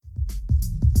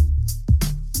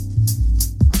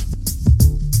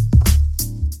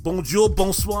Bonjour,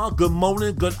 bonsoir, good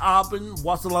morning, good abend,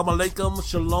 wassalamu alaikum,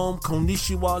 shalom,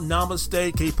 konnichiwa,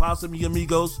 namaste, que pasa, mi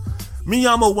amigos. Me,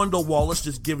 I'm Wendell Wallace,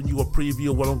 just giving you a preview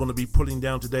of what I'm going to be putting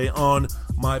down today on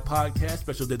my podcast.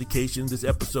 Special dedication. This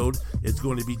episode is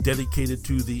going to be dedicated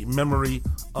to the memory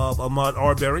of Ahmaud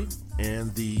Arbery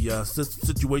and the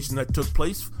situation that took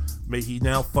place. May he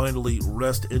now finally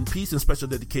rest in peace, and special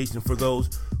dedication for those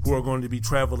who are going to be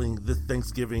traveling this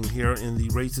Thanksgiving here in the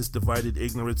racist, divided,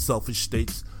 ignorant, selfish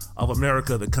states of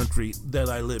America, the country that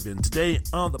I live in. Today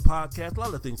on the podcast, a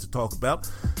lot of things to talk about.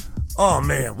 Oh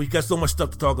man, we've got so much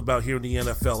stuff to talk about here in the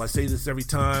NFL. I say this every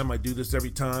time, I do this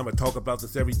every time, I talk about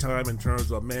this every time in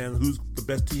terms of, man, who's the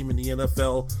best team in the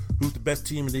NFL, who's the best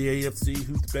team in the AFC,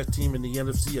 who's the best team in the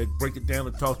NFC. I break it down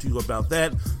and talk to you about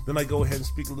that. Then I go ahead and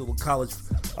speak a little college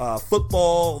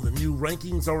football. The new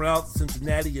rankings are out.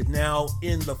 Cincinnati is now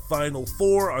in the Final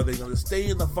Four. Are they going to stay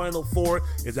in the Final Four?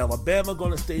 Is Alabama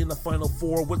going to stay in the Final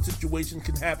Four? What situation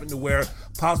can happen to where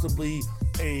possibly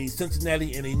a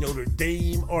Cincinnati and a Notre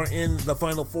Dame are in the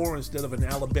Final Four instead of an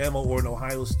Alabama or an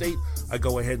Ohio State? I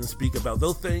go ahead and speak about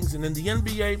those things. And in the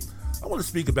NBA, I want to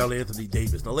speak about Anthony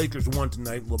Davis. The Lakers won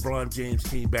tonight. LeBron James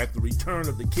came back. The return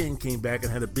of the king came back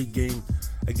and had a big game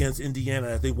against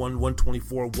Indiana. They won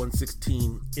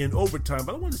 124-116 in overtime.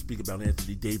 But I want to speak about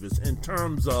Anthony Davis in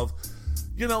terms of,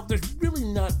 you know, there's really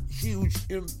not huge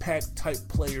impact type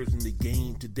players in the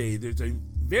game today. There's a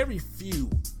very few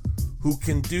who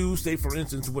can do, say, for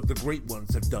instance, what the great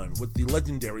ones have done, what the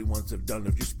legendary ones have done.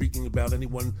 If you're speaking about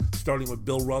anyone starting with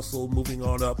Bill Russell, moving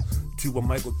on up to a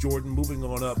Michael Jordan, moving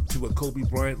on up to a Kobe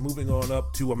Bryant, moving on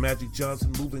up to a Magic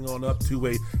Johnson, moving on up to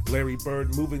a Larry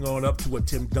Bird, moving on up to a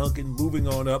Tim Duncan, moving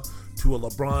on up to a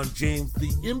LeBron James,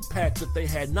 the impact that they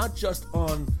had not just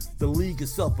on the league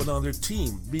itself, but on their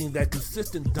team, being that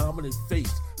consistent dominant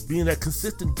face, being that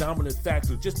consistent dominant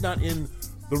factor, just not in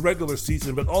the regular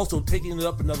season, but also taking it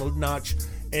up another notch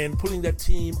and putting that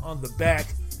team on the back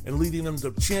and leading them to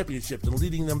championships and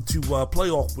leading them to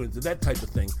playoff wins and that type of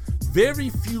thing. Very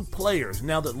few players,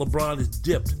 now that LeBron has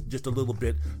dipped just a little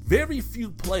bit, very few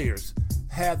players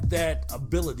have that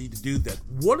ability to do that.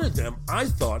 One of them, I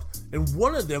thought, and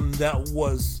one of them that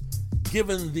was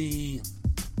given the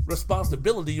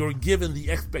responsibility or given the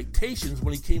expectations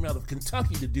when he came out of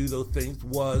Kentucky to do those things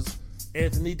was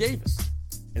Anthony Davis.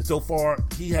 And so far,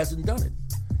 he hasn't done it.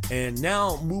 And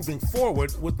now, moving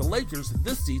forward with the Lakers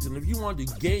this season, if you want to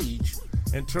gauge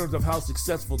in terms of how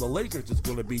successful the Lakers is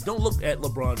going to be, don't look at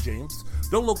LeBron James.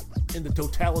 Don't look in the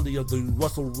totality of the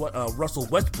Russell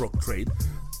Westbrook trade.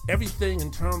 Everything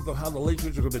in terms of how the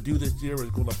Lakers are going to do this year is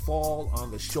going to fall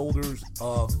on the shoulders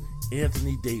of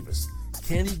Anthony Davis.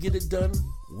 Can he get it done?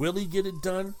 Will he get it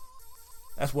done?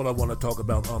 That's what I want to talk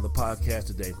about on the podcast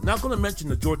today. Not going to mention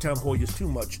the Georgetown Hoyas too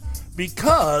much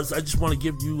because I just want to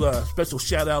give you a special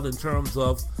shout out in terms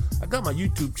of, I got my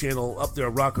YouTube channel up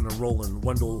there rocking and rolling,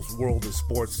 Wendell's World of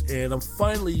Sports, and I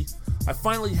finally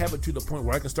have it to the point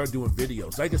where I can start doing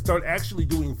videos. I can start actually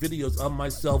doing videos of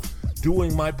myself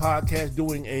doing my podcast,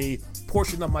 doing a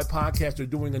portion of my podcast, or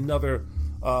doing another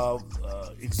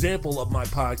example of my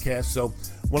podcast. So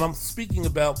when I'm speaking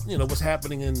about, you know, what's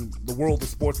happening in the world of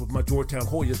sports with my Georgetown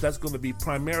Hoyas, that's going to be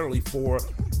primarily for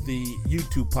the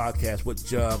YouTube podcast,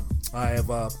 which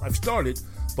I've started.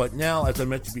 But now, as I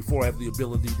mentioned before, I have the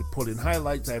ability to put in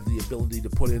highlights. I have the ability to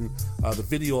put in the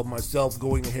video of myself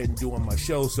going ahead and doing my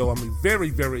show. So I'm very,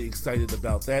 very excited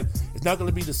about that. It's not going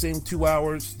to be the same 2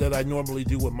 hours that I normally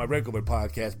do with my regular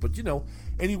podcast, but, you know,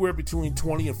 anywhere between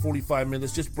 20 and 45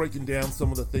 minutes, just breaking down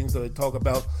some of the things that I talk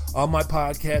about on my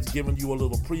podcast, giving you a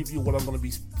little preview of what I'm going to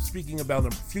be speaking about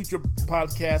in future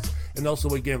podcasts, and also,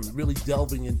 again, really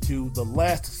delving into the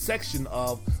last section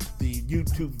of the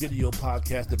YouTube video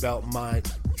podcast about my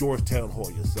Georgetown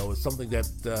Hoyas. So it's something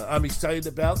that I'm excited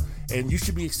about, and you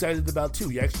should be excited about too.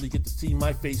 You actually get to see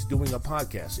my face doing a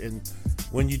podcast, and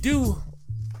when you do,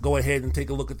 go ahead and take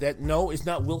a look at that. No, it's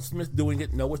not Will Smith doing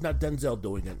it. No, it's not Denzel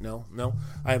doing it. No.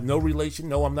 I have no relation.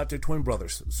 No, I'm not their twin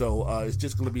brothers. So it's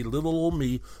just going to be little old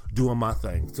me doing my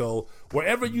thing. So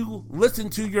wherever you listen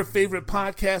to your favorite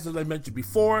podcast, as I mentioned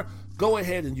before, go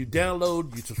ahead and you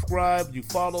download, you subscribe, you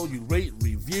follow, you rate,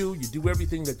 review, you do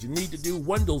everything that you need to do.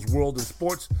 Wendell's World in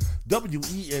Sports,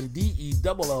 WENDELLS,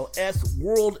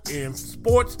 World in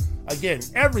Sports. Again,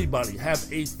 everybody have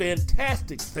a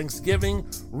fantastic Thanksgiving.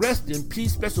 Rest in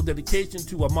peace. Special dedication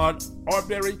to Ahmaud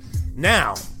Arbery.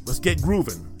 Now, let's get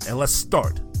grooving and let's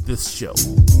start this show.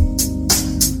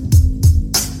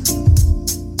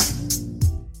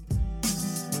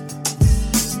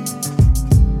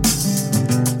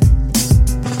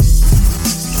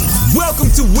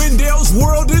 Welcome to Wendell's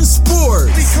World in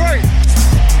Sports. Detroit.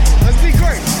 Let's be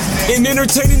great. An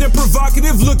entertaining and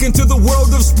provocative look into the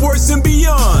world of sports and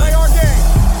beyond. Play our game.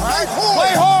 All right?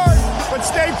 Play hard, but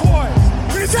stay poised.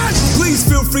 Please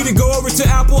feel free to go over to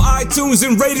Apple iTunes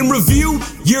and rate and review.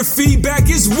 Your feedback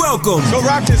is welcome. Go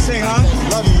rock this thing, huh?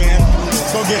 Love you, man.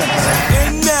 Let's go get it.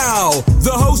 And now,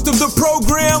 the host of the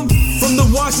program from the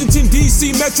Washington,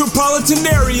 D.C. metropolitan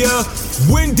area,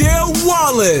 Wendell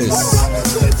Wallace.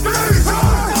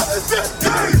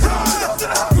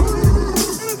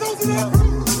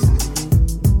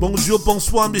 Bonjour,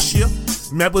 bonsoir, monsieur.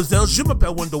 Mademoiselle, je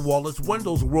m'appelle Wendell Wallace.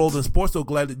 Wendell's World in Sports. So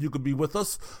glad that you could be with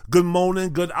us. Good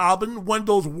morning, good abend.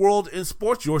 Wendell's World in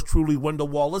Sports. Yours truly, Wendell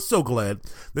Wallace. So glad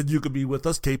that you could be with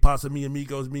us. Que pasa, mi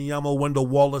amigos? Me llamo Wendell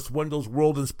Wallace. Wendell's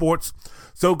World in Sports.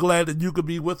 So glad that you could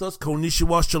be with us.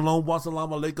 Konnichiwa, shalom,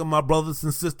 wassalamu alaikum, my brothers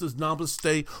and sisters.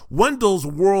 Namaste. Wendell's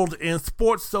World in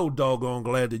Sports. So doggone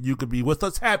glad that you could be with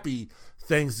us. Happy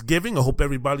Thanksgiving. I hope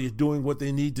everybody is doing what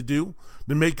they need to do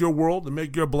to make your world, to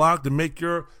make your block, to make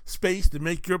your space, to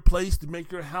make your place, to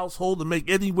make your household, to make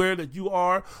anywhere that you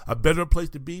are a better place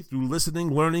to be through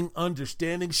listening, learning,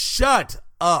 understanding. Shut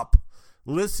up.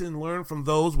 Listen, learn from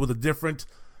those with a different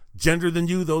gender than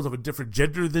you, those of a different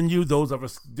gender than you, those of a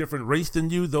different race than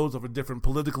you, those of a different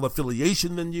political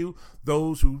affiliation than you,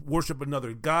 those who worship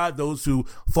another God, those who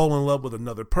fall in love with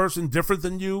another person different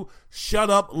than you. Shut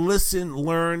up, listen,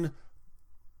 learn,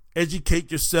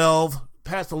 educate yourself,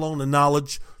 pass along the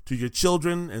knowledge to your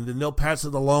children, and then they'll pass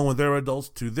it along when they're adults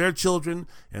to their children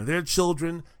and their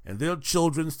children and their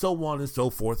children, so on and so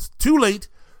forth. It's too late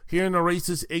here in the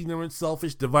racist, ignorant,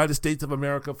 selfish, divided states of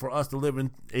America for us to live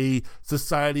in a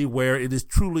society where it is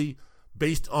truly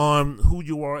based on who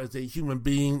you are as a human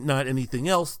being, not anything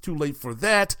else. Too late for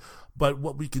that. But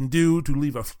what we can do to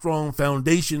leave a strong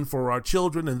foundation for our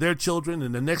children and their children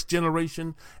and the next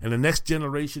generation and the next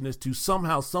generation is to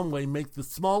somehow, some way make the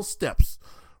small steps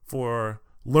for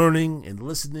learning and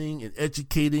listening and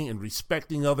educating and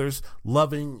respecting others,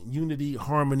 loving, unity,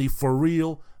 harmony for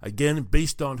real, again,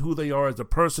 based on who they are as a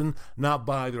person, not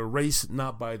by their race,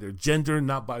 not by their gender,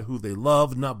 not by who they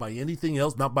love, not by anything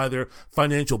else, not by their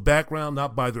financial background,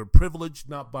 not by their privilege,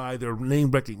 not by their name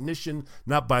recognition,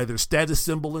 not by their status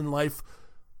symbol in life,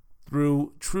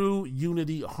 through true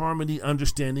unity, harmony,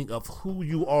 understanding of who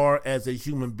you are as a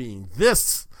human being.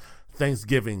 This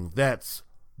Thanksgiving, that's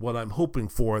what I'm hoping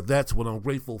for. That's what I'm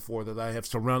grateful for, that I have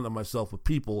surrounded myself with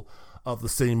people of the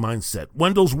same mindset.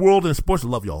 Wendell's World in Sports. I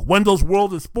love y'all. Wendell's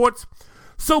World in Sports.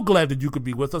 So glad that you could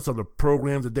be with us on the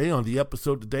program today, on the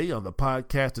episode today, on the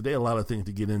podcast today. A lot of things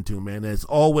to get into, man. As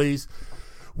always,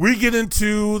 we get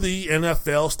into the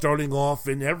NFL starting off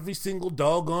in every single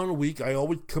doggone week. I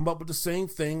always come up with the same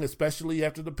thing, especially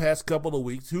after the past couple of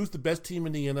weeks. Who's the best team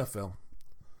in the NFL?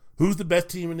 Who's the best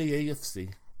team in the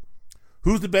AFC?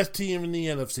 Who's the best team in the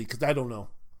NFC? Because I don't know.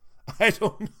 I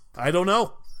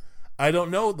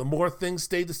don't know. The more things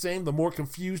stay the same, the more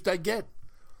confused I get.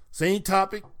 Same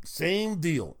topic, same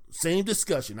deal, same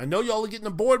discussion. I know y'all are getting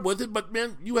bored with it, but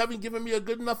man, you haven't given me a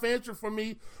good enough answer for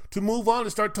me to move on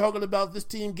and start talking about this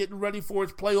team getting ready for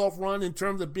its playoff run in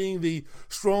terms of being the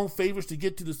strong favorites to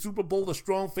get to the Super Bowl, the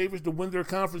strong favorites to win their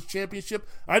conference championship.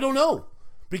 I don't know.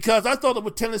 Because I thought it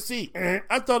was Tennessee.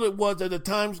 I thought it was at the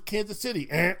time Kansas City.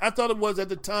 I thought it was at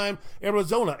the time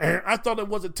Arizona. I thought it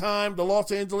was at the time the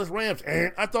Los Angeles Rams.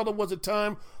 I thought it was at the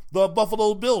time the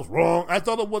Buffalo Bills. Wrong. I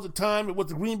thought it was at the time it was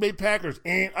the Green Bay Packers.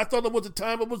 I thought it was the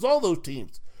time it was all those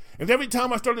teams. And every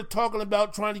time I started talking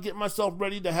about trying to get myself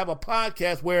ready to have a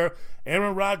podcast where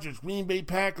Aaron Rodgers, Green Bay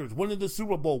Packers, winning the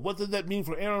Super Bowl, what does that mean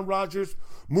for Aaron Rodgers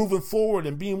moving forward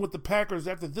and being with the Packers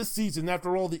after this season,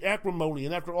 after all the acrimony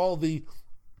and after all the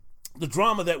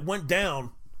drama that went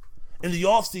down in the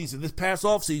offseason, this past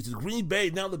offseason. Green Bay,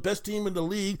 now the best team in the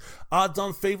league,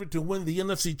 odds-on favorite to win the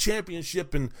NFC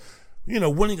Championship and,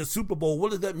 winning a Super Bowl.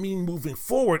 What does that mean moving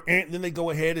forward? And then they go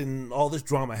ahead and all this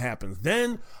drama happens.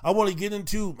 Then I want to get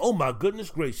into, oh my goodness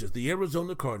gracious, the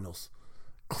Arizona Cardinals.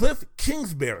 Cliff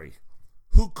Kingsbury,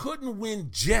 who couldn't win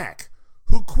jack,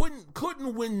 who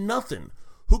couldn't win nothing,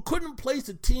 who couldn't place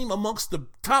a team amongst the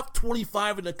top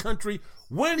 25 in the country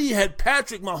when he had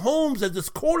Patrick Mahomes as his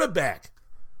quarterback.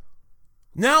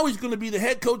 Now he's going to be the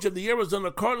head coach of the Arizona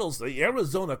Cardinals. The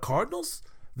Arizona Cardinals?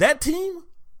 That team?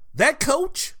 That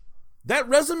coach? That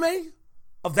resume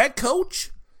of that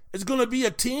coach is going to be a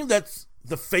team that's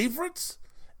the favorites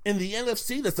in the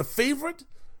NFC, that's a favorite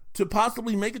to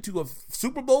possibly make it to a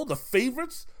Super Bowl, the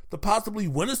favorites to possibly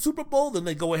win a Super Bowl. Then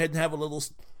they go ahead and have a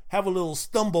little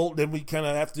stumble, then we kind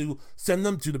of have to send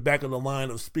them to the back of the line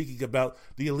of speaking about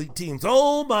the elite teams.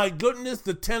 Oh my goodness,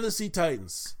 the Tennessee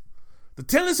Titans. The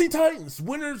Tennessee Titans,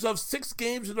 winners of 6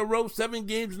 games in a row, 7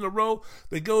 games in a row.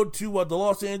 They go to the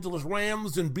Los Angeles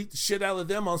Rams and beat the shit out of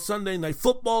them on Sunday Night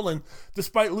Football. And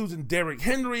despite losing Derrick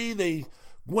Henry, they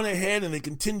went ahead and they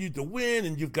continued to win.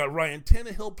 And you've got Ryan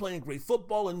Tannehill playing great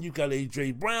football. And you've got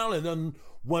A.J. Brown. And then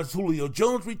once Julio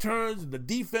Jones returns, and the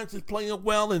defense is playing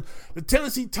well. And the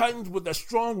Tennessee Titans with a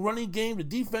strong running game, the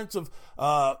defensive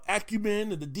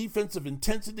acumen and the defensive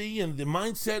intensity and the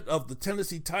mindset of the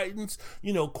Tennessee Titans,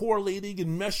 correlating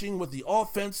and meshing with the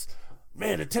offense.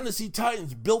 Man, the Tennessee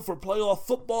Titans built for playoff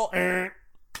football.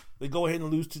 They go ahead and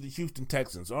lose to the Houston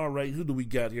Texans. All right, who do we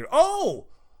got here? Oh,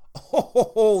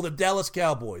 the Dallas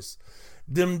Cowboys.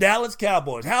 Them Dallas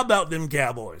Cowboys. How about them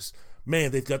Cowboys?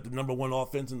 Man, they've got the number 1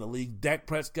 offense in the league. Dak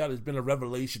Prescott has been a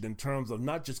revelation in terms of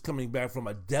not just coming back from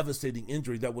a devastating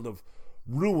injury that would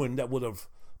have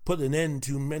put an end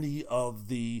to many of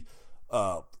the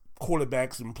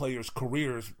quarterbacks and players'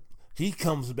 careers. He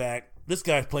comes back. This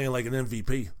guy's playing like an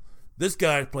MVP. This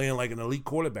guy's playing like an elite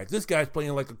quarterback. This guy's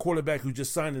playing like a quarterback who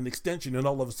just signed an extension, and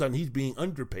all of a sudden he's being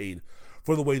underpaid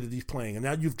for the way that he's playing. And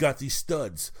now you've got these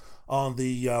studs on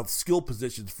the skill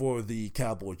positions for the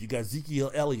Cowboys. You got Ezekiel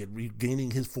Elliott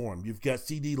regaining his form. You've got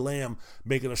CeeDee Lamb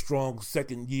making a strong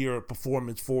second-year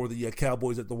performance for the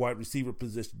Cowboys at the wide receiver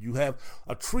position. You have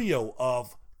a trio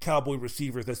of Cowboy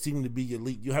receivers that seem to be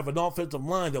elite. You have an offensive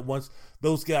line that once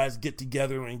those guys get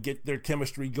together and get their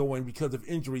chemistry going because of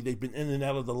injury, they've been in and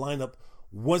out of the lineup.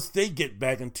 Once they get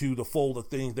back into the fold of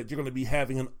things, that you're going to be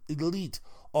having an elite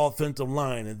offensive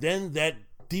line. And then that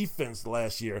defense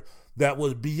last year that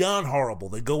was beyond horrible.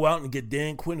 They go out and get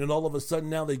Dan Quinn, and all of a sudden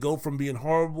now they go from being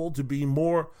horrible to being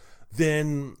more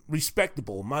than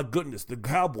respectable. My goodness, the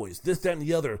Cowboys, this, that, and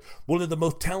the other, one of the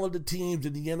most talented teams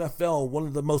in the NFL, one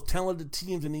of the most talented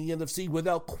teams in the NFC,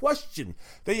 without question.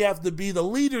 They have to be the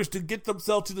leaders to get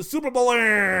themselves to the Super Bowl.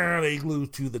 They lose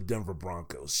to the Denver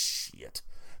Broncos. Shit.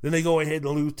 Then they go ahead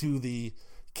and lose to the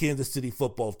Kansas City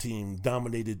football team,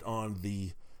 dominated on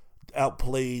the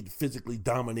outplayed, physically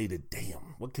dominated.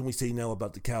 Damn, what can we say now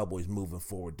about the Cowboys moving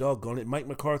forward? Doggone it, Mike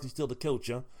McCarthy's still the coach,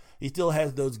 huh? He still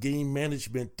has those game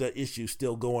management issues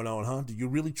still going on, huh? Do you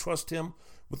really trust him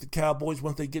with the Cowboys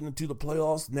once they get into the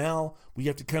playoffs? Now we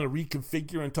have to kind of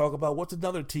reconfigure and talk about what's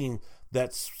another team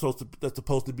that's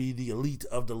supposed to be the elite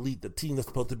of the elite, the team that's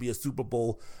supposed to be a Super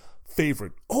Bowl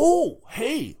favorite. Oh,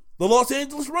 hey, the Los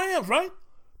Angeles Rams, right?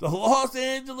 The Los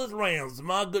Angeles Rams,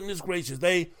 my goodness gracious,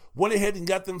 they went ahead and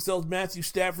got themselves Matthew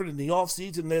Stafford in the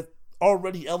offseason. They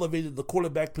already elevated the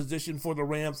quarterback position for the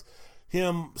Rams.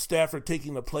 Stafford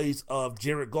taking the place of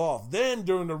Jared Goff. Then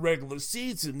during the regular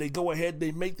season, they go ahead and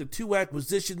they make the 2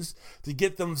 acquisitions to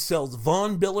get themselves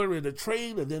Von Miller in a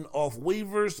trade, and then off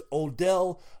waivers,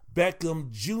 Odell Beckham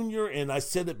Jr. And I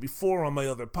said it before on my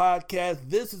other podcast,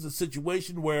 this is a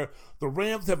situation where the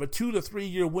Rams have a 2 to 3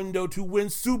 year window to win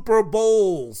Super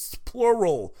Bowls,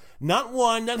 plural. Not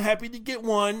one, not happy to get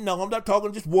one. No, I'm not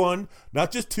talking just one,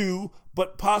 not just 2,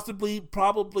 but possibly,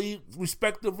 probably,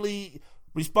 respectively,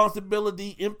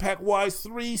 responsibility, impact-wise,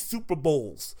 3 Super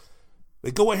Bowls.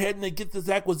 They go ahead and they get this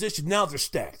acquisition. Now they're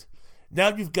stacked.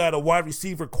 Now you've got a wide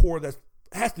receiver core that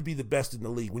has to be the best in the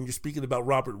league. When you're speaking about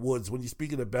Robert Woods, when you're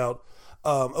speaking about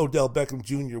Odell Beckham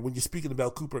Jr., when you're speaking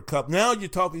about Cooper Kupp, now you're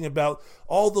talking about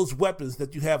all those weapons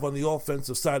that you have on the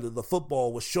offensive side of the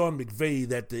football with Sean McVay,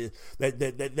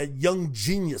 that young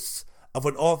genius of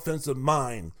an offensive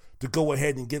mind to go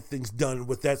ahead and get things done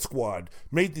with that squad.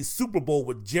 Made the Super Bowl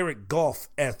with Jared Goff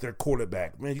as their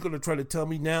quarterback. Man, you're going to try to tell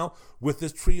me now with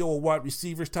this trio of wide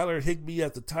receivers, Tyler Higbee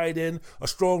at the tight end, a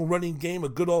strong running game, a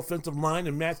good offensive line,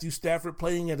 and Matthew Stafford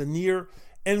playing at a near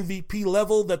MVP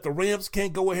level, that the Rams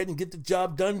can't go ahead and get the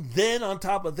job done? Then on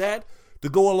top of that, to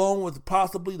go along with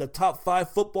possibly the top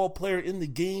 5 football player in the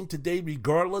game today,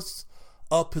 regardless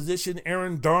of position,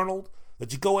 Aaron Donald,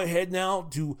 that you go ahead now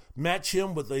to match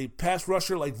him with a pass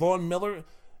rusher like Von Miller,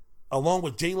 along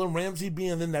with Jalen Ramsey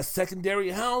being in that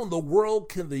secondary. How in the world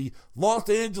can the Los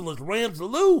Angeles Rams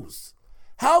lose?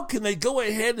 How can they go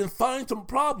ahead and find some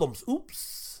problems?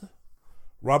 Oops.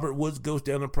 Robert Woods goes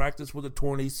down in practice with a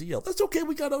torn ACL. That's okay.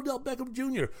 We got Odell Beckham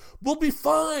Jr. We'll be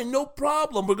fine. No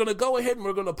problem. We're going to go ahead and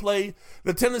we're going to play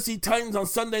the Tennessee Titans on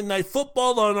Sunday Night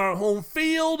Football on our home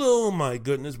field. Oh, my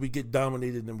goodness. We get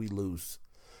dominated and we lose.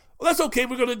 Well, that's okay.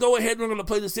 We're going to go ahead and we're going to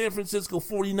play the San Francisco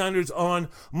 49ers on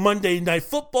Monday Night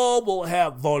Football. We'll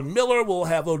have Von Miller. We'll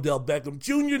have Odell Beckham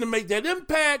Jr. to make that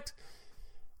impact.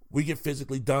 We get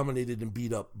physically dominated and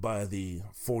beat up by the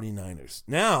 49ers.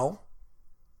 Now,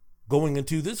 going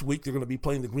into this week, they're going to be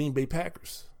playing the Green Bay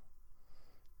Packers.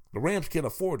 The Rams can't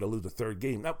afford to lose a third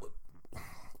game.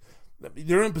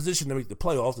 They're in position to make the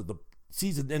playoffs. If the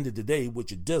season ended today,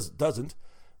 which it doesn't,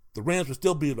 the Rams would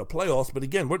still be in the playoffs. But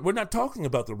again, we're not talking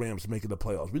about the Rams making the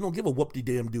playoffs. We don't give a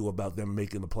whoop-de-damn-do about them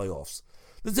making the playoffs.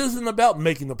 This isn't about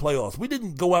making the playoffs. We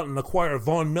didn't go out and acquire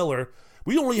Von Miller.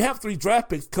 We only have 3 draft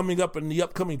picks coming up in the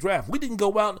upcoming draft. We didn't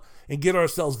go out and get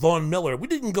ourselves Von Miller. We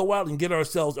didn't go out and get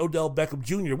ourselves Odell Beckham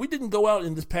Jr. We didn't go out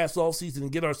in this past offseason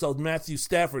and get ourselves Matthew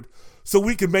Stafford so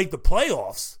we can make the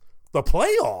playoffs. The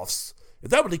playoffs? If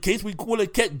that were the case, we would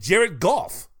have kept Jared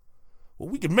Goff. Well,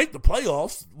 we can make the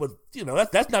playoffs, but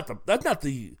that's not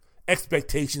the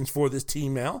expectations for this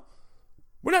team now.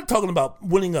 We're not talking about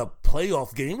winning a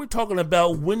playoff game. We're talking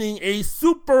about winning a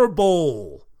Super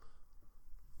Bowl.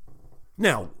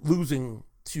 Now, losing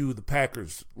to the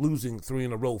Packers, losing 3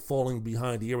 in a row, falling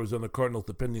behind the Arizona Cardinals,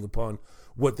 depending upon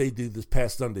what they did this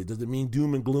past Sunday. Does it mean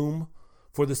doom and gloom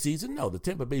for the season? No, the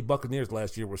Tampa Bay Buccaneers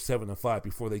last year were 7-5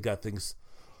 before they got things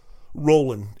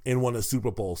rolling and won a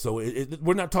Super Bowl. So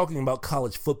we're not talking about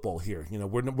college football here.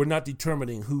 We're not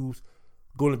determining who's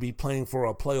going to be playing for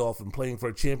a playoff and playing for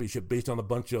a championship based on a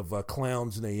bunch of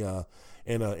clowns in a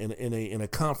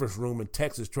conference room in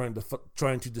Texas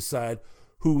trying to decide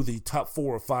who the top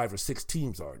 4 or 5 or 6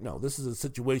 teams are. No, this is a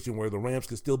situation where the Rams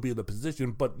can still be in a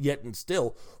position, but yet and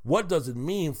still, what does it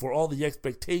mean for all the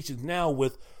expectations now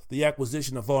with the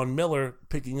acquisition of Von Miller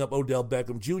picking up Odell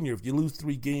Beckham Jr.? If you lose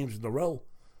 3 games in a row,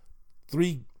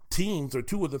 3 teams or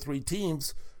 2 of the 3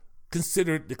 teams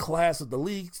considered the class of the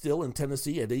league still in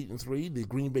Tennessee at 8-3, the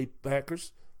Green Bay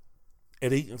Packers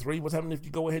at 8-3. What's happening if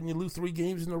you go ahead and you lose 3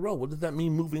 games in a row? What does that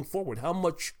mean moving forward? How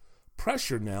much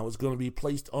pressure now is going to be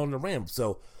placed on the Rams?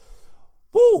 So,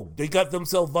 they got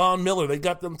themselves Von Miller. They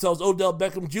got themselves Odell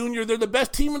Beckham Jr. They're the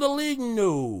best team in the league?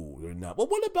 No, they're not. Well,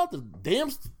 what about the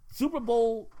damn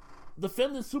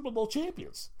defending Super Bowl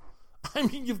champions? I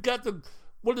mean, you've got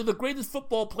one of the greatest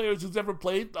football players who's ever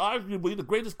played, arguably the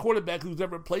greatest quarterback who's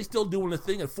ever played, still doing the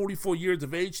thing at 44 years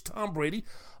of age, Tom Brady.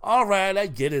 All right, I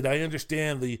get it. I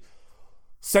understand the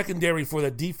secondary for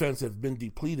that defense has been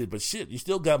depleted, but shit, you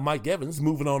still got Mike Evans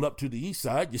moving on up to the east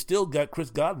side. You still got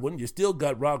Chris Godwin. You still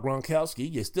got Rob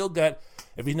Gronkowski. You still got,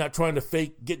 if he's not trying to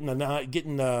fake getting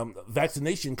a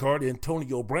vaccination card,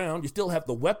 Antonio Brown. You still have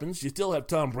the weapons. You still have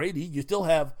Tom Brady. You still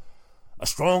have a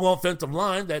strong offensive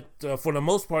line that, for the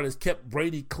most part, has kept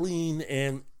Brady clean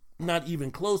and not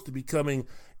even close to becoming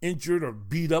injured or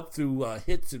beat up through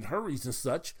hits and hurries and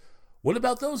such. What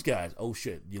about those guys? Oh,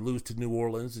 shit. You lose to New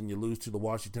Orleans and you lose to the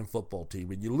Washington football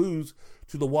team. And you lose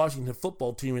to the Washington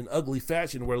football team in ugly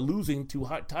fashion. We're losing to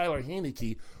Tyler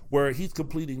Heinicke, where he's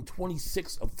completing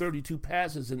 26 of 32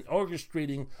 passes and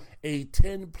orchestrating a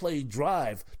 10-play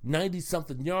drive,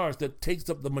 90-something yards that takes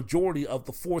up the majority of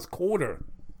the fourth quarter.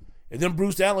 And then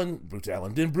Bruce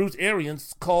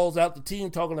Arians calls out the team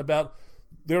talking about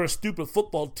they're a stupid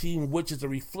football team, which is a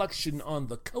reflection on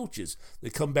the coaches.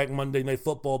 They come back Monday Night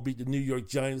Football, beat the New York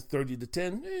Giants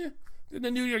 30-10. They're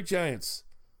the New York Giants.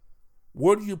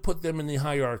 Where do you put them in the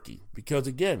hierarchy? Because,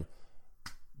 again,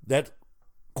 that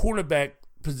cornerback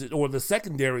position or the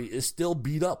secondary is still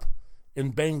beat up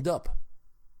and banged up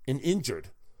and injured.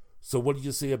 So what do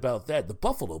you say about that? The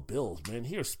Buffalo Bills, man.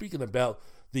 Here, speaking about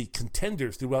the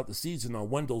contenders throughout the season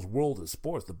on Wendell's World of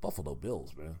Sports, the Buffalo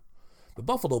Bills, man. The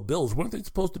Buffalo Bills, weren't they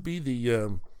supposed to be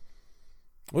the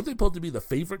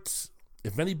favorites?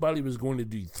 If anybody was going to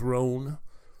dethrone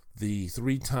the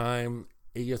 3-time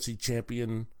AFC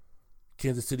champion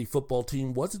Kansas City football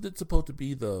team, wasn't it supposed to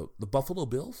be the Buffalo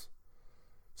Bills?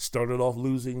 Started off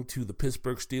losing to the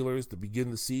Pittsburgh Steelers to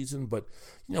begin the season, but,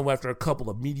 after a couple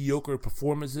of mediocre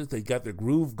performances, they got their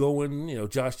groove going.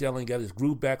 Josh Allen got his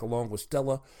groove back along with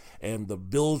Stella, and the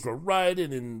Bills were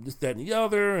riding and this, that, and the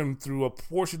other, and through a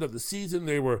portion of the season,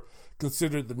 they were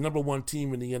considered the number 1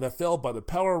 team in the NFL by the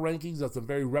power rankings of some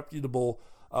very reputable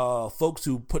folks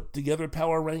who put together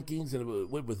power rankings, and it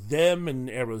went with them and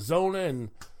Arizona, and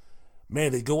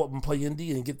man, they go up and play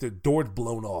Indy and get their doors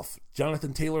blown off.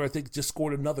 Jonathan Taylor, I think, just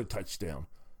scored another touchdown,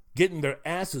 getting their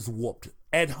asses whooped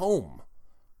at home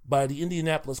by the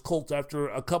Indianapolis Colts after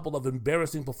a couple of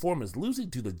embarrassing performances, losing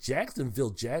to the Jacksonville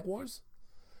Jaguars.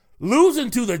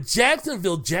 And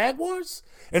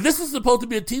this is supposed to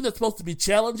be a team that's supposed to be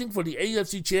challenging for the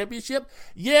AFC Championship?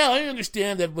 Yeah, I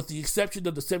understand that with the exception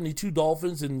of the 72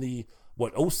 Dolphins and the,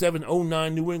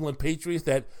 07-09 New England Patriots,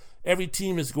 that every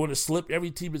team is going to slip,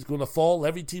 every team is going to fall,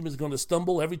 every team is going to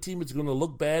stumble, every team is going to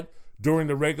look bad during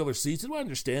the regular season. I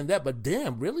understand that, but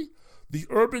damn, really? The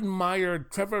Urban Meyer,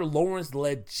 Trevor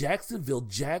Lawrence-led Jacksonville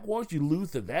Jaguars, you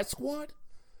lose to that squad?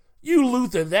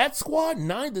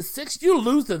 9-6? You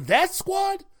lose to that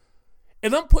squad?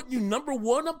 And I'm putting you number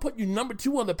 1, I'm putting you number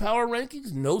 2 on the power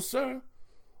rankings? No, sir.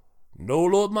 No,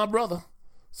 Lord, my brother.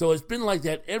 So it's been like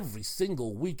that every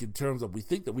single week in terms of we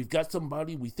think that we've got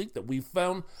somebody, we think that we've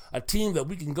found a team that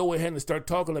we can go ahead and start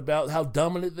talking about how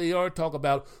dominant they are, talk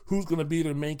about who's going to be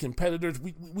their main competitors.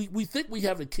 We think we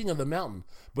have the king of the mountain,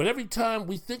 but every time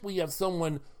we think we have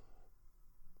someone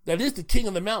that is the king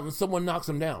of the mountain, someone knocks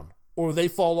them down, or they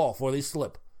fall off, or they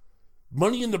slip.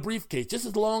 Money in the briefcase. Just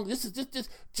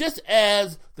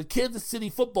as the Kansas City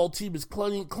football team is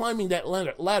climbing that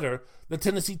ladder, the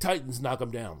Tennessee Titans knock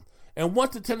them down. And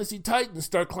once the Tennessee Titans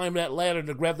start climbing that ladder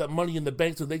to grab that money in the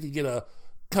bank so they can get a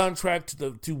contract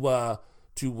to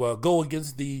go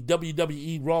against the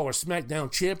WWE Raw or SmackDown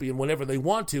champion whenever they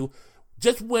want to,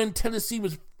 just when Tennessee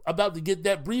was about to get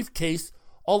that briefcase,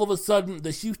 all of a sudden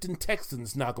the Houston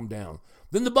Texans knock them down.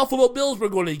 Then the Buffalo Bills were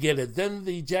going to get it. Then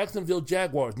the Jacksonville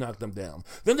Jaguars knocked them down.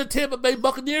 Then the Tampa Bay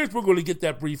Buccaneers were going to get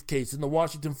that briefcase, and the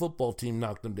Washington football team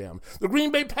knocked them down. The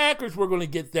Green Bay Packers were going to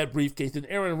get that briefcase, and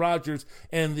Aaron Rodgers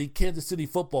and the Kansas City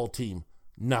football team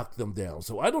knocked them down.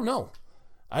 So I don't know.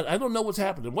 I don't know what's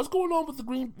happening. What's going on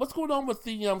with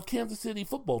the Kansas City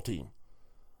football team?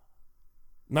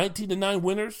 19-9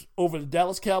 winners over the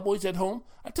Dallas Cowboys at home.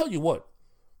 I tell you what,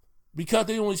 because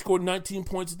they only scored 19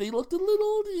 points, they looked a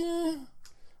little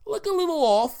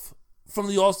off from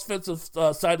the offensive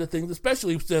side of things,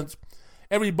 especially since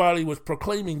everybody was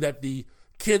proclaiming that the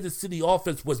Kansas City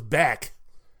offense was back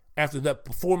after that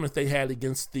performance they had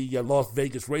against the Las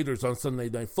Vegas Raiders on Sunday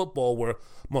Night Football, where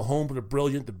Mahomes were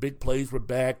brilliant, the big plays were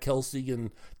back, Kelsey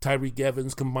and Tyreek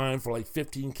Evans combined for like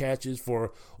 15 catches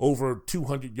for over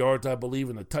 200 yards, I believe,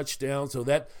 and a touchdown. So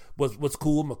that was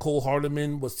cool. McCole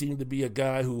Hardman seemed to be a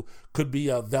guy who could be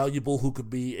valuable, who could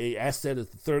be an asset as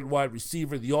the third wide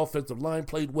receiver. The offensive line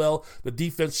played well. The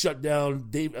defense shut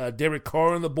down Derek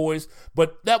Carr and the boys.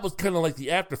 But that was kind of like the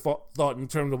afterthought in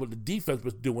terms of what the defense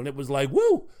was doing. It was like,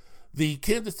 woo! The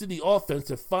Kansas City offense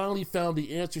have finally found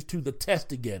the answers to the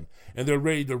test again, and they're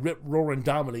ready to rip, roar, and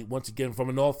dominate once again from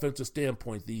an offensive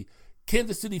standpoint. The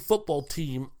Kansas City football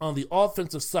team on the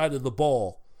offensive side of the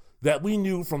ball that we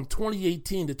knew from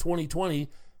 2018 to 2020,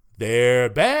 they're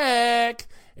back,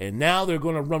 and now they're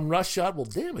going to run roughshod. Well,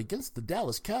 damn, against the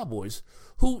Dallas Cowboys,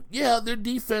 who, yeah, their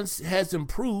defense has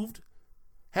improved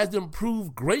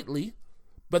greatly,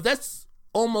 but that's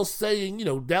almost saying,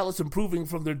 Dallas improving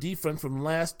from their defense from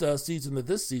last season to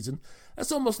this season.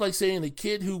 That's almost like saying a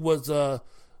kid who was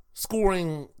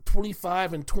scoring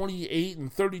 25 and 28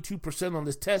 and 32% on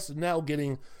this test and now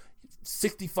getting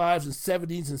 65s and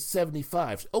 70s and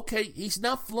 75s. Okay, he's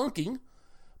not flunking,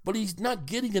 but he's not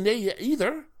getting an A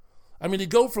either. I mean, to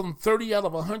go from 30 out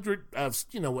of 100,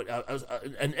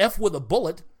 an F with a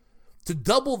bullet, to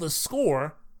double the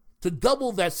score. To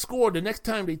double that score the next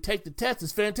time they take the test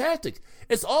is fantastic.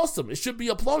 It's awesome. It should be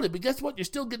applauded. But guess what? You're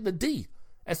still getting a D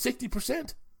at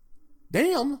 60%.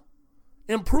 Damn.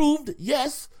 Improved,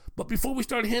 yes. But before we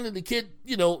start handing the kid,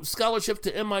 scholarships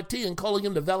to MIT and calling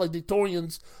him the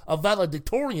valedictorians of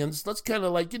valedictorians, let's kind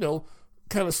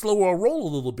of slow our roll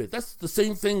a little bit. That's the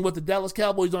same thing with the Dallas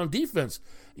Cowboys on defense.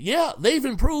 Yeah, they've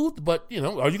improved, but, are you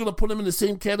going to put them in the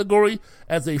same category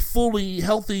as a fully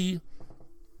healthy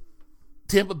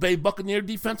Tampa Bay Buccaneer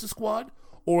defensive squad,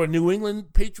 or a New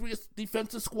England Patriots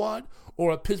defensive squad,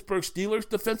 or a Pittsburgh Steelers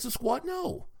defensive squad?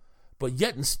 No. But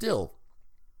yet and still,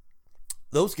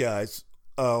 those guys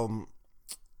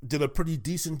did a pretty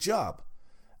decent job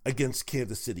against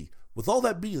Kansas City. With all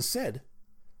that being said,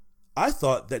 I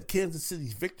thought that Kansas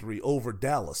City's victory over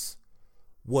Dallas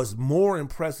was more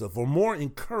impressive or more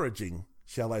encouraging,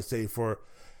 shall I say, for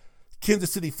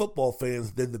Kansas City football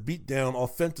fans than the beatdown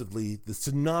offensively, the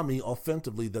tsunami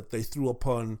offensively that they threw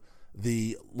upon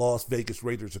the Las Vegas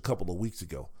Raiders a couple of weeks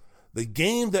ago. The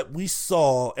game that we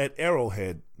saw at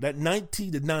Arrowhead, that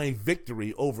 19-9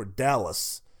 victory over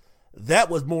Dallas, that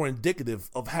was more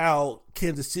indicative of how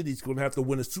Kansas City's going to have to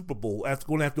win a Super Bowl,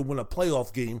 going to have to win a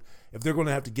playoff game if they're going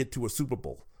to have to get to a Super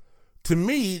Bowl. To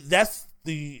me, that's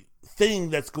the thing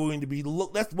that's going to be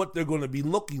that's what they're going to be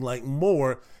looking like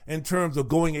more in terms of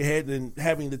going ahead and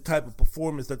having the type of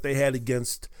performance that they had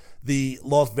against the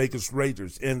Las Vegas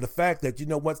Raiders. And the fact that,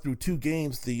 through two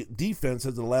games, the defense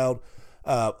has allowed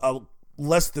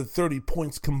less than 30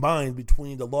 points combined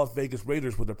between the Las Vegas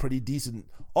Raiders with a pretty decent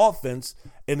offense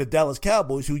and the Dallas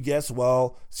Cowboys, who, yes,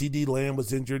 while CeeDee Lamb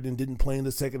was injured and didn't play in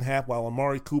the second half, while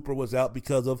Amari Cooper was out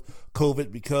because of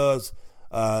COVID, because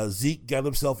Zeke got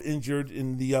himself injured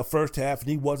in the first half, and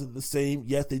he wasn't the same.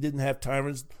 Yes, they didn't have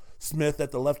Tyron Smith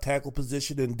at the left tackle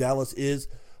position, and Dallas is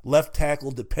left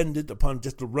tackle dependent upon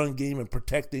just the run game and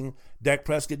protecting Dak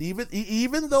Prescott,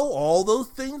 even though all those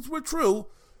things were true.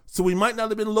 So we might not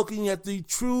have been looking at the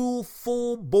true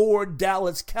full-bore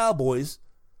Dallas Cowboys.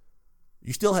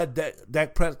 You still had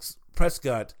Dak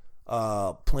Prescott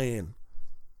playing.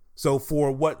 So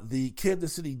for what the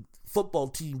Kansas City football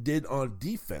team did on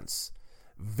defense,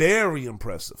 very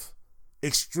impressive,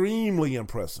 extremely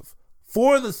impressive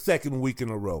for the second week in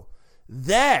a row.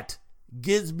 That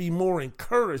gives me more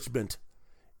encouragement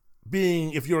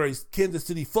being, if you're a Kansas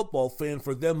City football fan,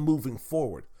 for them moving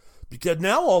forward. Because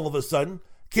now all of a sudden,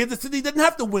 Kansas City doesn't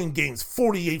have to win games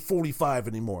 48-45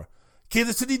 anymore.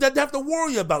 Kansas City doesn't have to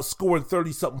worry about scoring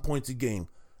 30-something points a game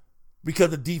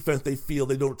because of defense they feel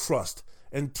they don't trust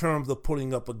in terms of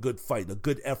putting up a good fight, a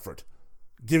good effort,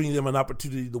 giving them an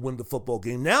opportunity to win the football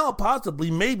game. Now,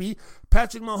 possibly, maybe,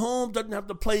 Patrick Mahomes doesn't have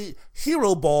to play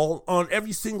hero ball on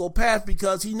every single pass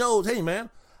because he knows, hey,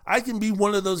 man, I can be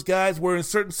one of those guys where in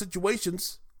certain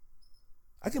situations,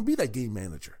 I can be that game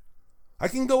manager. I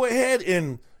can go ahead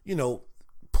and,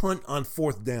 punt on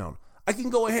 4th down. I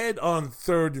can go ahead on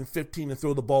 3rd and 15 and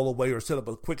throw the ball away or set up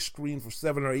a quick screen for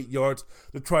 7 or 8 yards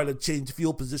to try to change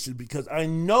field position because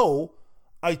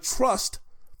I trust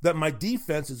that my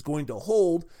defense is going to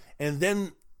hold, and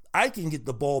then I can get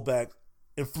the ball back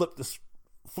and flip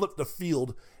the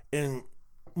field and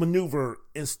maneuver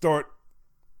and start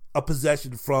a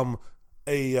possession from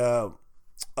a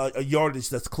yardage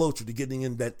that's closer to getting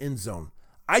in that end zone.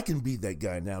 I can be that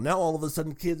guy now. Now all of a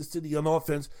sudden Kansas City on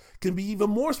offense can be even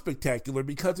more spectacular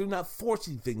because they're not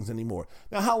forcing things anymore.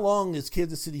 Now how long is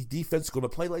Kansas City's defense going to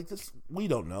play like this? We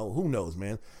don't know. Who knows,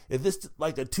 man? Is this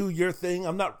like a 2-year thing?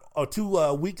 A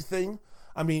 2-week thing?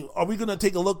 I mean, are we going to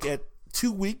take a look at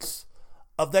 2 weeks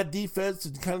of that defense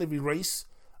and kind of erase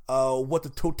what the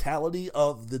totality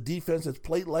of the defense has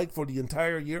played like for the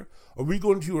entire year? Are we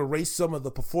going to erase some of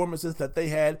the performances that they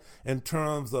had in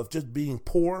terms of just being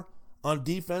poor on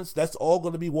defense? That's all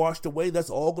going to be washed away.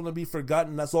 That's all going to be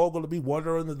forgotten. That's all going to be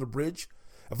water under the bridge.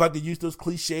 If I could use those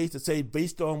cliches to say,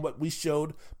 based on what we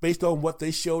showed, based on what they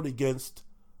showed against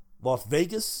Las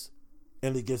Vegas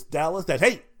and against Dallas, that,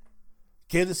 hey,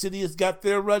 Kansas City has got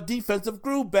their defensive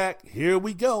groove back. Here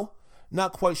we go.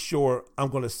 Not quite sure I'm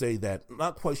going to say that.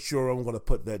 Not quite sure I'm going to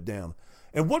put that down.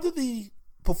 And what did the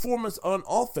performance on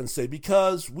offense say?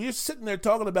 Because we're sitting there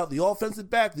talking about the offense is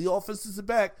back. The offense is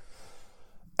back.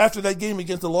 After that game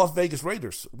against the Las Vegas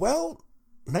Raiders,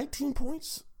 19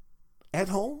 points at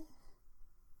home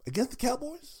against the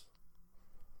Cowboys?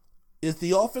 Is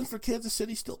the offense for Kansas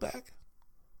City still back?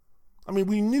 I mean,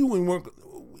 we knew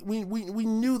we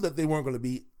knew that they weren't going to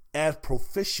be as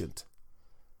proficient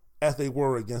as they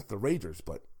were against the Raiders,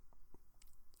 but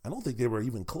I don't think they were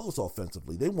even close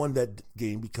offensively. They won that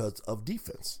game because of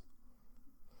defense.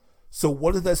 So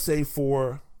what does that say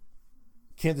for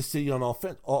Kansas City on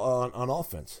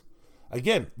offense?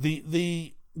 Again,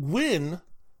 the win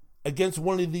against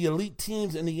one of the elite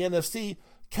teams in the NFC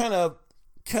kind of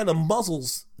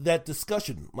muzzles that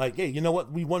discussion. Like, hey, you know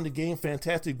what? We won the game,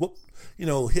 fantastic. Whoop,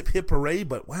 hip hip hooray.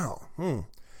 But wow,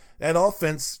 that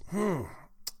offense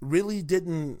really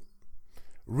didn't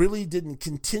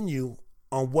continue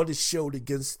on what it showed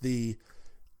against the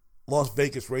Las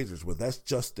Vegas Raiders. Was that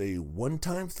just a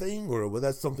one-time thing, or was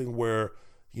that something where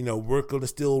we're going to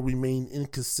still remain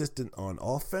inconsistent on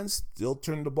offense, still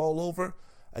turn the ball over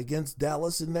against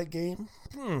Dallas in that game?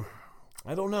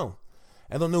 I don't know.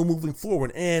 I don't know moving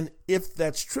forward. And if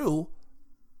that's true,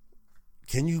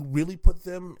 can you really put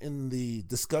them in the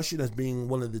discussion as being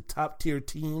one of the top-tier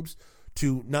teams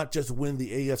to not just win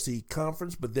the AFC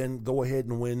conference, but then go ahead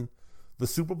and win the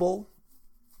Super Bowl?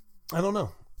 I don't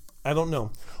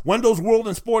know. Wendell's World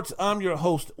in Sports. I'm your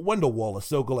host, Wendell Wallace.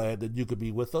 So glad that you could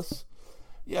be with us.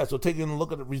 Yeah, so taking a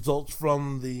look at the results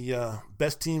from the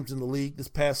best teams in the league this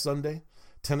past Sunday.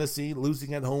 Tennessee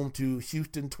losing at home to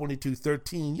Houston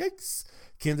 22-13. Yikes.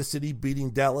 Kansas City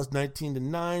beating Dallas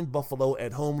 19-9. Buffalo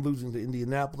at home losing to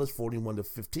Indianapolis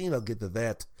 41-15. I'll get to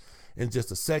that in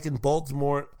just a second.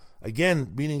 Baltimore again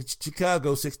beating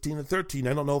Chicago 16-13.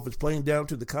 I don't know if it's playing down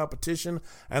to the competition.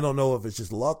 I don't know if it's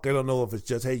just luck. I don't know if it's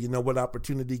just, hey, what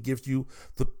opportunity gives you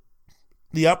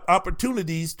the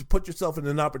opportunities to put yourself in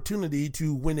an opportunity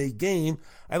to win a game.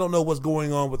 I don't know what's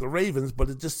going on with the Ravens, but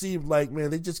it just seems like,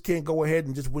 man, they just can't go ahead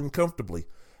and just win comfortably,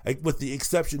 with the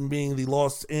exception being the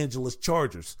Los Angeles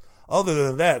Chargers. Other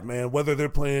than that, man, whether they're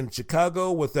playing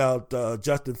Chicago without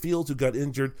Justin Fields, who got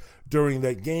injured during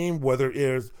that game, whether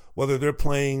they're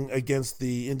playing against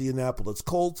the Indianapolis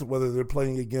Colts, or whether they're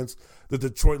playing against the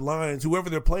Detroit Lions, whoever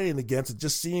they're playing against, it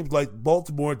just seems like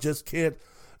Baltimore just can't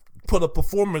put a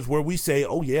performance where we say,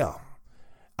 oh yeah,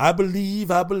 I believe.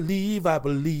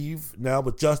 Now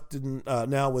with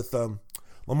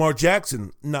Lamar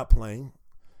Jackson not playing,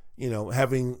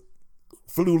 having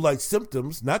flu-like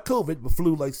symptoms, not COVID, but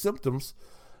flu-like symptoms,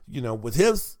 with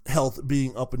his health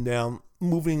being up and down,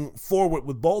 moving forward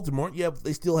with Baltimore. Yeah,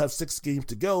 they still have 6 games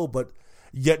to go, but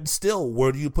yet still,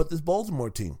 where do you put this Baltimore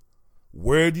team?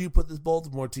 Where do you put this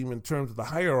Baltimore team in terms of the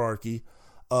hierarchy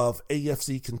of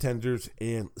AFC contenders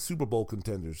and Super Bowl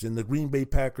contenders? And the Green Bay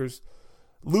Packers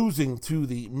losing to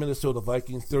the Minnesota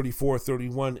Vikings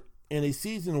 34-31 in a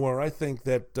season where I think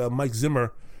that Mike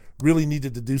Zimmer really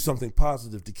needed to do something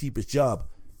positive to keep his job.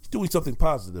 He's doing something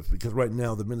positive because right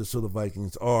now the Minnesota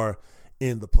Vikings are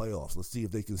in the playoffs. Let's see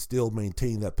if they can still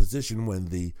maintain that position when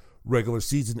the regular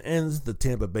season ends. The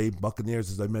Tampa Bay Buccaneers,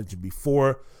 as I mentioned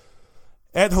before,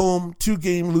 at home,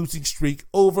 2-game losing streak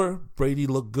over. Brady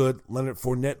looked good. Leonard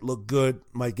Fournette looked good.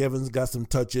 Mike Evans got some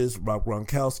touches. Rob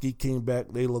Gronkowski came back.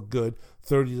 They looked good.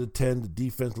 30-10. The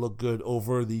defense looked good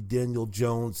over the Daniel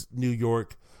Jones New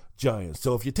York Giants.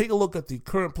 So if you take a look at the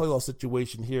current playoff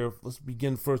situation here, let's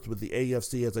begin first with the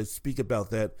AFC as I speak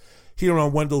about that here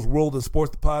on Wendell's World and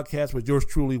Sports, the podcast with yours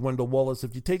truly, Wendell Wallace.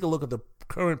 If you take a look at the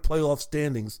current playoff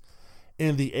standings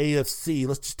in the AFC,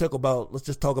 let's just talk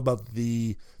about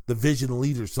the division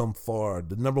leaders so far.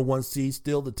 The number 1 seed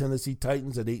still the Tennessee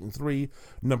Titans at 8-3.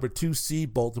 Number 2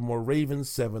 seed Baltimore Ravens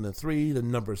 7-3. The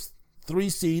number 3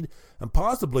 seed and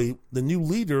possibly the new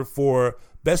leader for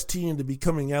best team to be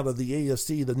coming out of the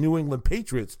AFC, the New England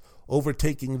Patriots,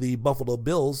 overtaking the Buffalo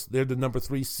Bills. They're the number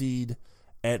 3 seed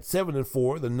at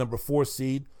 7-4. The number 4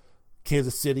 seed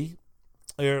Kansas City,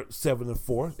 they're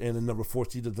 7-4, and the number 4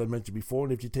 seed, as I mentioned before.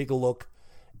 And if you take a look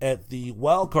at the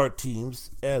wild card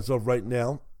teams as of right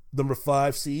now, number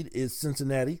 5 seed is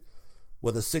Cincinnati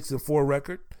with a 6-4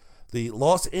 record. The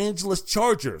Los Angeles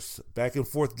Chargers, back and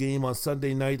forth game on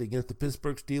Sunday night against the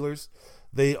Pittsburgh Steelers.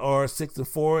 They are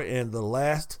 6-4, and the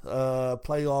last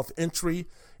playoff entry,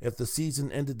 if the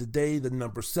season ended today, the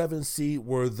number 7 seed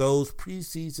were those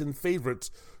preseason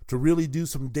favorites to really do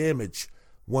some damage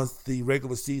once the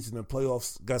regular season and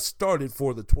playoffs got started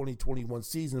for the 2021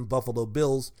 season. Buffalo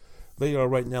Bills, they are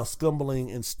right now stumbling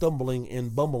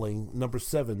and bumbling, number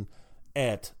 7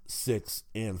 at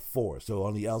 6-4. So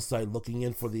on the outside looking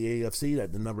in for the AFC,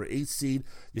 at the number 8 seed,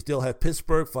 you still have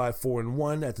Pittsburgh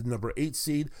 5-4-1 at the number 8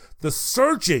 seed. The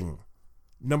surging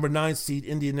number 9 seed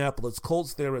Indianapolis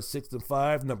Colts, there at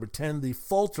 6-5. Number 10, the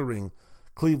faltering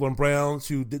Cleveland Browns,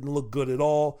 who didn't look good at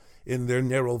all in their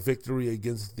narrow victory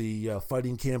against the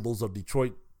Fighting Campbells of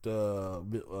Detroit,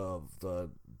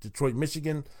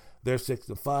 Michigan. They're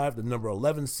 6-5. The number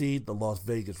 11 seed, the Las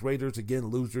Vegas Raiders, again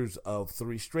losers of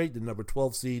 3 straight. The number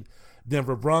 12 seed,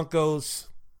 Denver Broncos,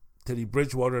 Teddy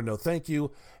Bridgewater, no thank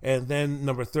you. And then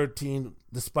number 13,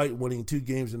 despite winning 2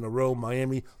 games in a row,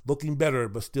 Miami looking better,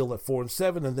 but still at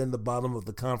 4-7. And then the bottom of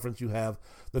the conference, you have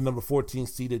the number 14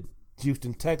 seeded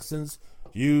Houston Texans.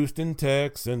 Houston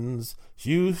Texans,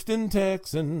 they're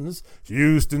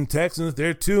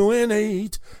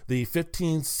 2-8. The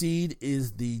 15th seed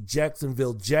is the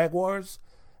Jacksonville Jaguars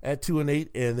at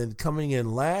 2-8, and then coming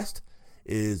in last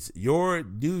is your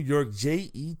New York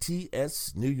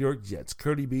Jets, New York Jets,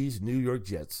 Curdy B's New York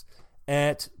Jets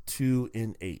at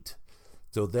 2-8.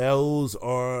 So those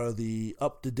are the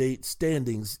up-to-date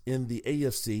standings in the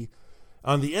AFC.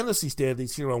 On the NFC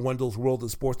standings here on Wendell's World and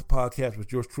Sports, the podcast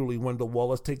with yours truly, Wendell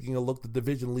Wallace, taking a look. The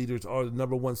division leaders are the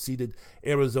number 1 seeded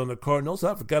Arizona Cardinals.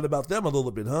 I forgot about them a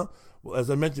little bit, huh? Well, as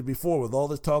I mentioned before, with all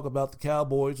this talk about the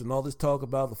Cowboys and all this talk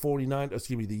about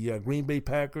the Green Bay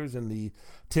Packers and the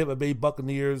Tampa Bay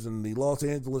Buccaneers and the Los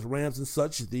Angeles Rams and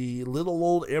such, the little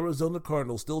old Arizona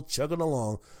Cardinals still chugging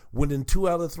along, winning 2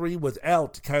 out of 3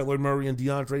 without Kyler Murray and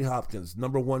DeAndre Hopkins.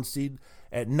 Number 1 seed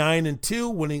at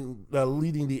 9-2,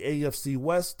 leading the AFC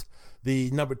West.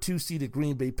 The number 2 seeded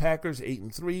Green Bay Packers,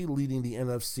 8-3, leading the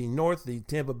NFC North. The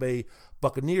Tampa Bay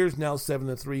Buccaneers, now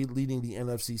 7-3, leading the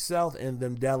NFC South. And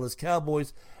then Dallas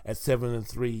Cowboys at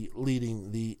 7-3,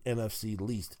 leading the NFC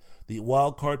East. The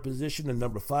wild card position, the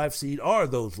number 5 seed, are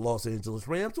those Los Angeles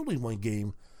Rams, only 1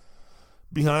 game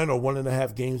behind, or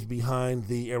 1.5 games behind,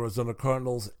 the Arizona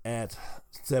Cardinals at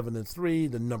 7-3.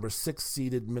 The number 6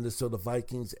 seeded Minnesota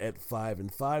Vikings at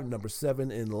 5-5. Number 7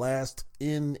 and last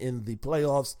in the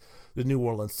playoffs, the New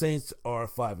Orleans Saints are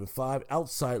 5-5.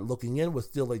 Outside looking in with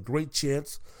still a great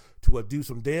chance to do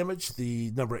some damage,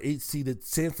 the number 8 seeded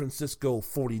San Francisco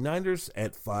 49ers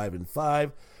at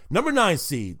 5-5. Number 9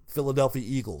 seed Philadelphia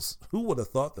Eagles. Who would have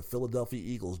thought the Philadelphia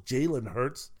Eagles? Jalen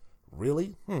Hurts,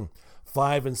 really?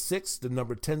 5-6, the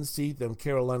number 10 seed, them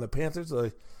Carolina Panthers.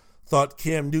 I thought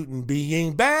Cam Newton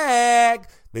being back.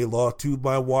 They lost to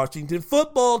my Washington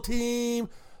football team.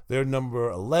 They're number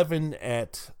 11 they're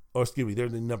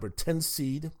the number 10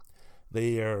 seed.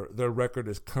 Their record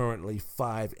is currently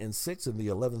 5-6, and the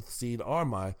 11th seed are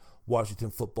my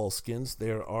Washington football Skins.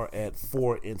 They are at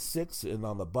 4-6, and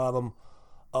on the bottom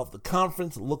of the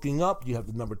conference looking up, you have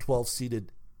the number 12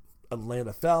 seeded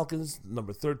Atlanta Falcons,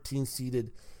 number 13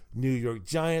 seeded New York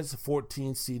Giants,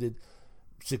 14 seeded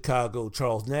Chicago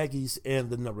Charles Nagy's, and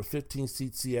the number 15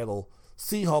 seed Seattle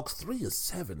Seahawks.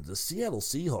 3-7, the Seattle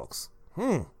Seahawks.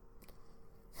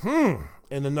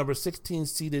 And the number 16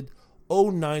 seeded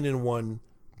 9-1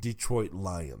 Detroit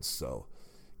Lions. So,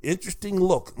 interesting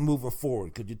look moving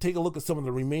forward. Could you take a look at some of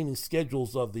the remaining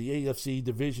schedules of the AFC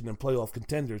division and playoff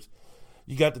contenders?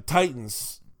 You got the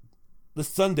Titans. This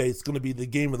Sunday, it's going to be the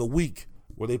game of the week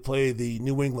where they play the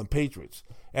New England Patriots.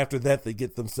 After that, they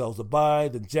get themselves a bye.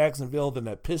 Then Jacksonville, then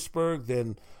at Pittsburgh.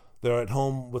 Then they're at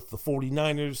home with the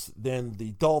 49ers. Then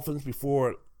the Dolphins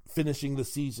before finishing the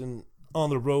season on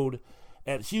the road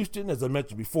at Houston. As I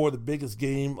mentioned before, the biggest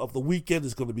game of the weekend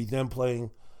is going to be them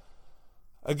playing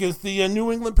against the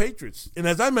New England Patriots. And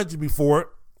as I mentioned before,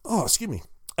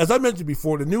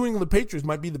 the New England Patriots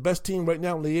might be the best team right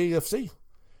now in the AFC.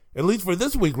 At least for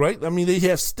this week, right? I mean, they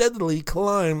have steadily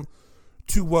climbed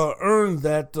to earn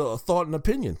that thought and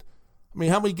opinion. I mean,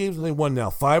 how many games have they won now?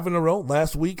 5 in a row.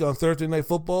 Last week on Thursday Night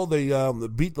Football, they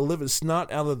beat the living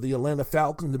snot out of the Atlanta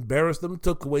Falcons, embarrassed them,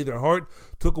 took away their heart,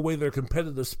 took away their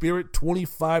competitive spirit,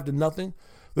 25-0.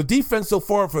 The defense so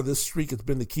far for this streak has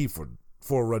been the key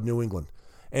for New England.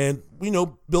 And we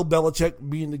know Bill Belichick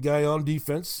being the guy on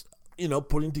defense,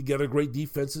 putting together great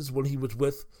defenses when he was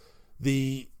with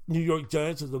the New York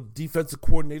Giants as a defensive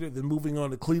coordinator, then moving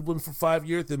on to Cleveland for 5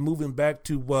 years, then moving back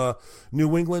to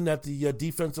New England at the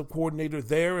defensive coordinator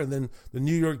there, and then the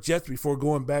New York Jets before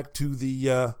going back to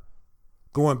the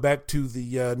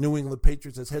New England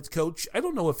Patriots as head coach. I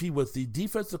don't know if he was the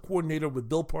defensive coordinator with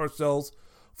Bill Parcells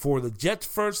for the Jets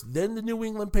first, then the New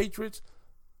England Patriots,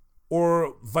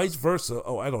 or vice versa.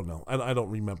 Oh, I don't know. I don't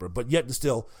remember. But yet and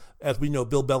still, as we know,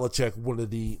 Bill Belichick, one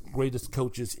of the greatest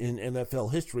coaches in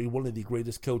NFL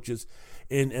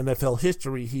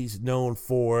history, he's known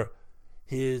for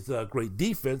his great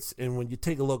defense. And when you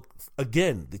take a look,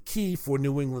 again, the key for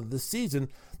New England this season,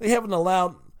 they haven't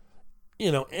allowed,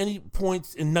 any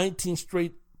points in 19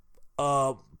 straight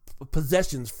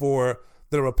possessions for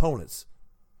their opponents,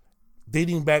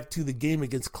 dating back to the game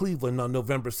against Cleveland on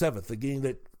November 7th, the game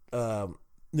that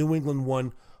New England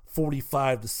won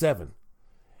 45-7.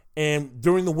 And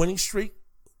during the winning streak,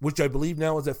 which I believe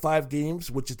now is at 5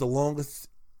 games, which is the longest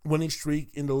winning streak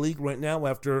in the league right now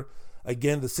after,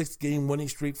 again, the 6-game winning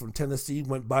streak from Tennessee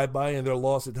went bye-bye and their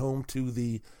loss at home to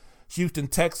the Houston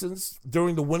Texans.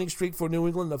 During the winning streak for New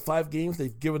England of 5 games,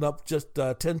 they've given up just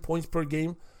 10 points per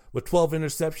game with 12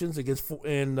 interceptions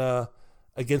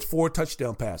against 4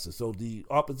 touchdown passes. So the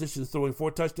opposition is throwing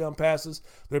 4 touchdown passes.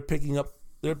 They're picking up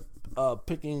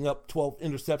 12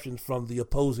 interceptions from the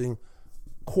opposing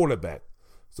quarterback.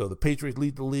 So the Patriots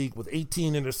lead the league with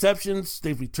 18 interceptions.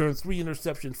 They've returned 3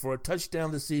 interceptions for a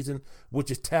touchdown this season, which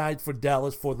is tied for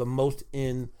Dallas for the most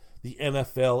in the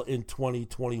NFL in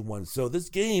 2021. So this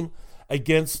game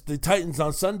against the Titans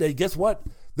on Sunday, guess what?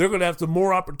 They're going to have some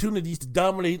more opportunities to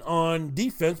dominate on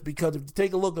defense, because if you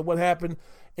take a look at what happened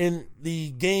in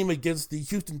the game against the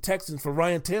Houston Texans for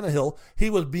Ryan Tannehill, he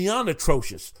was beyond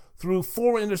atrocious. Threw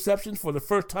 4 interceptions for the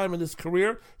first time in his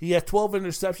career. He had 12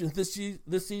 interceptions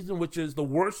this season, which is the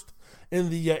worst in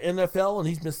the NFL, and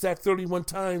he's been sacked 31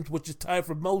 times, which is tied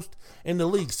for most in the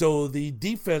league. So the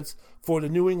defense for the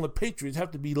New England Patriots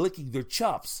have to be licking their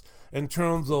chops in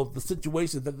terms of the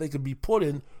situation that they could be put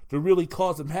in to really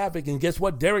cause them havoc. And guess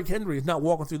what? Derrick Henry is not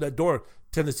walking through that door,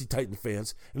 Tennessee Titan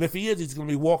fans. And if he is, he's going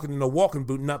to be walking in a walking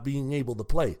boot, not being able to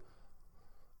play.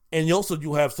 And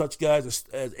you have such guys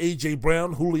as A.J.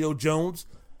 Brown, Julio Jones,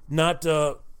 not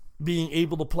being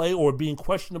able to play or being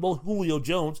questionable. Julio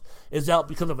Jones is out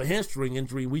because of a hamstring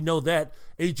injury. We know that.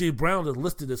 A.J. Brown is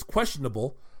listed as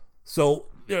questionable. So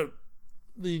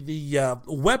the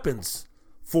weapons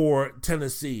for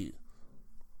Tennessee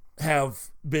have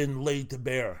been laid to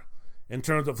bear in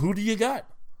terms of who do you got?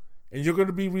 And you're going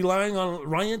to be relying on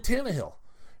Ryan Tannehill.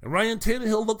 And Ryan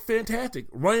Tannehill looked fantastic.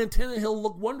 Ryan Tannehill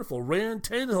looked wonderful. Ryan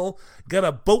Tannehill got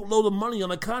a boatload of money on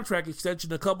a contract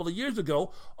extension a couple of years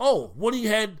ago. Oh, when he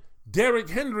had Derrick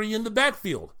Henry in the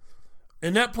backfield.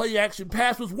 And that play action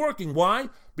pass was working. Why?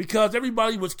 Because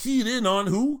everybody was keyed in on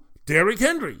who? Derrick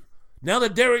Henry. Now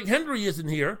that Derrick Henry isn't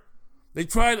here, they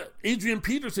tried Adrian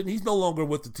Peterson. He's no longer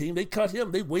with the team. They cut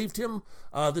him. They waived him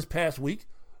this past week.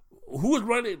 Who is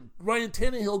Ryan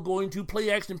Tannehill going to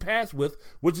play action pass with,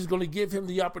 which is going to give him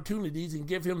the opportunities and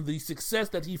give him the success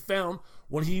that he found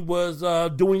when he was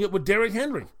doing it with Derrick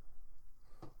Henry?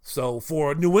 So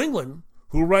for New England,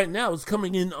 who right now is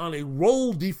coming in on a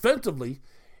roll defensively,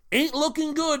 ain't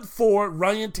looking good for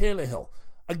Ryan Tannehill.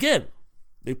 Again,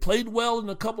 they played well in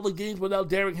a couple of games without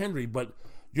Derrick Henry, but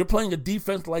You're playing a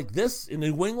defense like this in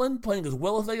New England, playing as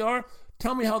well as they are.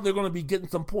 Tell me how they're going to be getting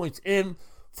some points. And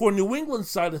for New England's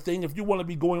side of thing, if you want to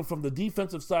be going from the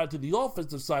defensive side to the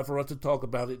offensive side for us to talk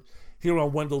about it here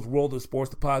on Wendell's World of Sports,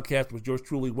 the podcast with yours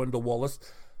truly, Wendell Wallace,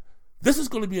 this is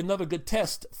going to be another good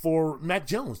test for Mac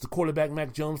Jones, the quarterback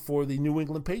Mac Jones for the New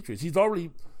England Patriots. He's already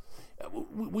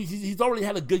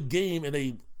had a good game in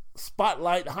a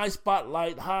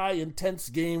high intense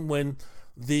game when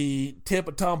the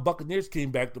Tampa Tom Buccaneers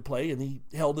came back to play, and he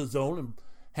held his own and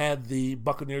had the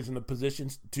Buccaneers in a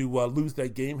position to lose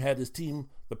that game, had his team,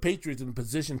 the Patriots, in a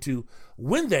position to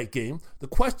win that game. The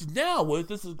question now is,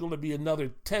 this is going to be another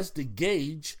test to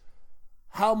gauge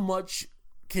how much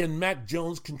can Mac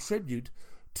Jones contribute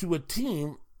to a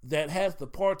team that has the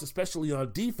parts, especially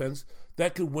on defense,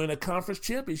 that could win a conference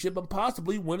championship and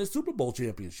possibly win a Super Bowl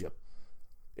championship.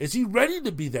 Is he ready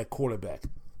to be that quarterback,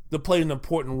 to play an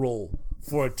important role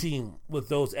for a team with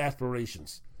those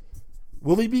aspirations?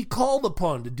 Will he be called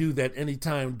upon to do that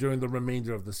anytime during the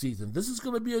remainder of the season? This is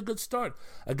going to be a good start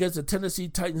against the Tennessee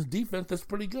Titans defense that's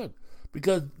pretty good.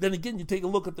 Because then again, you take a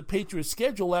look at the Patriots'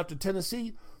 schedule after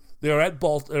Tennessee. They're at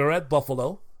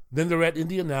Buffalo, then they're at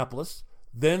Indianapolis,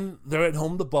 then they're at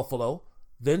home to Buffalo,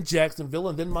 then Jacksonville,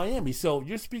 and then Miami. So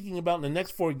you're speaking about in the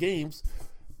next 4 games,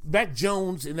 Mac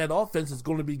Jones in that offense is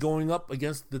going to be going up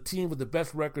against the team with the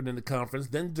best record in the conference.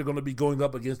 Then they're going to be going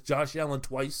up against Josh Allen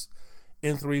twice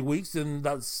in 3 weeks, and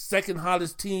the second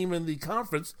hottest team in the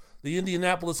conference, the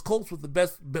Indianapolis Colts, with the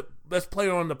best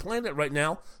player on the planet right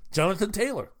now, Jonathan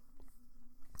Taylor.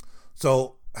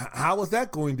 So how is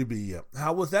that going to be?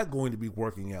 How is that going to be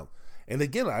working out? And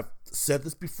again, I've said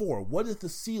this before. What is the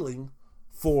ceiling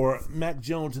for Mac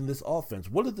Jones in this offense?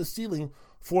 What is the ceiling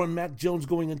for Mac Jones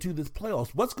going into this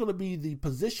playoffs? What's going to be the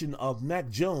position of Mac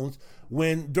Jones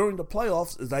when during the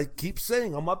playoffs, as I keep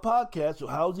saying on my podcast,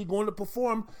 how is he going to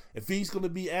perform if he's going to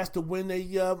be asked to win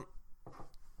a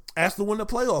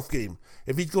playoff game?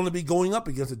 If he's going to be going up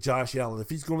against a Josh Allen, if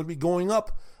he's going to be going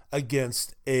up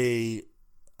against a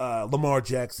Lamar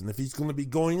Jackson, if he's going to be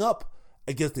going up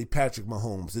against a Patrick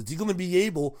Mahomes, is he going to be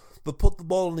able to put the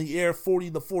ball in the air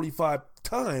 40 to 45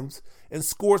 times and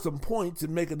score some points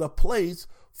and make enough plays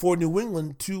for New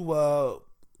England to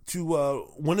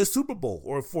win a Super Bowl,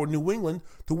 or for New England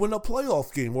to win a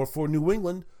playoff game, or for New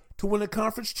England to win a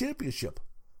conference championship?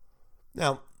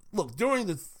 Now, look, during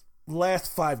the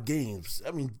last 5 games,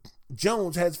 I mean,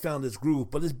 Jones has found his groove,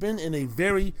 but it's been in a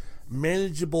very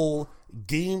manageable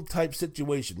game-type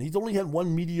situation. He's only had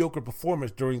one mediocre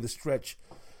performance during the stretch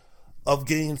of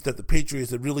games that the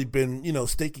Patriots have really been,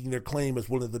 staking their claim as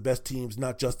one of the best teams,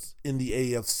 not just in the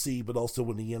AFC, but also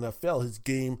in the NFL. His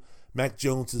game, Mac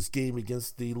Jones' game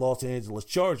against the Los Angeles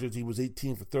Chargers, he was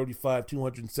 18 for 35,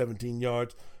 217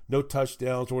 yards, no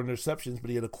touchdowns or interceptions, but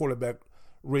he had a quarterback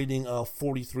rating of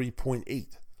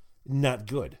 43.8. Not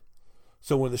good.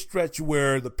 So in the stretch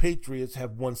where the Patriots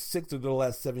have won 6 of their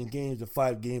last 7 games and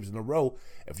 5 games in a row,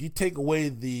 if you take away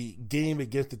the game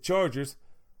against the Chargers,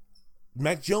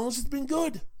 Mac Jones has been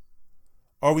good.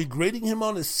 Are we grading him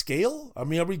on a scale? I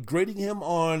mean, are we grading him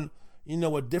on,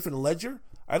 a different ledger?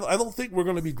 I don't think we're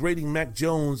going to be grading Mac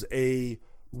Jones a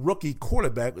rookie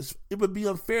quarterback. It would be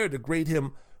unfair to grade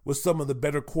him with some of the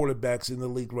better quarterbacks in the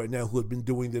league right now who have been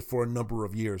doing this for a number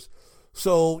of years.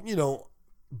 So,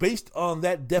 based on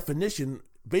that definition,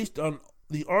 based on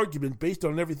the argument, based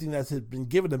on everything that has been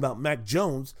given about Mac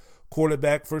Jones,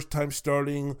 quarterback, first time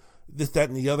starting, this, that,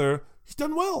 and the other, he's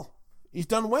done well. He's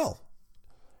done well.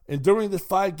 And during this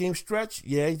 5-game stretch,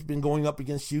 he's been going up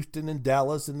against Houston and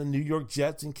Dallas and the New York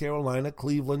Jets and Carolina,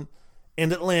 Cleveland,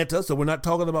 and Atlanta. So we're not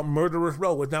talking about murderer's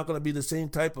row. It's not going to be the same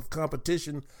type of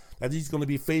competition that he's going to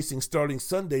be facing starting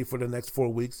Sunday for the next 4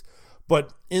 weeks.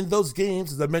 But in those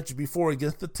games, as I mentioned before,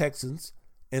 against the Texans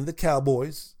and the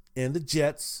Cowboys and the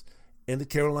Jets and the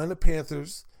Carolina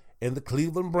Panthers and the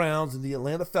Cleveland Browns and the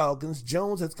Atlanta Falcons,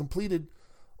 Jones has completed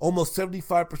almost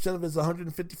 75% of his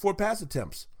 154 pass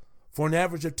attempts for an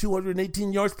average of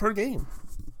 218 yards per game.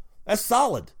 That's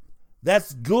solid.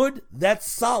 That's good. That's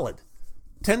solid.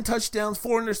 10 touchdowns,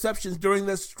 4 interceptions during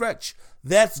this stretch.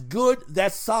 That's good.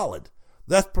 That's solid.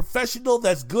 That's professional.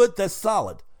 That's good. That's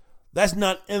solid. That's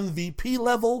not MVP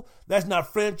level. That's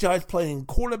not franchise playing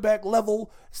quarterback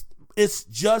level. It's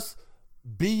just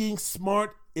being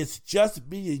smart. It's just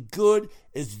being good.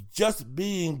 It's just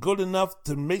being good enough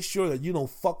to make sure that you don't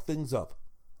fuck things up.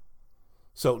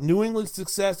 So New England's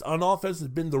success on offense has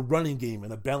been the running game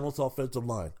and a balanced offensive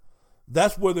line.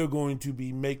 That's where they're going to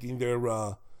be making their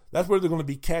that's where they're going to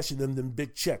be cashing them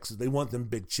big checks. They want them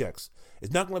big checks.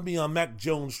 It's not going to be on Mac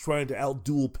Jones trying to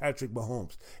outduel Patrick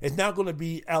Mahomes. It's not going to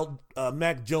be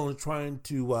Mac Jones trying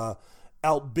to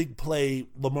out big play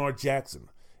Lamar Jackson.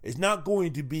 It's not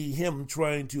going to be him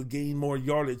trying to gain more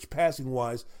yardage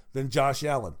passing-wise than Josh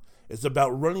Allen. It's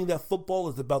about running that football.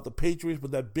 It's about the Patriots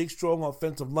with that big, strong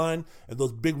offensive line and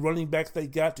those big running backs they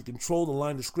got to control the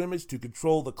line of scrimmage, to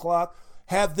control the clock.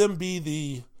 Have them be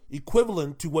the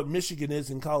equivalent to what Michigan is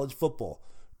in college football.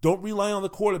 Don't rely on the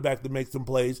quarterback to make some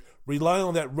plays. Rely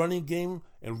on that running game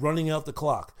and running out the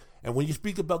clock. And when you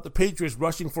speak about the Patriots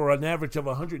rushing for an average of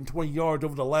 120 yards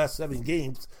over the last 7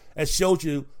 games, that shows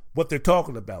you what they're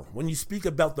talking about. When you speak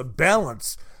about the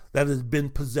balance that has been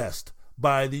possessed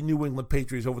by the New England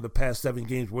Patriots over the past 7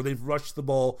 games, where they've rushed the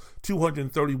ball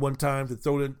 231 times and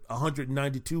thrown it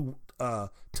 192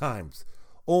 times.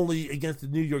 Only against the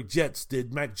New York Jets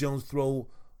did Mac Jones throw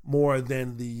more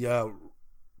than the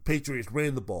Patriots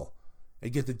ran the ball.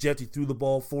 Against the Jets, he threw the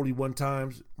ball 41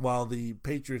 times, while the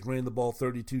Patriots ran the ball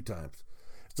 32 times.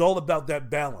 It's all about that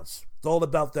balance. It's all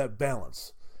about that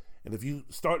balance. And if you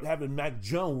start having Mac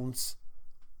Jones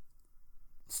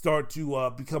start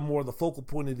to become more of the focal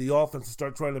point of the offense and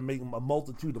start trying to make a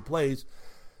multitude of plays,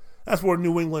 that's where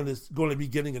New England is going to be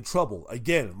getting in trouble.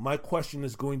 Again, my question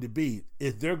is going to be,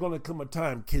 is there going to come a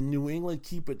time, can New England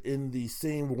keep it in the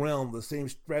same realm, the same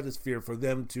stratosphere for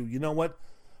them to, you know what,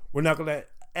 we're not going to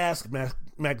ask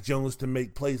Mac Jones to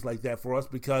make plays like that for us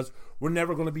because we're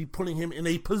never going to be putting him in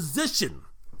a position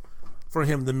for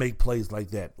him to make plays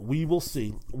like that. We will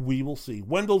see. We will see.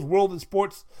 Wendell's World in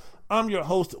Sports. I'm your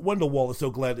host, Wendell Wallace. So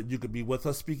glad that you could be with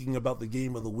us. Speaking about the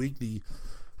game of the week,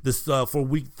 for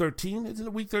Week 13. Is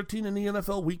it Week 13 in the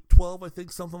NFL? Week 12, I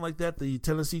think, something like that. The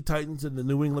Tennessee Titans and the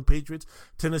New England Patriots.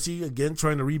 Tennessee, again,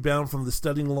 trying to rebound from the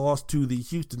stunning loss to the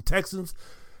Houston Texans.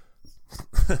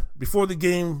 Before the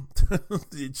game,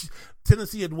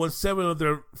 Tennessee had won 7 of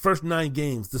their first 9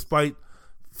 games, despite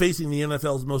facing the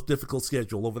NFL's most difficult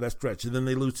schedule over that stretch. And then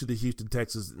they lose to the Houston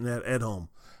Texans at home.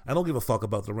 I don't give a fuck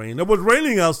about the rain. It was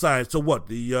raining outside, so what?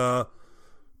 The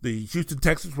Houston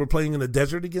Texans were playing in the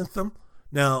desert against them.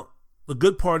 Now, the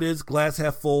good part is, glass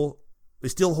half full, they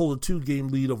still hold a 2-game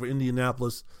lead over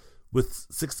Indianapolis with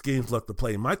 6 games left to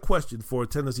play. My question for a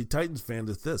Tennessee Titans fan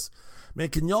is this. Man,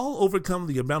 can y'all overcome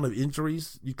the amount of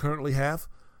injuries you currently have?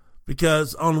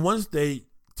 Because on Wednesday,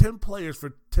 10 players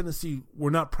for Tennessee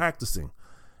were not practicing.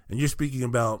 And you're speaking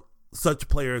about such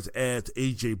players as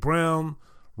A.J. Brown,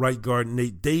 right guard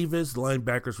Nate Davis,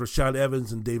 linebackers Rashad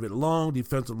Evans and David Long,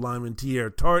 defensive lineman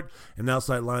Teair Tart, and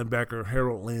outside linebacker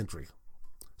Harold Landry.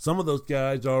 Some of those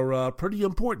guys are pretty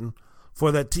important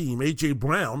for that team. A.J.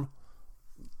 Brown,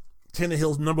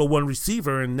 Tannehill's number 1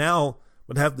 receiver, and now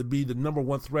would have to be the number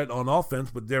 1 threat on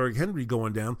offense with Derrick Henry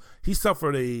going down. He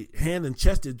suffered a hand and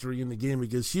chest injury in the game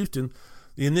against Houston.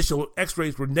 The initial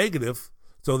x-rays were negative,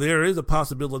 so there is a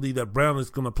possibility that Brown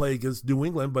is going to play against New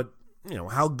England, but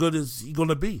how good is he going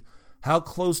to be? How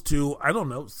close to,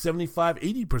 75,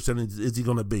 80% is he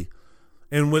going to be?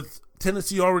 And with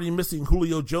Tennessee already missing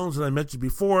Julio Jones, as I mentioned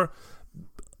before,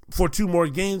 for 2 more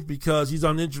games because he's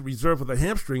on injured reserve with a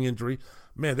hamstring injury,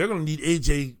 man, they're going to need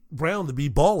A.J. Brown to be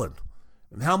balling.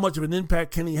 And how much of an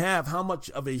impact can he have? How much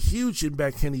of a huge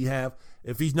impact can he have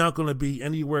if he's not going to be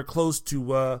anywhere close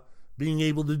to being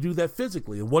able to do that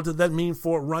physically? And what does that mean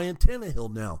for Ryan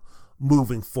Tannehill now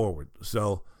moving forward?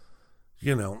 So,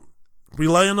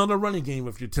 relying on the running game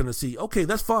if you're Tennessee, okay,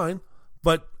 that's fine.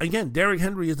 But again, Derrick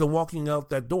Henry isn't walking through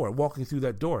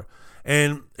that door.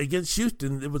 And against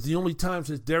Houston, it was the only time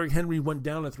since Derrick Henry went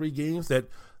down in 3 games that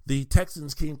the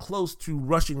Texans came close to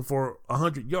rushing for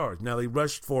 100 yards. Now, they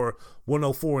rushed for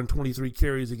 104 and 23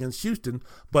 carries against Houston,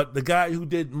 but the guy who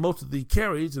did most of the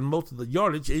carries and most of the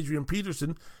yardage, Adrian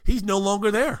Peterson, he's no longer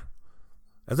there.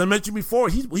 As I mentioned before,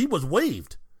 he was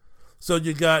waived. So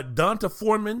you got Donta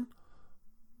Foreman.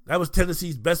 That was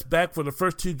Tennessee's best back for the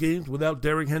first 2 games without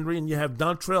Derrick Henry. And you have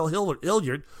Dontrell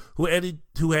Hilliard, who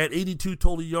had 82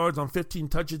 total yards on 15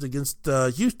 touches against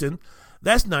Houston.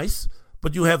 That's nice.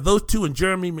 But you have those 2 and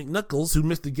Jeremy McNichols, who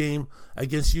missed the game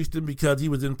against Houston because he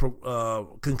was in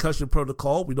concussion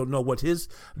protocol. We don't know what his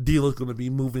deal is going to be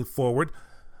moving forward.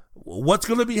 What's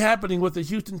going to be happening with the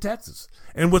Houston Texans?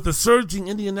 And with the surging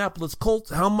Indianapolis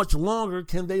Colts, how much longer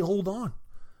can they hold on?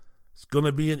 It's going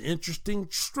to be an interesting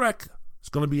stretch. It's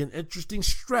going to be an interesting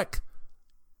stretch.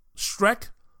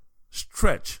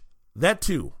 That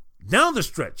too. Down the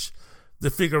stretch to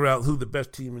figure out who the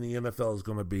best team in the NFL is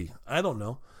going to be. I don't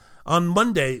know.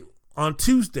 On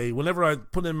Tuesday, whenever I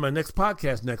put in my next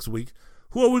podcast next week,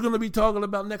 who are we going to be talking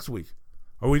about next week?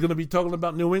 Are we going to be talking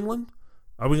about New England?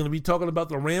 Are we going to be talking about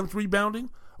the Rams rebounding?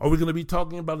 Are we going to be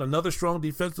talking about another strong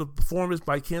defensive performance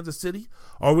by Kansas City?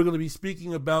 Are we going to be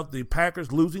speaking about the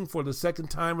Packers losing for the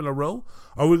second time in a row?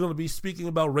 Are we going to be speaking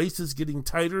about races getting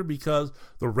tighter because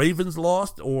the Ravens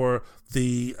lost, or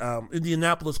the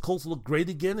Indianapolis Colts look great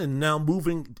again and now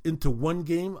moving into one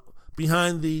game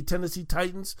behind the Tennessee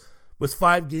Titans with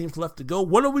 5 games left to go?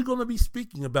 What are we going to be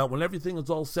speaking about when everything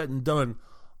is all said and done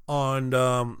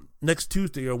on next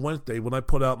Tuesday or Wednesday when I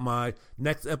put out my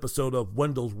next episode of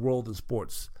Wendell's World of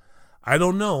Sports? I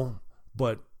don't know,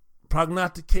 but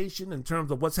prognostication in terms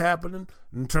of what's happening,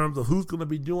 in terms of who's going to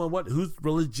be doing what, who's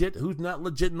legit, who's not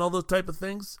legit, and all those type of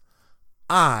things,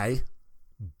 I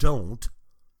don't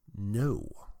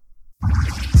know.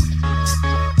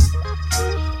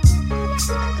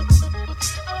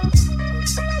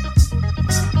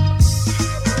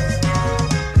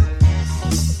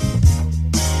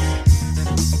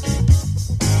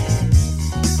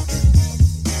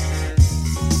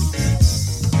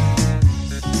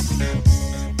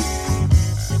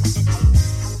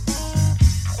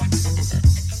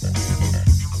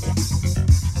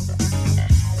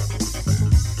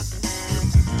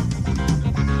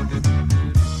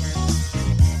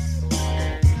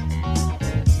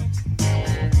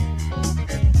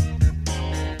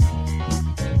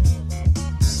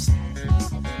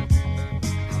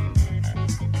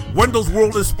 Wendell's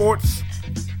World of Sports.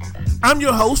 I'm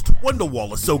your host, Wendell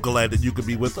Wallace. So glad that you could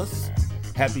be with us.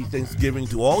 Happy Thanksgiving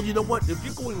to all. You know what? If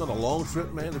you're going on a long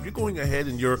trip, man, if you're going ahead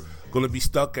and you're going to be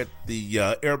stuck at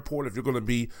the airport, if you're going to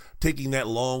be taking that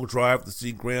long drive to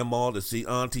see grandma, to see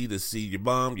auntie, to see your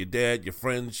mom, your dad, your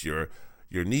friends, your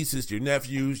nieces, your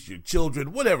nephews, your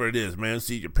children, whatever it is, man,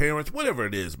 see your parents, whatever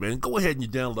it is, man, go ahead and you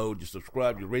download, you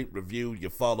subscribe, you rate, review, you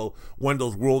follow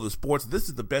Wendell's World of Sports. This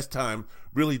is the best time,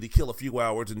 really, to kill a few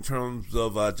hours in terms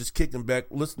of just kicking back,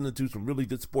 listening to some really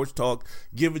good sports talk,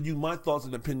 giving you my thoughts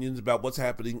and opinions about what's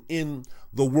happening in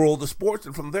the world of sports.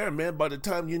 And from there, man, by the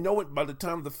time you know it, by the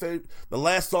time the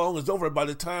last song is over, by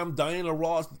the time Diana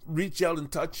Ross reach out and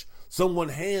touch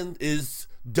someone's hand is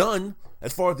done,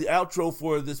 as far as the outro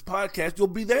for this podcast, you'll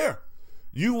be there.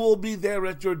 You will be there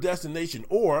at your destination,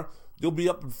 or you'll be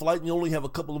up in flight and you only have a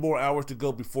couple of more hours to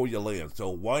go before you land. So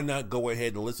why not go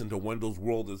ahead and listen to Wendell's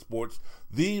World of Sports,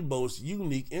 the most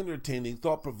unique, entertaining,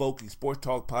 thought-provoking sports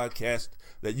talk podcast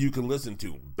that you can listen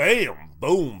to. Bam!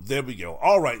 Boom! There we go.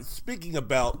 All right, speaking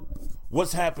about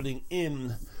what's happening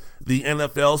in the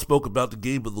NFL, spoke about the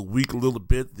game of the week a little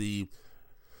bit. The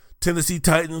Tennessee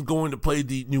Titans going to play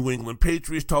the New England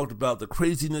Patriots, talked about the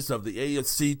craziness of the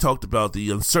AFC, talked about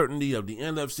the uncertainty of the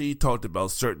NFC, talked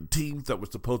about certain teams that were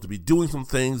supposed to be doing some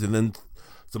things, and then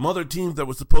some other teams that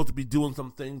were supposed to be doing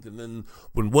some things, and then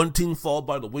when one team falls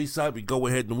by the wayside, we go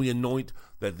ahead and we anoint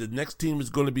that the next team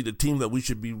is going to be the team that we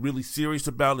should be really serious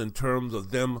about in terms of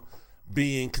them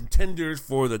being contenders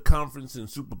for the conference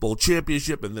and Super Bowl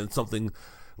championship, and then something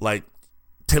like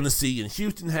Tennessee and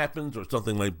Houston happens, or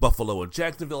something like Buffalo and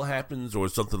Jacksonville happens, or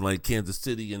something like Kansas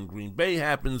City and Green Bay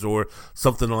happens, or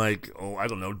something like,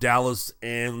 Dallas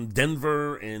and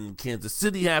Denver and Kansas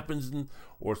City happens,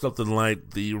 or something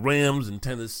like the Rams and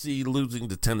Tennessee losing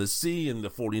to Tennessee and the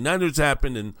 49ers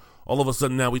happen, and all of a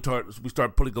sudden now we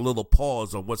start putting a little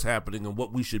pause on what's happening and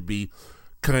what we should be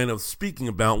kind of speaking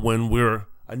about when we're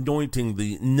anointing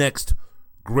the next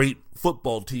great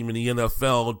football team in the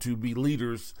NFL to be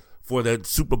leaders for that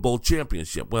Super Bowl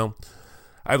championship. Well,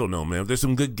 I don't know, man. There's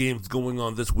some good games going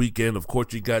on this weekend. Of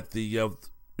course, you got the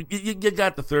you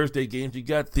got the Thursday games. You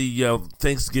got the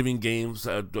Thanksgiving games.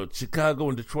 Chicago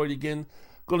and Detroit again.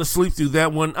 Going to sleep through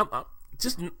that one.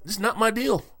 Just not my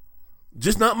deal.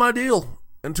 Just not my deal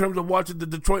in terms of watching the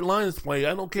Detroit Lions play.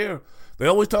 I don't care. They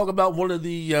always talk about one of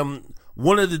the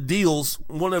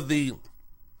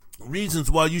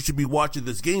reasons why you should be watching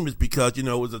this game is because,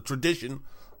 it's a tradition.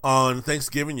 On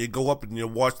Thanksgiving, you go up and you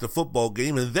watch the football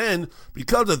game, and then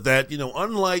because of that,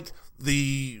 unlike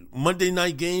the Monday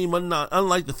night game,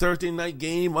 unlike the Thursday night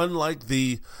game, unlike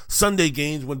the Sunday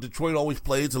games when Detroit always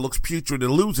plays and looks putrid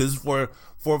and loses, for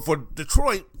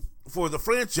Detroit, for the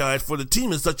franchise, for the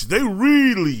team and such, they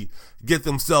really get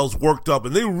themselves worked up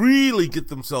and they really get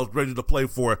themselves ready to play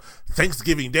for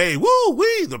Thanksgiving Day.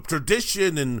 Woo-wee! The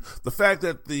tradition and the fact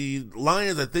that the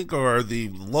Lions, I think, are the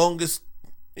longest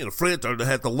franchise that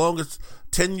had the longest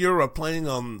tenure of playing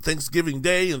on Thanksgiving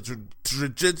Day and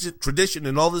tradition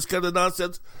and all this kind of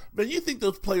nonsense, man, you think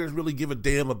those players really give a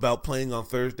damn about playing on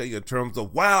Thursday in terms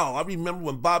of, wow, I remember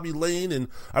when Bobby Lane and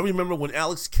I remember when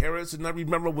Alex Karras and I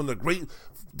remember when the great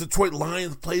Detroit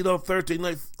Lions played on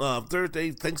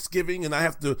Thursday Thanksgiving, and I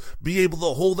have to be able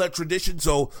to hold that tradition.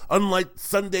 So unlike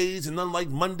Sundays and unlike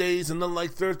Mondays and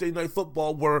unlike Thursday night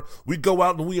football where we go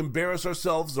out and we embarrass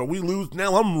ourselves or we lose,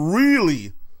 now I'm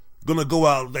really going to go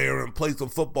out there and play some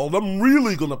football. I'm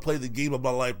really going to play the game of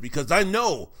my life because I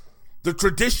know the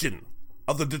tradition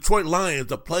of the Detroit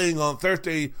Lions of playing on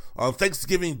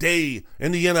Thanksgiving Day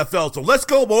in the NFL. So let's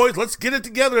go, boys. Let's get it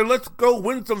together and let's go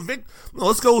win some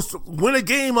let's go win a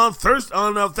game on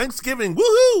Thanksgiving.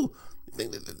 Woohoo!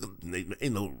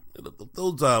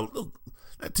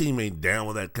 That team ain't down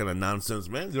with that kind of nonsense,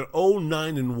 man. They're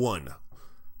 0-9-1.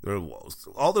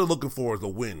 All they're looking for is a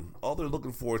win. All they're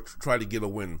looking for is to try to get a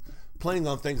win. Playing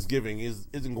on Thanksgiving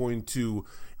isn't going to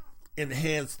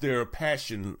enhance their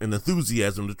passion and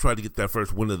enthusiasm to try to get that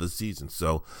first win of the season.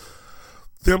 So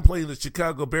them playing the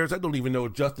Chicago Bears, I don't even know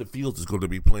if Justin Fields is going to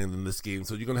be playing in this game.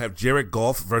 So you're going to have Jared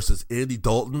Goff versus Andy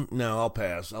Dalton. No, I'll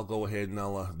pass. I'll go ahead and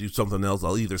I'll do something else.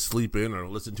 I'll either sleep in or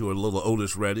listen to a little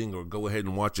Otis Redding or go ahead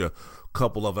and watch a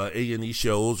couple of A&E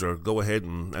shows or go ahead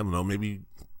and, I don't know, maybe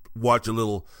watch a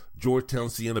little Georgetown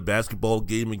Siena basketball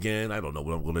game again. I don't know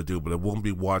what I'm going to do, but I won't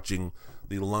be watching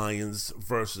the Lions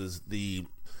versus the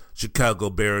Chicago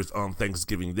Bears on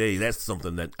Thanksgiving Day. That's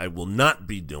something that I will not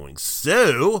be doing.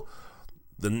 So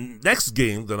the next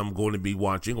game that I'm going to be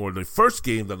watching, or the first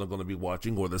game that I'm going to be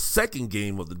watching, or the second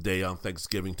game of the day on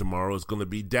Thanksgiving tomorrow is going to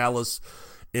be Dallas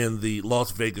and the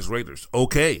Las Vegas Raiders.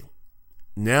 Okay,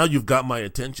 now you've got my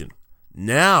attention.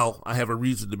 Now I have a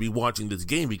reason to be watching this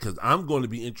game because I'm going to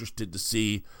be interested to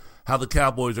see how the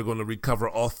Cowboys are going to recover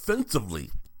offensively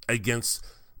against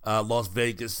Las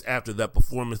Vegas after that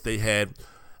performance they had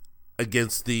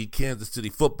against the Kansas City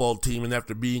football team and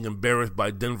after being embarrassed by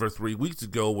Denver 3 weeks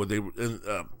ago where they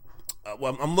were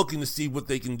I'm looking to see what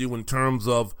they can do in terms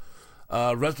of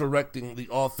resurrecting the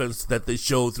offense that they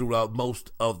showed throughout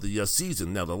most of the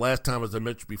season. Now, the last time, as I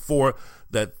mentioned before,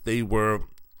 that they were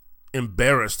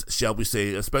embarrassed, shall we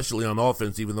say, especially on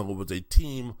offense, even though it was a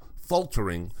team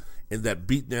faltering in that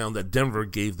beatdown that Denver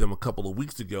gave them a couple of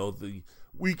weeks ago. The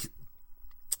week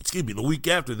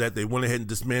after that, they went ahead and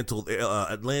dismantled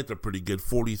Atlanta pretty good,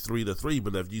 43-3.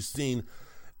 But have you seen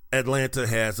Atlanta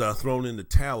has thrown in the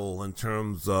towel in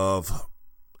terms of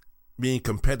being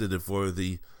competitive for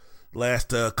the last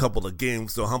couple of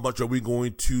games? So how much are we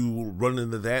going to run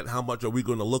into that? How much are we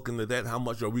going to look into that? How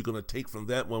much are we going to take from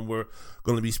that when we're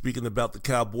going to be speaking about the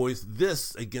Cowboys?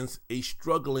 This against a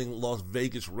struggling Las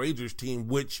Vegas Raiders team,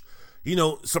 which,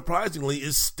 surprisingly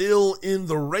is still in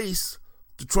the race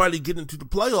to try to get into the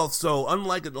playoffs. So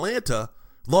unlike Atlanta,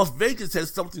 Las Vegas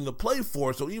has something to play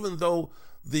for. So even though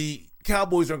the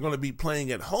Cowboys are going to be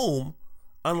playing at home,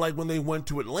 unlike when they went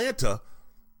to Atlanta,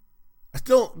 I'm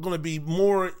still going to be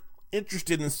more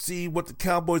interested in see what the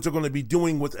Cowboys are going to be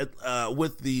doing with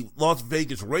the Las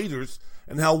Vegas Raiders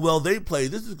and how well they play.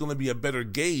 This is going to be a better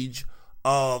gauge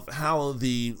of how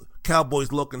the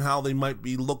Cowboys look and how they might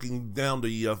be looking down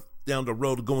the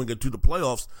road going into the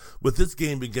playoffs with this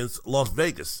game against Las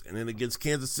Vegas. And then against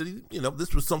Kansas City,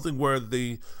 this was something where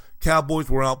the Cowboys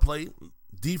were outplayed.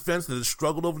 Defense that has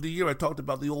struggled over the year. I talked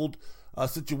about the old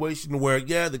situation where,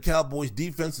 the Cowboys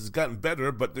defense has gotten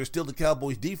better, but they're still the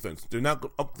Cowboys defense. They're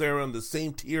not up there on the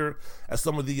same tier as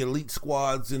some of the elite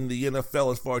squads in the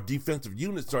NFL as far as defensive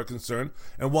units are concerned.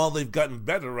 And while they've gotten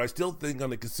better, I still think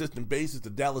on a consistent basis, the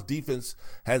Dallas defense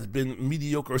has been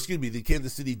mediocre, the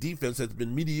Kansas City defense has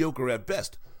been mediocre at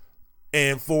best.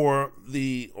 And for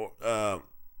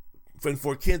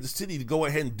Kansas City to go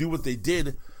ahead and do what they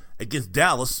did against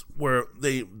Dallas, where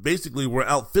they basically were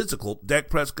out physical. Dak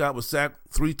Prescott was sacked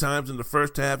 3 times in the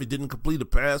first half. He didn't complete a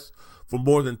pass for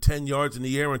more than 10 yards in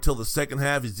the air until the second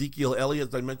half. Ezekiel Elliott,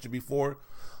 as I mentioned before,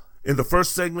 in the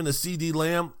first segment, CeeDee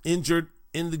Lamb injured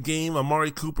in the game.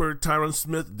 Amari Cooper, Tyron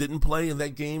Smith didn't play in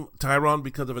that game. Tyron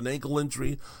because of an ankle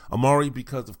injury. Amari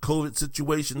because of COVID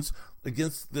situations.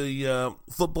 Against the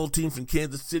football team from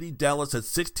Kansas City, Dallas had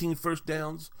 16 first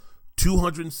downs,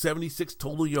 276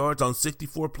 total yards on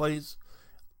 64 plays,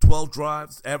 12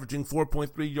 drives, averaging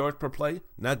 4.3 yards per play.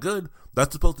 Not good.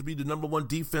 That's supposed to be the number one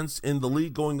defense in the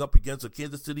league going up against a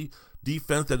Kansas City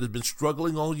defense that has been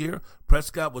struggling all year.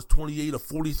 Prescott was 28 of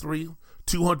 43,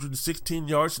 216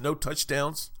 yards, no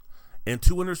touchdowns, and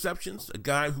 2 interceptions. A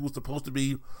guy who was supposed to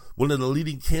be one of the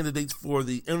leading candidates for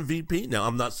the MVP. Now,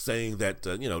 I'm not saying that,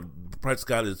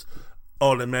 Prescott is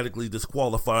automatically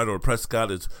disqualified or Prescott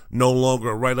is no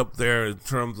longer right up there in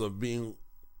terms of being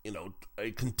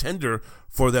a contender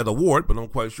for that award, but I'm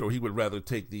quite sure he would rather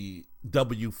take the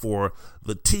W for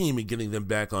the team and getting them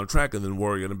back on track and then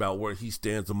worrying about where he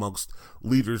stands amongst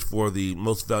leaders for the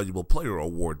most valuable player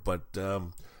award. But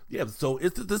so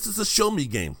this is a show me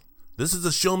game. This is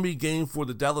a show me game for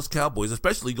the Dallas Cowboys,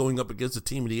 especially going up against a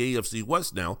team in the AFC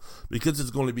West now, because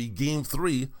it's going to be game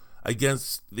 3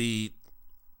 against a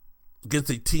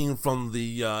team from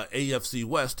the AFC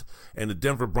West, and the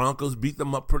Denver Broncos beat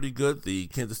them up pretty good. The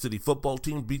Kansas City football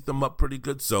team beat them up pretty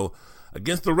good. So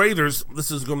against the Raiders,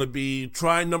 this is going to be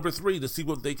try number 3 to see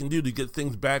what they can do to get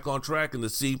things back on track and to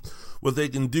see what they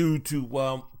can do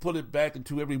to put it back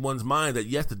into everyone's mind that,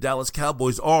 yes, the Dallas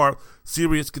Cowboys are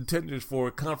serious contenders for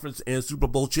conference and Super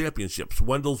Bowl championships.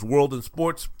 Wendell's World in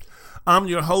Sports. I'm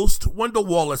your host, Wendell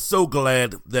Wallace. So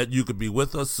glad that you could be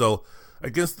with us. So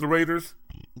against the Raiders,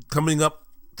 coming up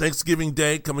Thanksgiving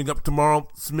Day, coming up tomorrow,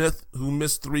 Smith, who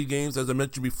missed 3 games, as I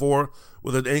mentioned before,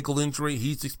 with an ankle injury,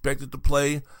 he's expected to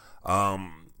play.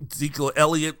 Ezekiel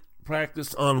Elliott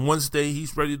practiced on Wednesday.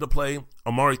 He's ready to play.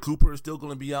 Amari Cooper is still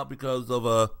going to be out because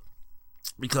of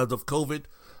COVID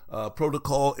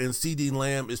protocol, and CeeDee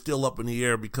Lamb is still up in the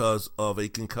air because of a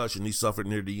concussion he suffered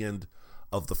near the end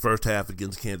of the first half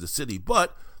against Kansas City.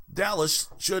 But Dallas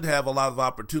should have a lot of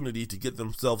opportunity to get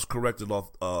themselves corrected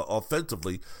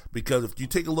offensively, because if you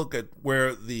take a look at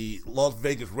where the Las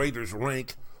Vegas Raiders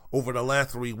rank over the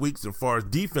last 3 weeks as far as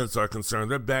defense are concerned,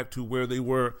 they're back to where they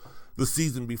were the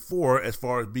season before as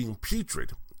far as being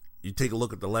putrid. You take a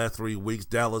look at the last 3 weeks,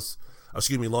 Las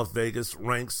Vegas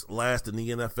ranks last in the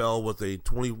NFL with a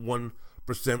 21%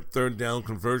 third down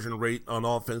conversion rate on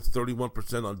offense,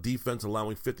 31% on defense,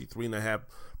 allowing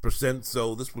 53.5%.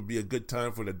 So this would be a good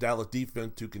time for the Dallas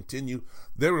defense to continue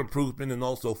their improvement, and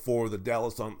also for the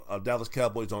Dallas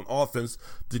Cowboys on offense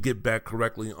to get back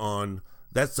correctly on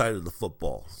that side of the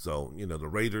football. So, the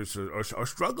Raiders are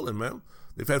struggling, man.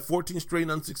 They've had 14 straight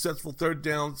unsuccessful third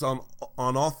downs on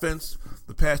offense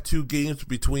the past 2 games,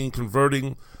 between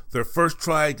converting their first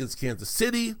try against Kansas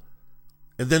City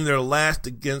and then their last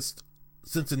against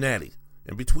Cincinnati.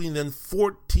 And between then,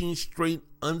 14 straight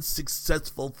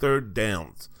unsuccessful third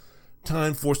downs.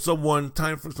 Time for some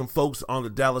folks on the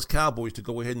Dallas Cowboys to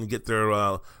go ahead and get their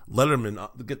letter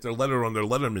on their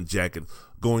Letterman jacket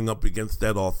going up against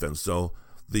that offense. So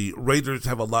the Raiders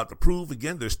have a lot to prove.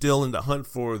 Again, they're still in the hunt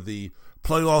for the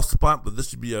playoff spot, but this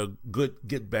should be a good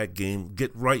get-back game,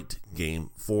 get-right game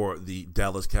for the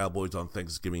Dallas Cowboys on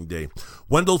Thanksgiving Day.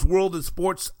 Wendell's World in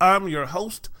Sports. I'm your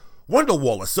host, Wendell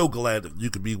Wallace. So glad that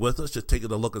you could be with us. Just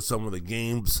taking a look at some of the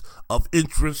games of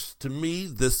interest to me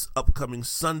this upcoming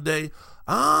Sunday.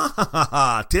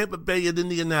 Tampa Bay and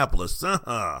Indianapolis.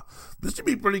 This should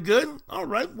be pretty good. All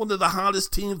right, one of the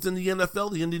hottest teams in the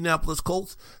NFL, the Indianapolis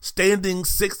Colts, standing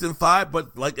 6-5,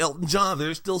 but like Elton John,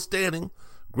 they're still standing,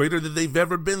 greater than they've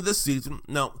ever been this season.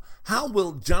 Now, how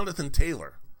will Jonathan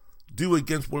Taylor do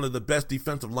against one of the best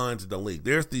defensive lines in the league?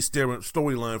 There's the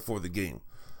storyline for the game,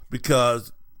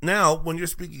 because now, when you're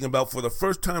speaking about, for the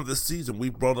first time this season,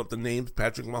 we brought up the names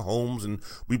Patrick Mahomes, and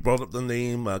we brought up the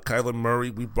name Kyler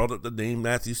Murray, we brought up the name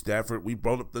Matthew Stafford, we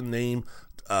brought up the name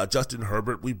Justin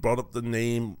Herbert, we brought up the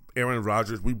name Aaron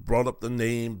Rodgers, we brought up the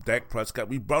name Dak Prescott,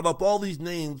 we brought up all these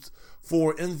names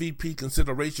for MVP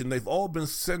consideration. They've all been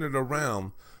centered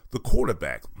around the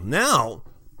quarterback. Now,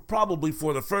 probably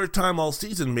for the first time all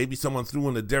season, maybe someone threw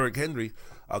in a Derrick Henry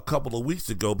a couple of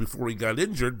weeks ago before he got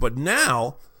injured, but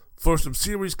now, for some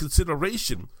serious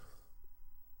consideration,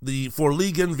 for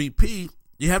league MVP,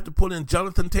 you have to put in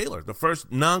Jonathan Taylor, the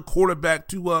first non-quarterback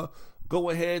to go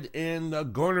ahead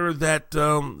and garner that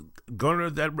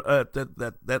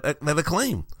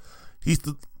acclaim. He's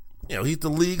the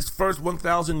league's first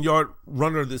 1,000-yard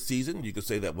runner this season. You could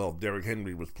say that, well, Derrick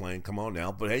Henry was playing. Come on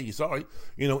now, but hey, sorry,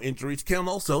 injuries count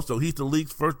also. So he's the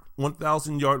league's first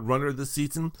 1,000-yard runner this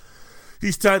season.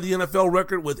 He's tied the NFL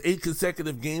record with 8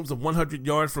 consecutive games of 100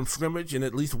 yards from scrimmage and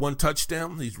at least 1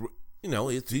 touchdown. He's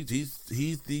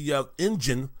the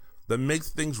engine that makes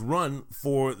things run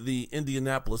for the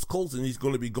Indianapolis Colts, and he's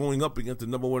going to be going up against the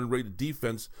number 1 rated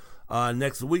defense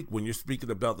next week when you're speaking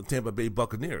about the Tampa Bay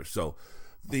Buccaneers. So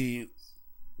the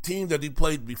team that he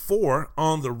played before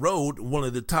on the road, one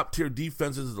of the top-tier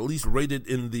defenses, at least rated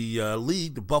in the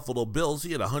league, the Buffalo Bills,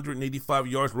 he had 185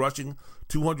 yards rushing,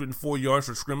 204 yards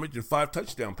for scrimmage, and 5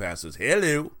 touchdown passes.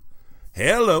 Hello.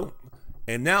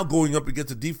 And now going up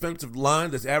against a defensive line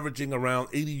that's averaging around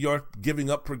 80 yards giving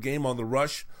up per game on the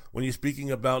rush. When you're speaking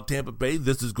about Tampa Bay,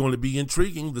 this is going to be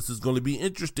intriguing. This is going to be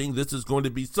interesting. This is going to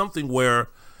be something where,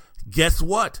 guess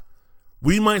what?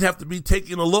 We might have to be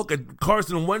taking a look at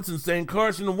Carson Wentz and saying,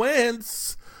 Carson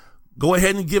Wentz, Go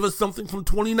ahead and give us something from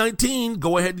 2019.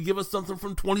 Go ahead and give us something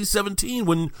from 2017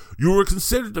 when you were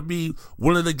considered to be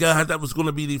one of the guys that was going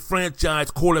to be the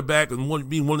franchise quarterback and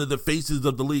be one of the faces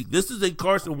of the league. This is a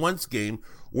Carson Wentz game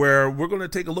where we're going to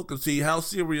take a look and see how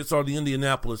serious are the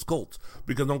Indianapolis Colts,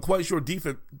 because I'm quite sure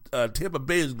Tampa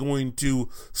Bay is going to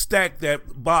stack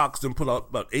that box and put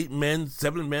about 8 men,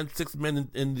 7 men, 6 men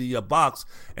in the box,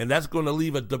 and that's going to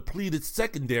leave a depleted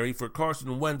secondary for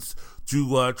Carson Wentz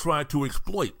to try to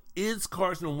exploit. Is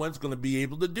Carson Wentz going to be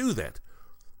able to do that?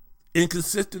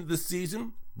 Inconsistent this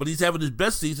season, but he's having his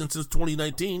best season since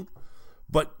 2019.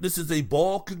 But this is a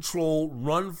ball control,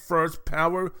 run first,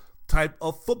 power type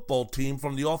of football team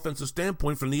from the offensive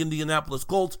standpoint from the Indianapolis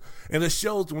Colts. And it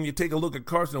shows when you take a look at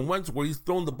Carson Wentz, where he's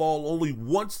thrown the ball only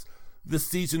once this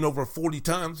season over 40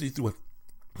 times. He threw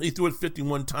it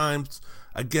 51 times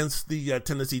against the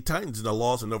Tennessee Titans in a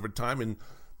loss in overtime, and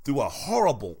through a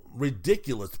horrible,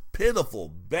 ridiculous, pitiful,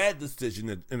 bad decision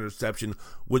and interception,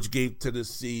 which gave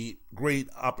Tennessee great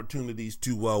opportunities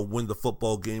to win the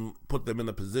football game, put them in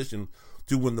a position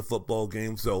to win the football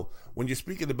game. So when you're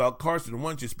speaking about Carson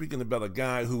Wentz, you're speaking about a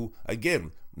guy who,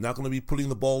 again, not going to be putting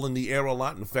the ball in the air a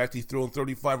lot. In fact, he's thrown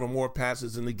 35 or more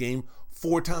passes in the game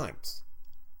 4 times.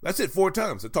 That's it, 4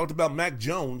 times. I talked about Mac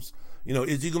Jones.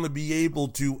 Is he going to be able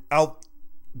to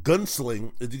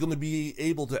gunsling? Is he going to be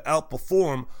able to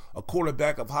outperform a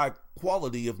quarterback of high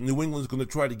quality if New England's going to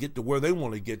try to get to where they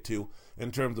want to get to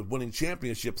in terms of winning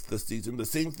championships this season? The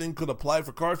same thing could apply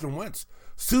for Carson Wentz.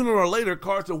 Sooner or later,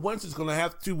 Carson Wentz is going to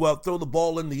have to throw the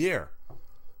ball in the air.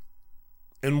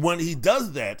 And when he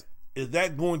does that, is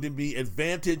that going to be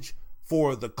advantage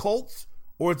for the Colts,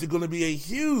 or is it going to be a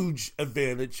huge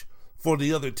advantage for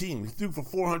the other team? He threw for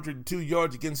 402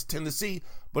 yards against Tennessee,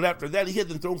 but after that, he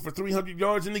hadn't thrown for 300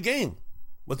 yards in the game,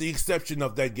 with the exception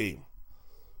of that game.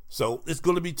 So it's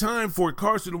going to be time for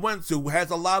Carson Wentz, who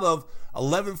has a lot of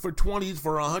 11 for 20s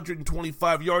for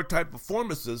 125-yard type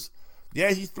performances.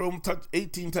 Yeah, he's thrown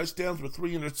 18 touchdowns with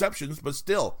 3 interceptions, but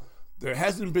still, there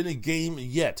hasn't been a game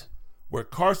yet where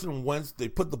Carson Wentz, they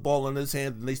put the ball in his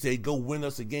hand and they say, go win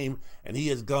us a game, and he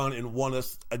has gone and won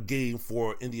us a game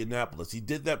for Indianapolis. He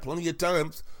did that plenty of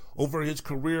times over his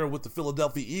career with the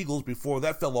Philadelphia Eagles before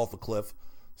that fell off a cliff.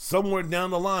 Somewhere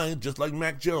down the line, just like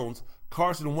Mac Jones,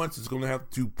 Carson Wentz is going to have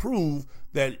to prove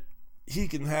that he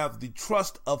can have the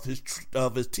trust of his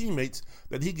teammates,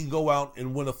 that he can go out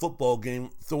and win a football game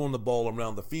throwing the ball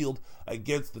around the field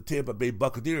against the Tampa Bay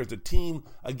Buccaneers, a team,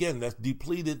 again, that's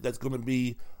depleted, that's going to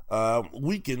be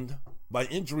weakened by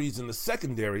injuries in the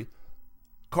secondary.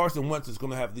 Carson Wentz is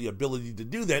going to have the ability to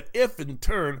do that if, in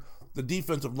turn, the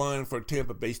defensive line for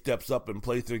Tampa Bay steps up and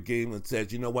plays their game and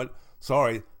says, you know what,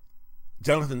 sorry,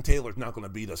 Jonathan Taylor's not going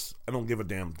to beat us. I don't give a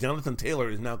damn. Jonathan Taylor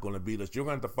is not going to beat us. You're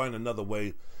going to have to find another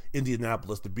way,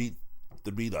 Indianapolis, to beat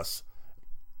us.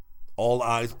 All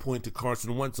eyes point to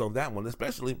Carson Wentz on that one,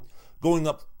 especially going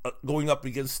up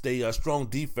against a strong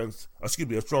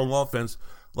offense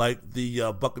like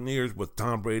the Buccaneers with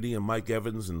Tom Brady and Mike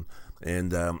Evans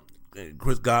and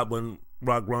Chris Godwin.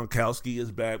 Rob Gronkowski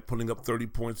is back, putting up 30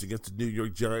 points against the New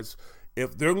York Giants.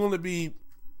 If they're going to be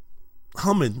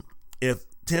humming, if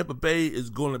Tampa Bay is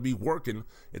going to be working,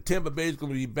 if Tampa Bay is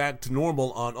going to be back to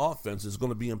normal on offense, it's going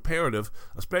to be imperative,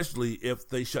 especially if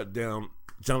they shut down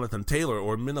Jonathan Taylor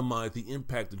or minimize the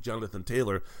impact of Jonathan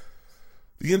Taylor.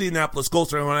 The Indianapolis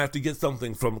Colts are going to have to get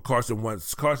something from Carson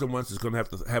Wentz. Carson Wentz is going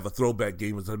to have a throwback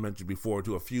game, as I mentioned before,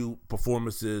 to a few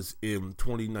performances in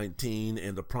 2019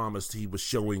 and the promise he was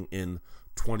showing in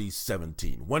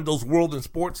 2017. Wendell's World in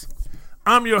Sports.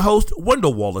 I'm your host,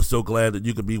 Wendell Wallace. So glad that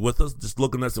you could be with us. Just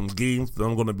looking at some games that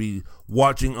I'm going to be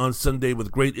watching on Sunday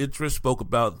with great interest. Spoke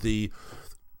about the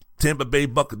Tampa Bay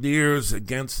Buccaneers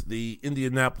against the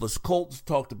Indianapolis Colts.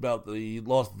 Talked about the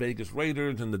Las Vegas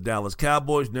Raiders and the Dallas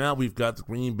Cowboys. Now we've got the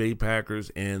Green Bay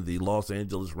Packers and the Los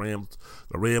Angeles Rams.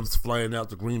 The Rams flying out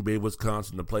to Green Bay,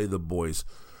 Wisconsin to play the boys.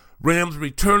 Rams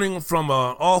returning from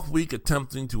an off week,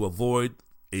 attempting to avoid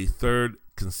a third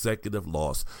consecutive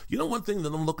loss. You know one thing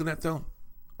that I'm looking at, though?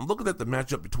 I'm looking at the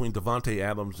matchup between Devontae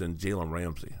Adams and Jalen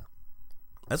Ramsey.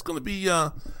 That's going to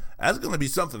be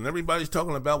something. Everybody's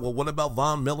talking about, well, what about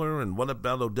Von Miller and what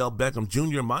about Odell Beckham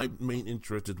Jr.? My main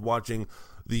interest is watching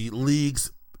the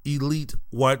league's elite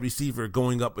wide receiver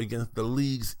going up against the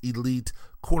league's elite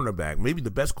cornerback, maybe the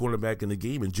best cornerback in the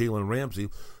game in Jalen Ramsey,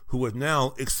 who has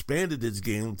now expanded his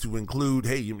game to include,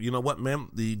 hey, you know what, man,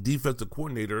 the defensive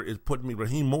coordinator is putting me,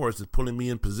 Raheem Morris is putting me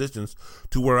in positions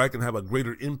to where I can have a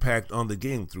greater impact on the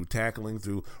game through tackling,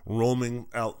 through roaming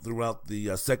out throughout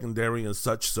the secondary and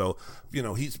such. So,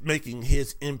 he's making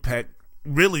his impact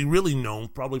really, really known,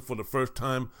 probably for the first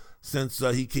time since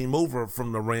he came over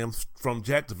from the Rams from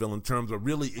Jacksonville, in terms of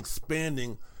really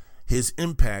expanding his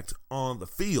impact on the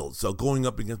field. So going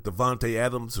up against Davante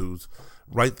Adams, who's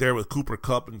right there with Cooper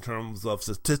Kupp in terms of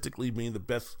statistically being the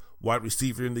best wide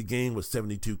receiver in the game, with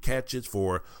 72 catches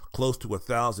for close to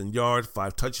 1,000 yards,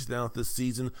 5 touchdowns this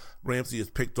season. Ramsey has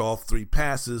picked off 3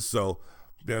 passes. So,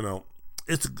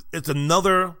 it's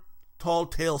another tall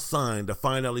tale sign to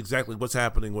find out exactly what's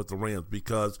happening with the Rams,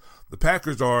 because the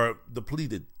Packers are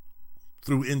depleted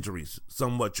through injuries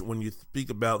somewhat. When you speak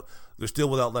about, they're still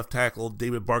without left tackle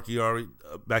David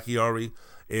Bakhtiari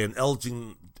and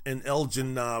Elgin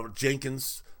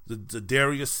Jenkins, the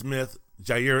Darius Smith,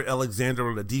 Jair Alexander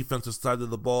on the defensive side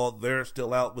of the ball. They're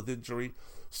still out with injury.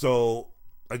 So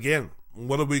again,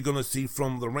 what are we going to see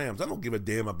from the Rams? I don't give a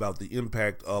damn about the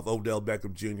impact of Odell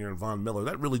Beckham Jr. and Von Miller.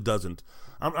 That really doesn't.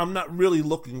 I'm not really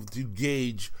looking to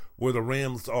gauge where the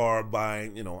Rams are by,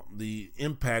 the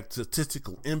impact,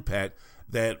 statistical impact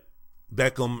that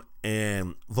Beckham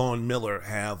and Von Miller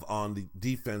have on the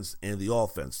defense and the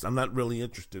offense. I'm not really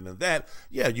interested in that.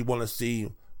 Yeah, you want to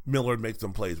see Miller make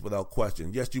some plays without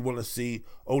question. Yes, you want to see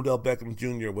Odell Beckham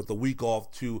Jr. with a week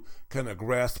off to kind of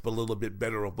grasp a little bit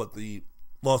better of what the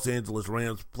Los Angeles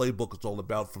Rams playbook is all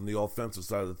about from the offensive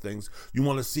side of things. You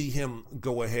want to see him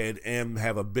go ahead and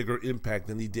have a bigger impact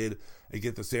than he did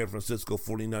against the San Francisco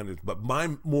 49ers. But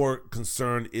my more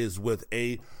concern is with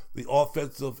the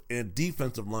offensive and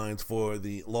defensive lines for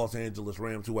the Los Angeles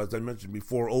Rams, who, as I mentioned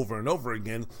before, over and over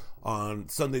again on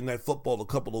Sunday Night Football a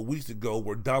couple of weeks ago,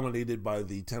 were dominated by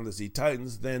the Tennessee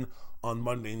Titans. Then on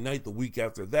Monday night, the week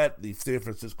after that, the San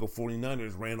Francisco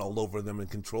 49ers ran all over them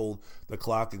and controlled the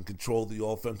clock and controlled the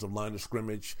offensive line of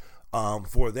scrimmage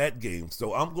for that game.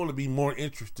 So I'm going to be more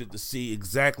interested to see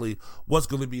exactly what's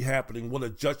going to be happening, what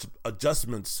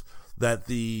adjustments that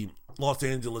the Los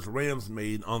Angeles Rams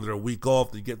made on their week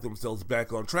off to get themselves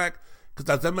back on track.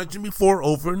 Because as I mentioned before,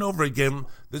 over and over again,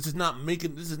 this is not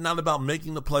about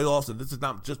making the playoffs, and this is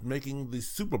not just making the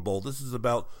Super Bowl. This is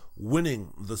about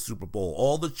winning the Super Bowl.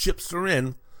 All the chips are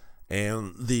in,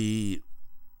 and the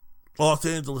Los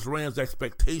Angeles Rams'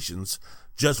 expectations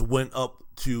just went up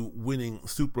to winning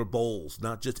Super Bowls,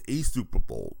 not just a Super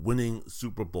Bowl, winning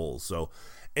Super Bowls. So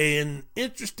an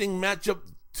interesting matchup,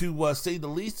 to say the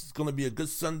least. It's going to be a good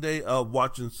Sunday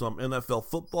watching some NFL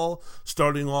football,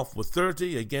 starting off with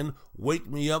Thursday. Again, wake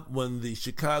me up when the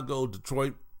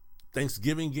Chicago-Detroit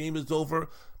Thanksgiving game is over,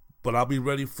 but I'll be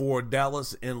ready for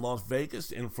Dallas and Las Vegas,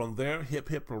 and from there, hip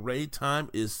hip hooray, time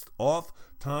is off.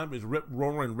 Time is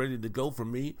rip-roaring, ready to go for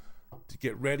me to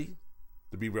get ready,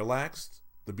 to be relaxed,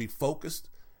 to be focused,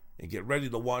 and get ready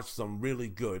to watch some really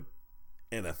good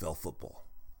NFL football.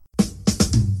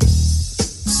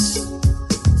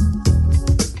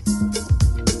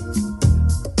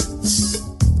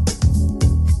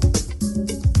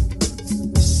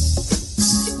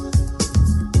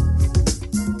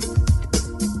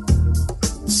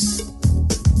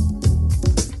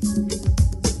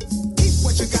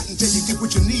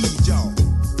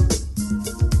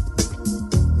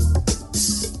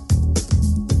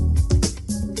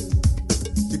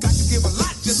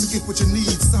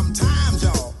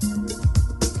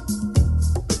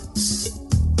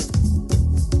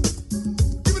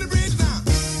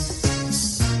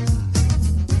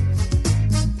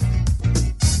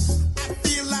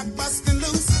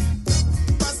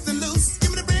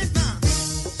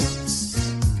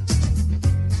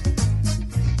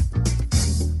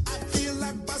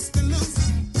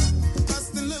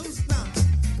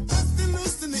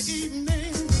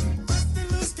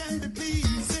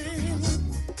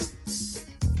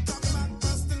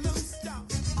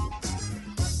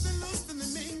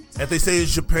 As they say in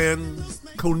Japan,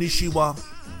 konnichiwa,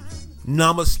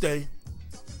 namaste.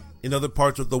 In other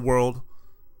parts of the world,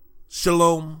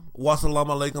 shalom, wassalamu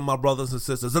alaikum, my brothers and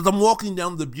sisters. As I'm walking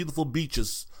down the beautiful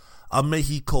beaches of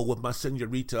Mexico with my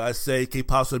senorita, I say, que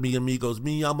pasa mi amigos,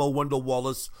 mi llamo Wendell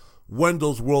Wallace,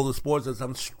 Wendell's World of Sports. As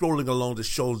I'm strolling along the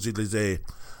Champs-Élysées,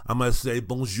 I must say,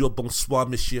 bonjour, bonsoir,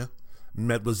 monsieur,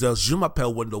 mademoiselle, je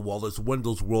m'appelle Wendell Wallace,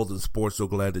 Wendell's World of Sports. So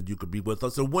glad that you could be with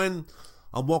us. And when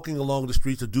I'm walking along the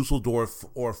streets of Dusseldorf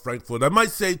or Frankfurt, I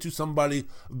might say to somebody,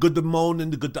 good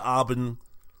morning, good Abend,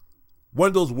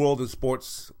 Wendell's World of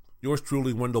Sports, yours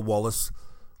truly, Wendell Wallace.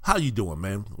 How you doing,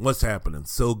 man? What's happening?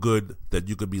 So good that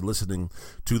you could be listening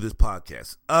to this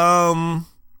podcast.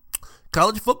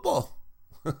 College football.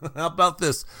 How about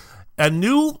this? A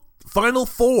new Final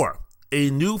Four.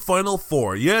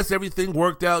 Yes, everything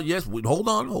worked out. Yes, hold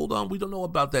on. We don't know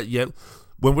about that yet.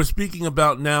 When we're speaking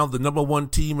about now the number 1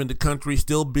 team in the country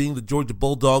still being the Georgia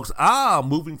Bulldogs,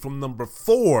 moving from number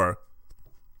 4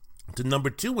 To number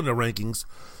 2 in the rankings,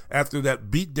 after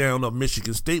that beatdown of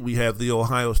Michigan State, we have the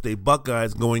Ohio State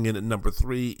Buckeyes. Going in at number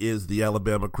 3 is the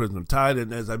Alabama Crimson Tide.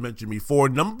 And as I mentioned before,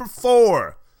 number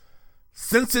 4,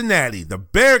 Cincinnati, the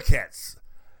Bearcats.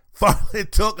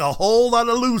 It took a whole lot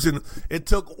of losing. It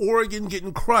took Oregon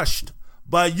getting crushed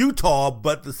by Utah,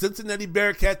 but the Cincinnati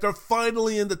Bearcats are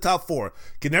finally in the top 4.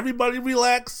 Can everybody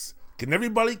relax? Can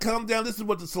everybody calm down? This is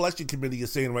what the selection committee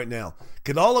is saying right now.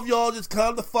 Can all of y'all just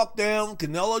calm the fuck down?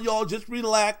 Can all of y'all just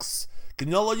relax?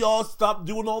 Can all of y'all stop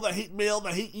doing all the hate mail,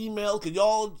 the hate emails? Can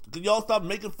y'all stop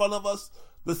making fun of us?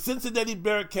 The Cincinnati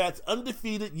Bearcats,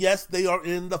 undefeated. Yes, they are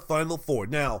in the Final Four.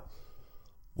 Now,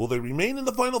 will they remain in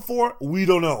the Final Four? We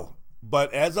don't know.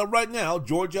 But as of right now,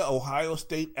 Georgia, Ohio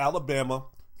State, Alabama,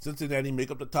 Cincinnati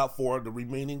make up the top 4. The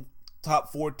remaining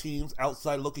top 4 teams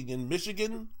outside looking in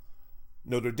Michigan,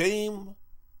 Notre Dame,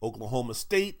 Oklahoma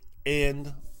State,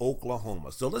 and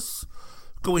Oklahoma. So let's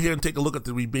go ahead and take a look at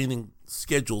the remaining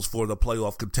schedules for the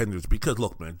playoff contenders. Because,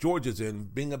 look, man, Georgia's in,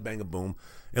 bing a bang a boom,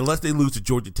 unless they lose to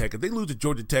Georgia Tech. If they lose to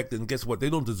Georgia Tech, then guess what? They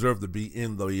don't deserve to be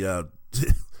in the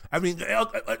I mean,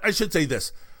 I should say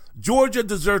this. Georgia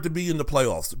deserved to be in the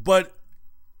playoffs, but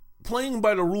playing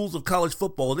by the rules of college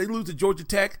football, if they lose to Georgia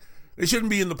Tech, they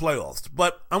shouldn't be in the playoffs.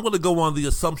 But I'm going to go on the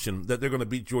assumption that they're going to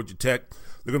beat Georgia Tech.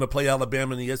 They're going to play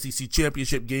Alabama in the SEC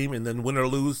championship game, and then win or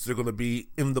lose, they're going to be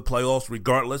in the playoffs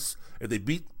regardless. If they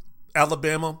beat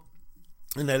Alabama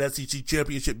in that SEC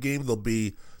championship game, they'll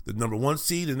be the number 1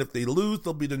 seed, and if they lose,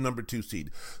 they'll be the number 2 seed.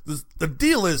 The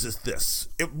deal is this: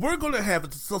 if we're going to have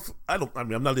it,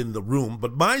 I'm not in the room,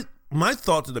 but my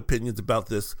thoughts and opinions about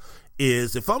this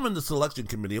is, if I'm in the selection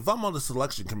committee, if I'm on the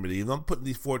selection committee and I'm putting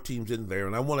these 4 teams in there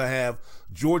and I want to have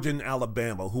Georgia and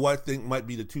Alabama, who I think might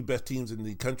be the 2 best teams in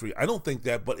the country, I don't think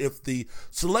that, but if the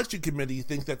selection committee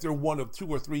thinks that they're one of 2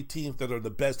 or 3 teams that are the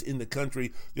best in the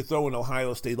country, you throw in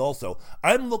Ohio State also.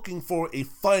 I'm looking for a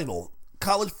final,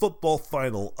 college football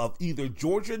final, of either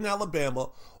Georgia and Alabama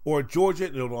or Georgia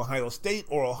and Ohio State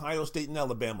or Ohio State and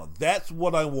Alabama. That's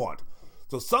what I want.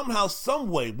 So somehow, some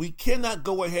way, we cannot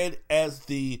go ahead as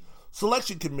the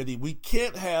selection committee. We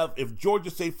can't have, if Georgia,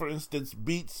 say for instance,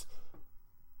 beats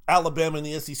Alabama in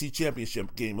the SEC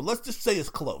championship game, and let's just say it's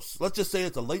close. Let's just say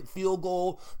it's a late field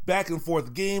goal, back and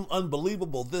forth game,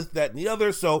 unbelievable, this, that, and the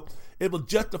other. So it will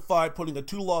justify putting a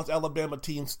 2-loss Alabama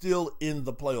team still in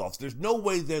the playoffs. There's no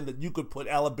way then that you could put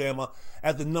Alabama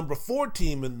as the number 4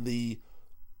 team in the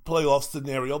playoff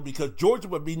scenario, because Georgia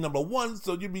would be number 1,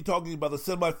 so you'd be talking about a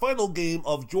semifinal game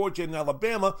of Georgia and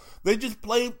Alabama. They just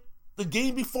played the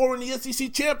game before in the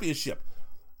SEC championship.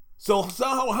 So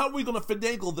how are we going to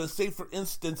finagle this? Say, for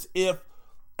instance, if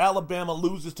Alabama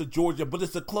loses to Georgia, but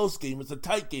it's a close game, it's a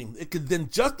tight game, it could then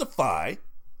justify,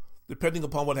 depending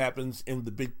upon what happens in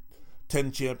the Big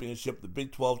 10 championship, the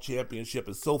Big 12 championship,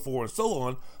 and so forth and so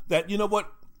on, that, you know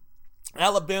what,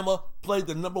 Alabama played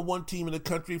the number 1 team in the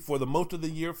country for the most of the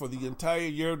year, for the entire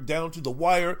year, down to the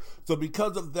wire. So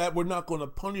because of that, we're not going to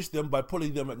punish them by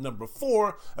putting them at number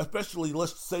 4, especially,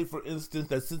 let's say, for instance,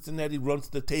 that Cincinnati runs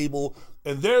the table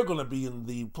and they're going to be in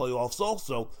the playoffs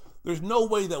also. There's no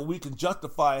way that we can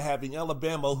justify having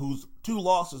Alabama, whose 2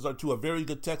 losses are to a very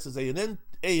good Texas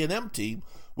A&M team,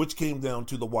 which came down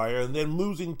to the wire, and then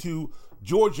losing to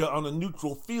Georgia on a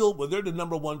neutral field where they're the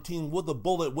number 1 team with a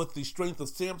bullet, with the strength of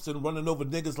Samson, running over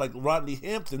niggas like Rodney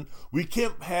Hampton. We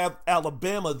can't have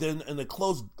Alabama then in a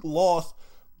close loss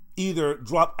either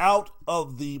drop out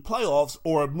of the playoffs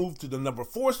or move to the number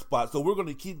 4 spot. So we're going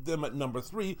to keep them at number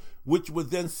 3, which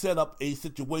would then set up a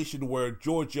situation where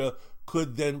Georgia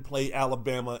could then play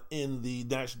Alabama in the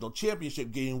national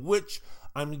championship game, which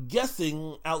I'm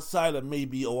guessing, outside of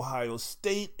maybe Ohio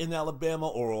State in Alabama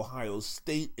or Ohio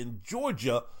State in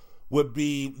Georgia, would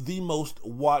be the most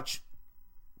watched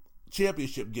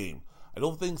championship game. I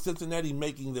don't think Cincinnati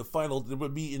making the final, there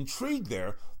would be intrigue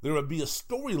there. There would be a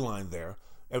storyline there.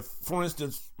 If, for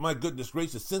instance, my goodness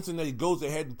gracious, Cincinnati goes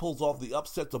ahead and pulls off the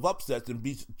upsets of upsets and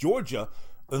beats Georgia,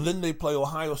 and then they play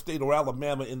Ohio State or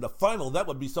Alabama in the final, that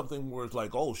would be something where it's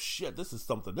like, oh shit, this is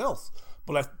something else.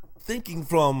 But I'm thinking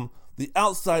from the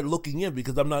outside looking in,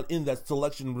 because I'm not in that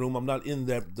selection room, I'm not in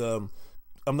that,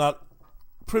 I'm not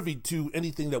privy to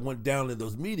anything that went down in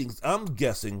those meetings. I'm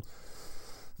guessing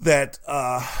that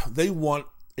they want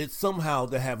it somehow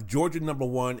to have Georgia number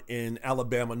 1 and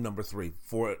Alabama number 3.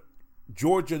 For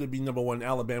Georgia to be number 1,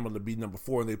 Alabama to be number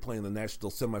 4, and they play in the national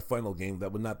semifinal game.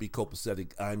 That would not be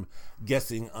copacetic. I'm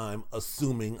guessing, I'm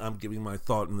assuming, I'm giving my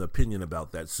thought and opinion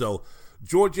about that. So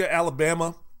Georgia,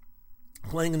 Alabama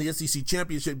playing in the SEC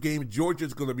championship game.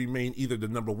 Georgia's going to remain either the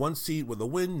number 1 seed with a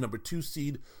win, number 2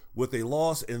 seed with a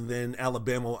loss, and then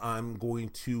Alabama, I'm going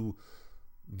to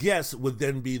guess would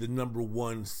then be the number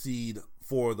 1 seed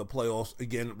for the playoffs,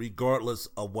 again, regardless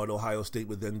of what Ohio State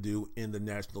would then do in the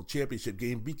national championship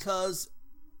game, because,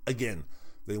 again,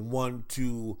 they want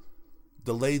to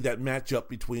delay that matchup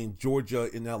between Georgia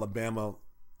and Alabama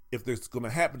if it's going to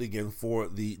happen again for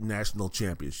the national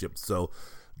championship. So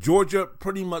Georgia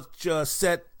pretty much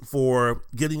set for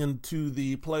getting into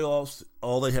the playoffs.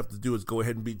 All they have to do is go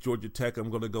ahead and beat Georgia Tech. I'm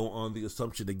going to go on the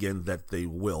assumption again that they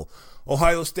will.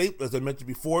 Ohio State, as I mentioned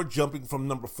before, jumping from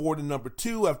number 4 to number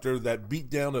 2 after that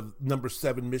beatdown of number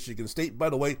 7 Michigan State. By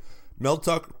the way, Mel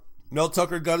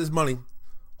Tucker got his money.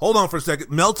 Hold on for a second.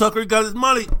 Mel Tucker got his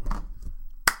money.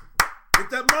 Get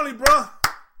that money, bro.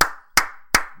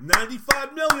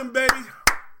 $95 million, baby.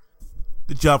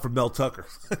 Good job from Mel Tucker.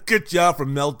 Good job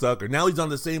from Mel Tucker. Now he's on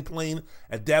the same plane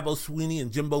as Dabo Swinney and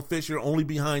Jimbo Fisher, only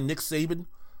behind Nick Saban.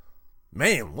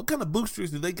 Man, what kind of boosters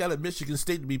do they got at Michigan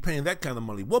State to be paying that kind of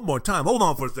money? One more time. Hold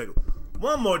on for a second.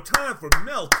 One more time for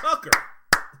Mel Tucker.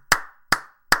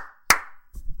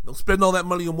 Don't spend all that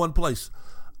money in one place.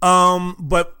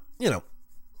 But,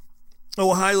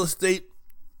 Ohio State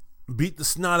beat the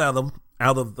snot out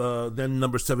of the then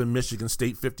number 7 Michigan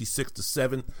State,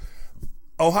 56-7.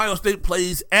 Ohio State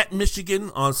plays at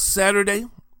Michigan on Saturday,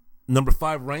 number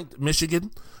 5 ranked Michigan.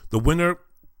 The winner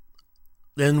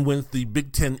then wins the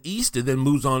Big Ten East and then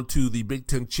moves on to the Big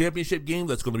Ten Championship game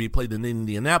that's going to be played in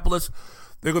Indianapolis.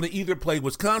 They're going to either play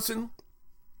Wisconsin,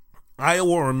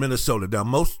 Iowa, or Minnesota. Now,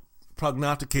 most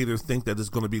prognosticators think that it's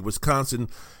going to be Wisconsin,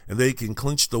 and they can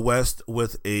clinch the West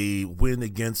with a win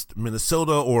against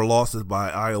Minnesota or losses by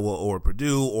Iowa or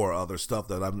Purdue or other stuff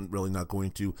that I'm really not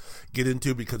going to get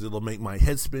into because it'll make my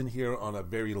head spin here on a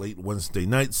very late Wednesday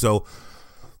night. So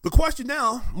the question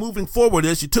now, moving forward,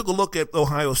 is you took a look at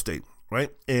Ohio State, right?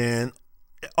 And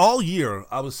all year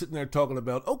I was sitting there talking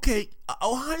about, okay,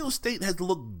 Ohio State has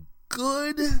looked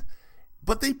good,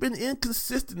 but they've been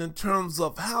inconsistent in terms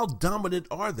of how dominant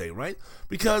are they, right?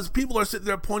 Because people are sitting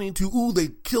there pointing to, ooh, they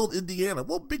killed Indiana.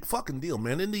 Well, big fucking deal,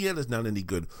 man. Indiana's not any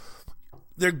good.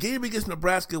 Their game against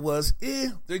Nebraska was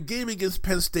Their game against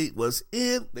Penn State was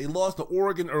They lost to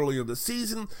Oregon earlier in the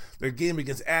season. Their game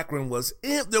against Akron was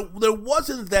There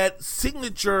wasn't that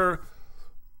signature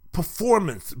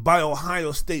performance by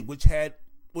Ohio State, which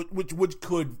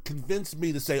could convince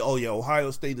me to say, oh yeah,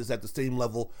 Ohio State is at the same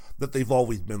level that they've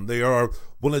always been. They are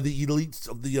one of the elites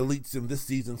of the elites in this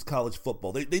season's college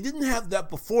football. They didn't have that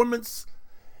performance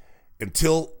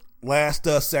until last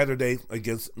Saturday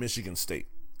against Michigan State.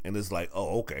 And it's like,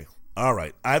 oh, okay, all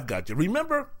right, I've got you.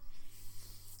 Remember,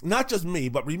 not just me,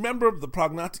 but remember the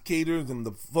prognosticators and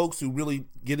the folks who really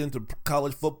get into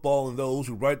college football and those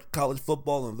who write college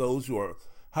football and those who are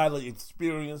highly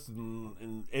experienced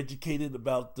and educated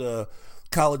about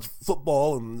college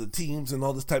football and the teams and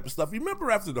all this type of stuff.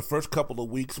 Remember after the first couple of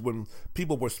weeks when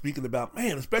people were speaking about,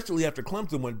 man, especially after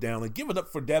Clemson went down, and give it up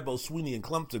for Dabo Swinney and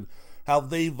Clemson, how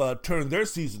they've turned their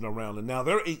season around, and now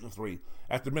they're 8-3.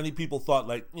 After many people thought,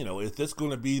 like, is this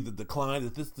going to be the decline?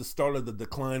 Is this the start of the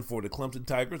decline for the Clemson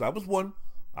Tigers? I was one.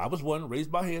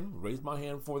 Raised my hand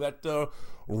for that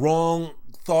wrong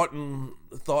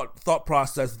thought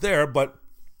process there, but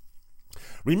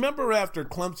remember after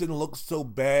Clemson looked so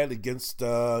bad against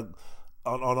on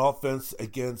offense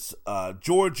against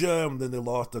Georgia, and then they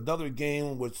lost another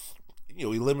game which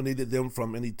eliminated them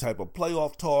from any type of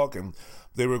playoff talk, and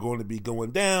they were going to be going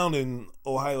down, and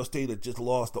Ohio State had just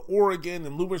lost to Oregon,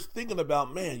 and we were thinking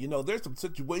about, man, there's some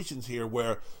situations here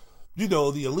where, the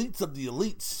elites of the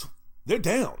elites, they're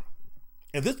down.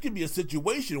 And this could be a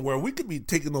situation where we could be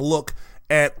taking a look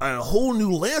at a whole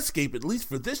new landscape, at least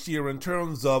for this year, in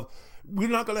terms of we're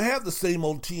not going to have the same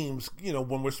old teams,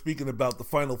 when we're speaking about the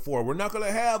Final Four. We're not going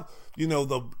to have,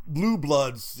 the blue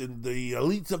bloods and the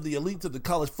elites of the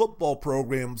college football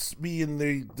programs be in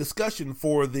the discussion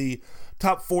for the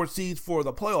top 4 seeds for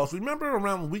the playoffs. Remember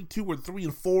around week 2 or 3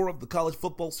 and 4 of the college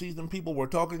football season, people were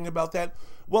talking about that?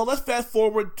 Well, let's fast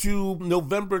forward to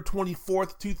November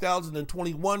 24th,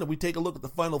 2021, and we take a look at the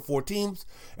Final 4 teams,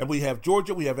 and we have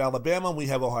Georgia, we have Alabama, and we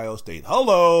have Ohio State.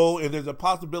 Hello! And there's a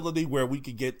possibility where we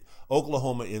could get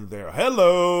Oklahoma in there.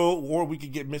 Hello! Or we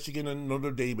could get Michigan and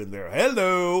Notre Dame in there.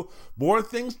 Hello! More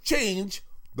things change,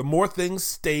 the more things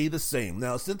stay the same.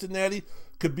 Now, Cincinnati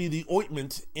could be the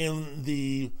ointment in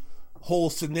the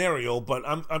whole scenario, but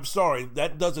I'm sorry,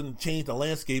 that doesn't change the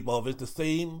landscape of it. The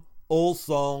same old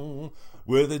song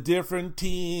with a different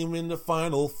team in the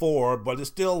Final Four, but it's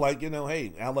still like,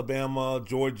 hey, Alabama,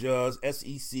 Georgia,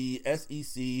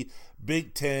 SEC,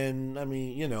 Big Ten,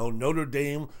 Notre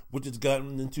Dame, which has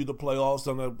gotten into the playoffs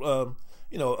on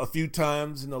a few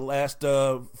times in the last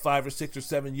 5 or 6 or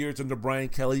 7 years under Brian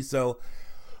Kelly. So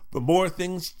The more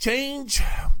things change,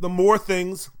 the more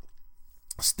things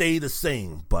stay the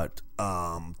same. But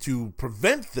to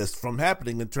prevent this from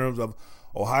happening in terms of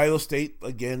Ohio State,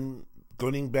 again,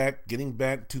 getting back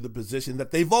to the position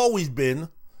that they've always been.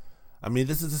 I mean,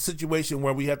 this is a situation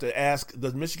where we have to ask,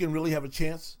 does Michigan really have a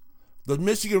chance? Does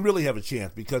Michigan really have a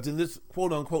chance? Because in this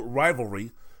quote-unquote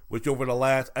rivalry, which over the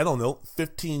last,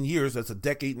 15 years, that's a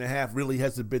decade and a half, really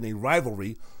hasn't been a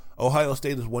rivalry. Ohio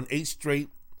State has won 8 straight.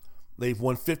 They've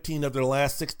won 15 of their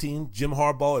last 16. Jim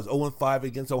Harbaugh is 0-5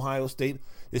 against Ohio State.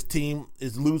 His team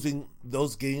is losing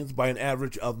those games by an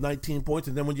average of 19 points.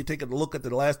 And then when you take a look at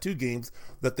the last 2 games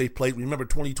that they played, remember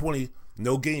 2020,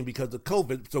 no game because of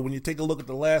COVID. So when you take a look at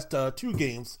the last 2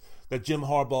 games that Jim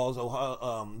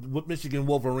Harbaugh's Michigan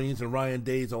Wolverines and Ryan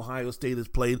Day's Ohio State has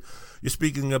played, you're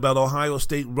speaking about Ohio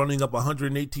State running up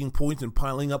 118 points and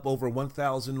piling up over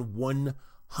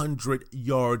 1,100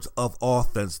 yards of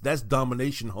offense. That's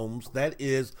domination, Holmes. That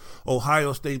is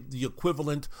Ohio State, the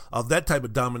equivalent of that type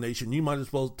of domination. You might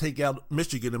as well take out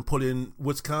Michigan and put in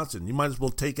Wisconsin. You might as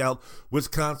well take out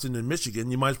Wisconsin and Michigan.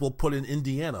 You might as well put in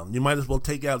Indiana. You might as well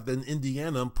take out then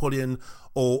Indiana and put in,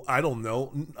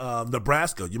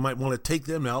 Nebraska. You might want to take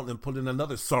them out and put in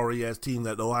another sorry-ass team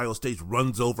that Ohio State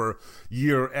runs over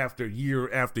year after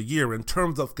year after year. In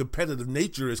terms of competitive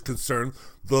nature is concerned,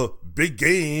 the big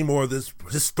game or this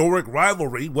historic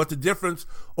rivalry, what's the difference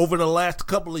over the last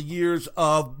couple of years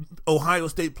of Ohio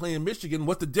State playing Michigan?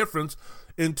 What's the difference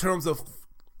in terms of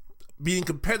being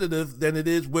competitive than it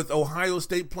is with Ohio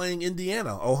State playing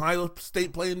Indiana, Ohio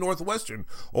State playing Northwestern,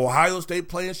 Ohio State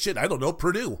playing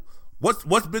Purdue?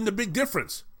 What's been the big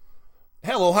difference?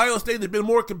 Hell, Ohio State has been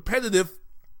more competitive.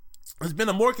 It's been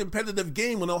a more competitive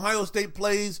game when Ohio State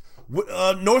plays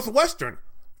Northwestern.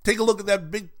 Take a look at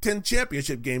that Big Ten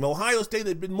championship game. Ohio State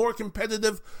had been more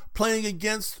competitive playing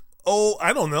against, Purdue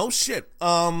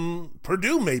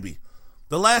maybe.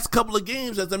 The last couple of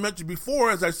games, as I mentioned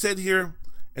before, as I said here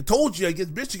and told you,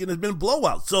 against Michigan has been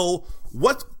blowout. So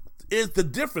what is the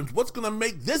difference? What's going to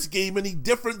make this game any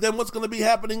different than what's going to be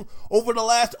happening over the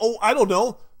last,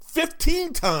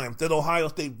 15 times that Ohio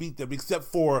State beat them, except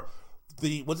for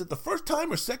was it the first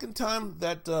time or second time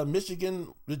that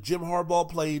Michigan, with Jim Harbaugh,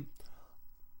 played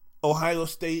Ohio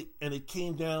State, and it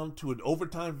came down to an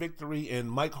overtime victory,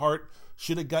 and Mike Hart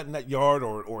should have gotten that yard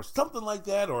or something like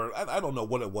that, or I don't know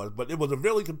what it was, but it was a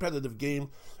really competitive game.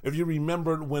 If you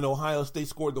remember when Ohio State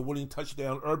scored the winning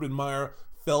touchdown, Urban Meyer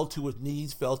fell to his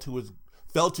knees, fell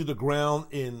to the ground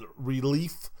in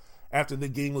relief after the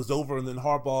game was over, and then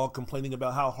Harbaugh complaining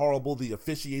about how horrible the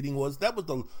officiating was. That was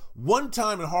the one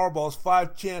time in Harbaugh's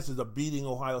 5 chances of beating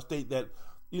Ohio State that,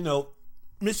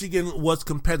 Michigan was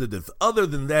competitive. Other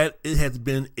than that, it has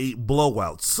been a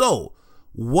blowout. So,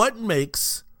 what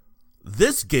makes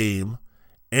this game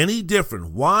any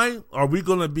different? Why are we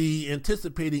going to be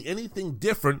anticipating anything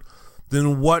different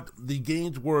than what the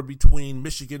games were between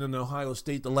Michigan and Ohio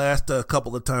State the last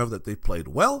couple of times that they played?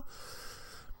 Well,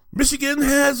 Michigan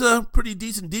has a pretty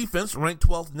decent defense, ranked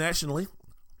 12th nationally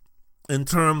in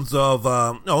terms of,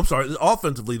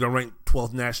 offensively they're ranked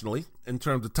 12th nationally in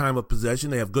terms of time of possession.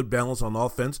 They have good balance on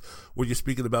offense, where you're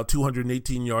speaking about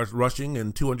 218 yards rushing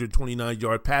and 229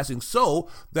 yard passing. So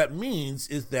that means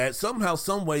is that somehow,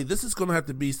 some way, this is going to have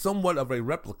to be somewhat of a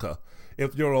replica.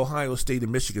 If you're Ohio State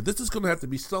and Michigan, this is going to have to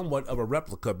be somewhat of a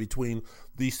replica between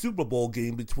the Super Bowl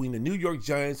game between the New York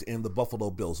Giants and the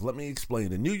Buffalo Bills. Let me explain.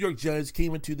 The New York Giants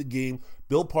came into the game,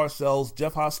 Bill Parcells,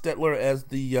 Jeff Hostetler as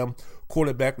the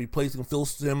quarterback, replacing Phil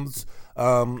Simms.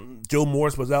 Joe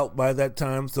Morris was out by that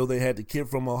time, so they had the kid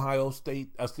from Ohio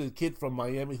State, the kid from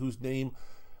Miami, whose name,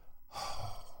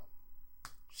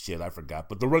 I forgot.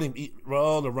 But the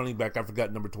running back, I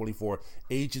forgot, number 24.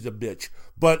 Age is a bitch.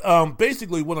 But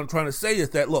basically what I'm trying to say is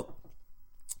that, look,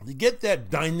 to get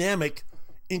that dynamic,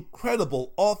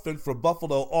 incredible offense for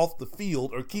Buffalo off the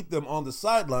field or keep them on the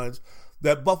sidelines,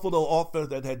 that Buffalo offense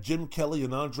that had Jim Kelly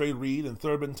and Andre Reed and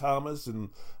Thurman Thomas and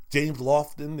James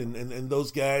Lofton and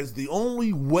those guys, the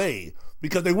only way,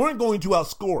 because they weren't going to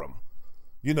outscore them.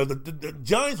 The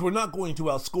Giants were not going to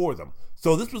outscore them.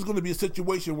 So this was going to be a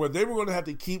situation where they were going to have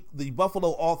to keep the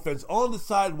Buffalo offense on the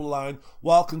sideline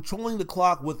while controlling the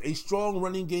clock with a strong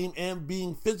running game and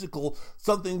being physical,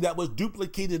 something that was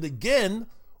duplicated again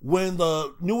when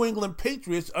the New England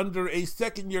Patriots, under a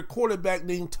second-year quarterback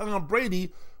named Tom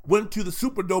Brady, went to the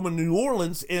Superdome in New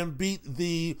Orleans and beat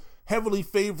the heavily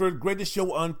favored, greatest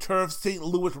show on turf St.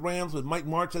 Louis Rams with Mike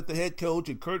Martz at the head coach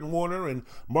and Kurt Warner and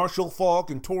Marshall Faulk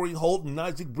and Torrey Holt and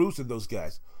Isaac Bruce and those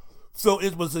guys. So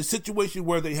it was a situation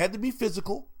where they had to be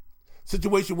physical,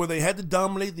 situation where they had to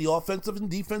dominate the offensive and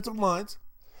defensive lines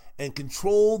and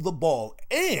control the ball.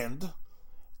 And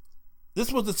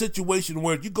this was a situation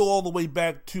where you go all the way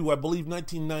back to, I believe,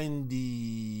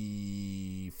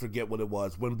 1990, forget what it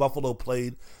was, when Buffalo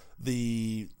played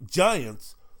the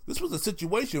Giants. This was a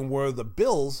situation where the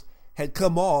Bills had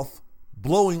come off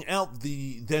blowing out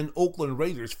the then Oakland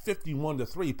Raiders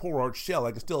 51-3. Poor Art Shell.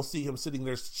 I can still see him sitting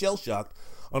there shell-shocked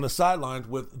on the sidelines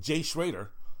with Jay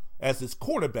Schrader as his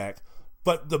quarterback.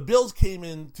 But the Bills came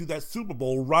into that Super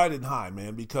Bowl riding high,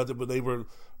 man, because they were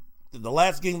the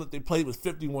last game that they played was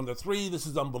 51-3. This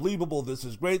is unbelievable. This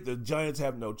is great. The Giants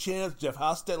have no chance. Jeff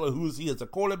Hostetler, who is he as a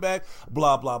quarterback?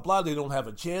 Blah, blah, blah. They don't have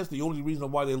a chance. The only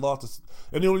reason why they lost,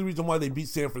 and the only reason why they beat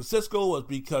San Francisco was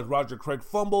because Roger Craig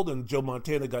fumbled and Joe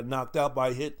Montana got knocked out by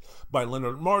a hit by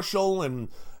Leonard Marshall, and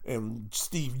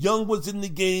Steve Young was in the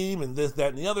game, and this, that,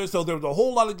 and the other. So there was a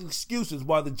whole lot of excuses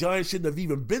why the Giants shouldn't have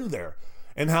even been there,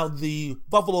 and how the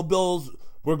Buffalo Bills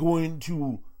were going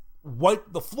to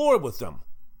wipe the floor with them.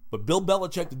 But Bill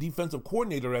Belichick, the defensive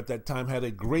coordinator at that time, had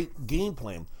a great game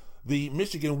plan. The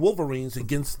Michigan Wolverines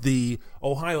against the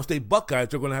Ohio State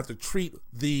Buckeyes are going to have to treat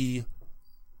the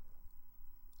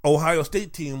Ohio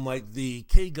State team like the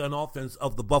K-gun offense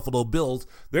of the Buffalo Bills.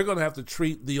 They're going to have to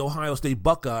treat the Ohio State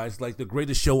Buckeyes like the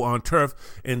greatest show on turf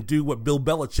and do what Bill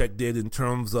Belichick did in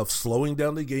terms of slowing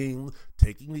down the game,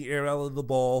 taking the air out of the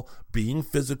ball, being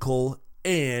physical,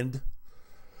 and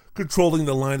controlling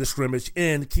the line of scrimmage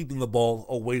and keeping the ball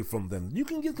away from them. You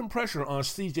can get some pressure on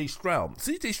C.J. Stroud.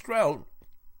 C.J. Stroud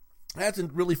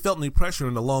hasn't really felt any pressure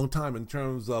in a long time in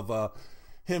terms of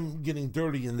him getting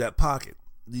dirty in that pocket.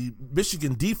 The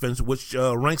Michigan defense, which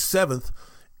ranks 7th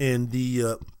in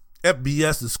the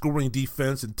FBS in scoring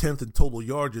defense and 10th in total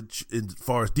yardage as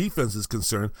far as defense is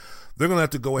concerned, they're going to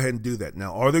have to go ahead and do that.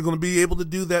 Now, are they going to be able to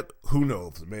do that? Who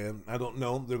knows, man? I don't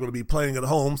know. They're going to be playing at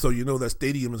home, so you know that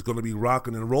stadium is going to be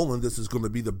rocking and rolling. This is going to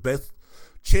be the best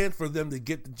chance for them to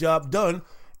get the job done.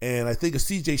 And I think a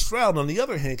C.J. Stroud, on the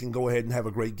other hand, can go ahead and have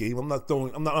a great game. I'm not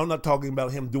talking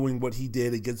about him doing what he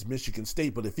did against Michigan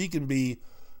State, but if he can be,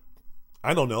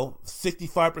 I don't know,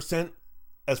 65%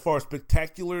 as far as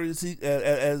spectacular as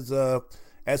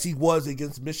he was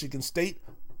against Michigan State,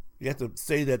 you have to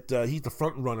say that he's the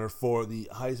front runner for the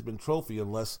Heisman Trophy,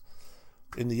 unless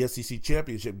in the SEC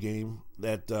championship game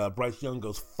that Bryce Young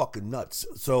goes fucking nuts.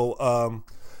 So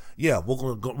yeah, we're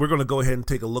going to go ahead and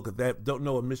take a look at that. Don't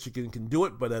know if Michigan can do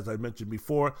it, but as I mentioned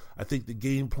before, I think the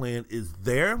game plan is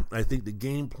there. I think the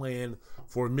game plan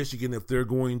for Michigan, if they're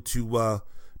going to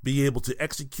be able to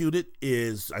execute it,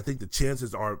 is, I think the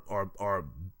chances are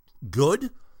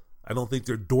good. I don't think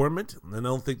they're dormant, and I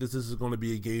don't think this is going to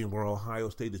be a game where Ohio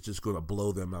State is just going to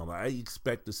blow them out. I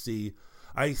expect to see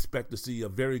a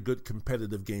very good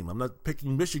competitive game. I'm not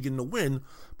picking Michigan to win,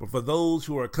 but for those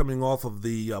who are coming off of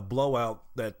the blowout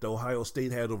that Ohio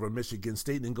State had over Michigan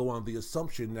State and go on the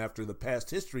assumption after the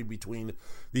past history between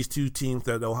these two teams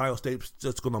that Ohio State's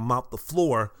just going to mop the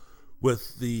floor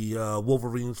with the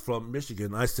Wolverines from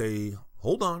Michigan, I say,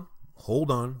 hold on.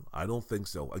 I don't think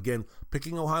so. Again,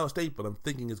 picking Ohio State, but I'm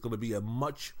thinking it's going to be a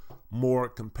much more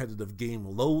competitive game,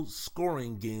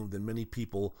 low-scoring game than many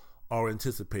people are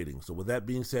anticipating. So with that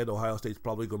being said, Ohio State's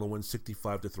probably going to win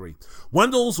 65-3.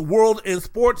 Wendell's World in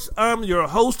Sports. I'm your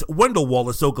host, Wendell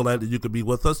Wallace. So glad that you could be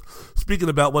with us. Speaking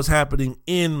about what's happening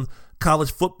in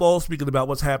college football, speaking about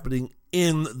what's happening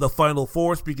in the Final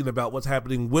Four, speaking about what's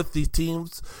happening with these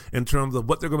teams in terms of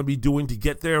what they're going to be doing to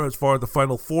get there as far as the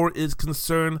Final Four is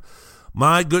concerned.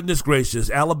 My goodness gracious,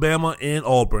 Alabama and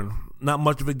Auburn, not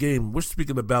much of a game. We're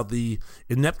speaking about the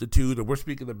ineptitude, or we're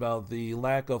speaking about the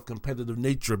lack of competitive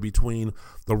nature between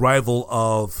the rival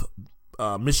of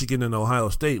Michigan and Ohio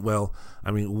State. Well,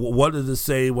 I mean, what does it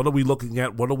say? What are we looking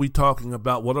at? What are we talking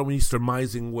about? What are we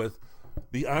surmising with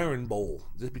the Iron Bowl?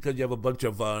 Just because you have a bunch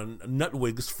of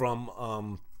nutwigs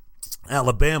from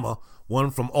Alabama, one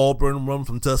from Auburn, one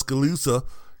from Tuscaloosa,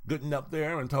 getting up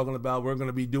there and talking about we're going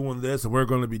to be doing this and we're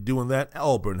going to be doing that.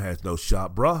 Auburn has no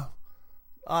shot, bruh.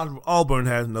 Auburn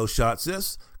has no shot,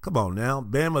 sis. Come on now.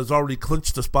 Bama has already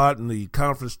clinched a spot in the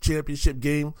conference championship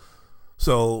game.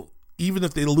 So even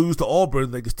if they lose to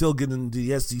Auburn, they can still get into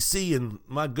the SEC. And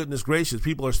my goodness gracious,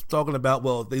 people are talking about,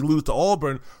 well, if they lose to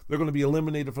Auburn, they're going to be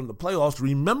eliminated from the playoffs.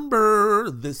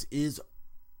 Remember, this is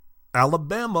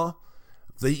Alabama.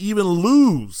 If they even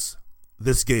lose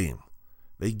this game,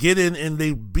 they get in and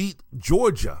they beat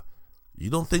Georgia. You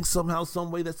don't think somehow,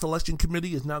 some way that selection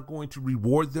committee is not going to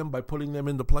reward them by putting them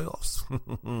in the playoffs?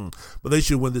 But they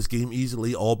should win this game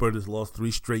easily. Auburn has lost 3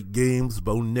 straight games.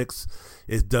 Bo Nix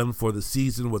is done for the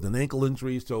season with an ankle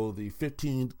injury. So the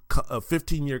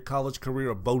 15-year college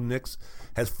career of Bo Nix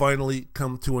has finally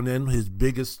come to an end. His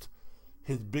biggest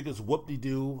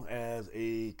whoop-de-doo as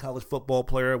a college football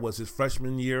player was his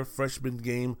freshman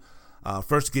game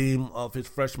First game of his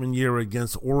freshman year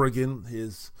against Oregon,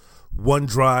 his one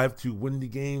drive to win the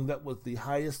game. That was the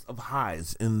highest of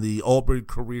highs in the Auburn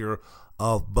career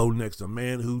of Bo Nix, a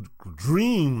man who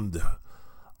dreamed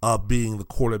of being the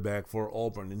quarterback for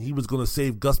Auburn. And he was going to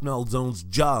save Gus Malzahn's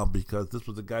job because this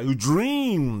was a guy who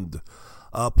dreamed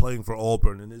playing for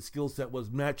Auburn. And his skill set was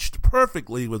matched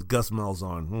perfectly with Gus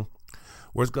Malzahn.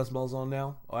 Where's Gus Malzahn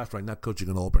now? Oh, that's right, not coaching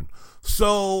in Auburn.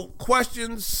 So,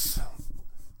 questions.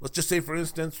 Let's just say, for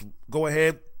instance, go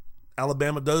ahead.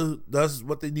 Alabama does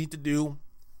what they need to do,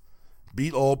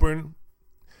 beat Auburn.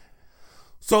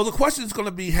 So the question is going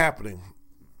to be happening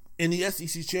in the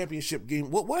SEC championship game.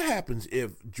 What happens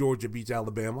if Georgia beats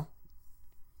Alabama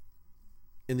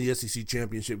in the SEC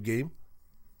championship game?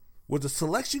 Would the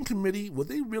selection committee, would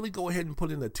they really go ahead and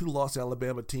put in a 2-loss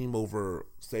Alabama team over,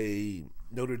 say,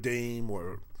 Notre Dame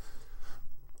or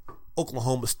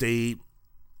Oklahoma State,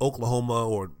 Oklahoma,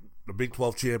 or the Big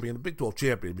 12 champion? The Big 12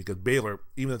 champion, because Baylor,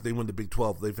 even if they win the Big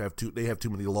 12, they have too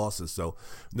many losses, so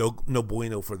no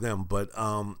bueno for them. But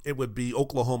it would be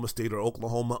Oklahoma State or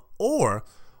Oklahoma. Or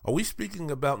are we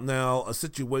speaking about now a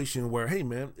situation where, hey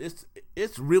man, it's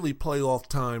really playoff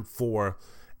time for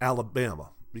Alabama?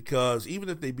 Because even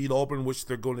if they beat Auburn, which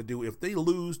they're going to do, if they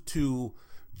lose to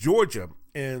Georgia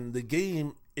and the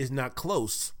game is not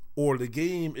close or the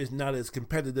game is not as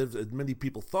competitive as many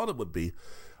people thought it would be,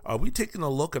 are we taking a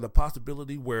look at a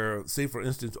possibility where, say, for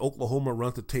instance, Oklahoma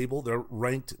runs the table? They're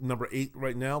ranked number 8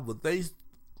 right now. Would they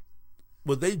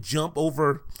jump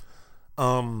over?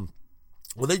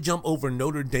 Would they jump over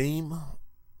Notre Dame?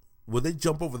 Would they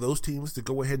jump over those teams to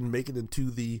go ahead and make it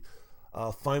into the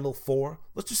Final Four?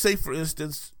 Let's just say, for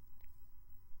instance,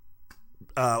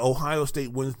 Ohio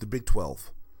State wins the Big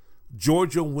 12.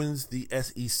 Georgia wins the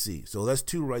SEC, so that's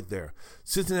 2 right there.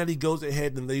 Cincinnati goes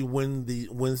ahead and they wins the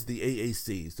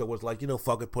AAC, so it's like,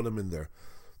 fuck it, put them in there.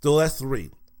 So that's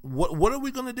 3. What are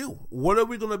we going to do? What are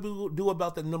we going to do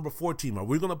about that number 4 team? Are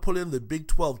we going to put in the Big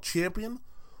 12 champion,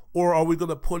 or are we going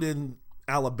to put in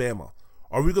Alabama?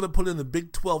 Are we going to put in the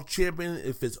Big 12 champion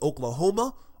if it's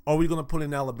Oklahoma, or are we going to put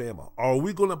in Alabama? Are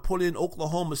we going to put in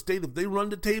Oklahoma State if they run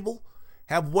the table?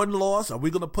 Have 1 loss? Are we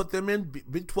going to put them in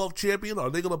Big 12 champion? Are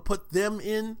they going to put them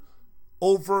in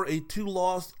over a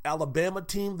 2-loss Alabama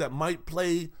team that might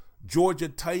play Georgia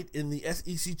tight in the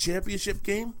SEC championship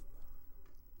game?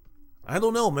 I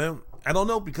don't know, man. I don't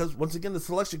know, because once again, the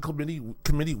selection committee,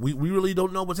 we really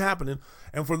don't know what's happening.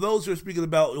 And for those who are speaking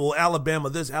about, well, Alabama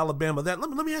this, Alabama that,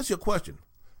 let me ask you a question.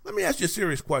 Let me ask you a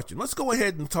serious question. Let's go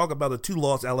ahead and talk about a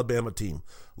 2-loss Alabama team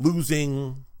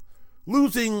losing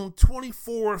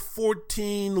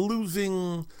 24-14,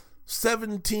 losing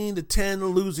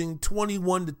 17-10, losing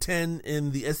 21-10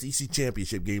 in the SEC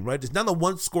championship game, right? It's not a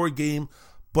one-score game,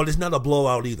 but it's not a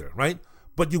blowout either, right?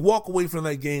 But you walk away from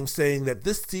that game saying that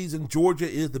this season Georgia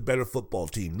is the better football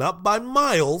team. Not by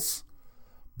miles,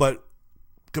 but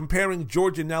comparing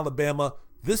Georgia and Alabama,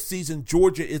 this season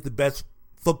Georgia is the best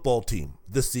football team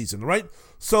this season, right?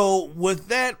 So with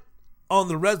that on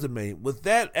the resume, with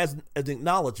that as an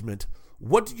acknowledgement,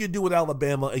 what do you do with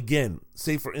Alabama again?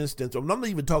 Say, for instance, I'm not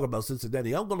even talking about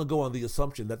Cincinnati. I'm going to go on the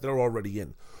assumption that they're already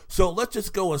in. So let's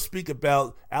just go and speak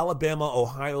about Alabama,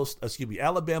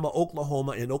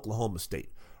 Oklahoma, and Oklahoma State,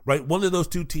 right? One of those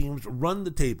 2 teams run the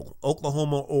table,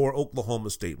 Oklahoma or Oklahoma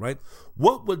State, right?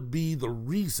 What would be the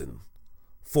reason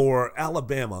for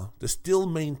Alabama to still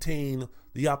maintain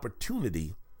the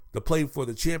opportunity to play for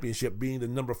the championship, being the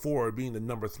number 4 or being the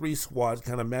number 3 squad,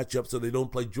 kind of match up so they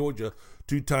don't play Georgia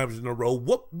 2 times in a row?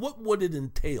 What would it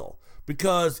entail?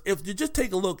 Because if you just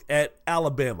take a look at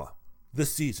Alabama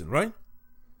this season, right?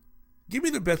 Give me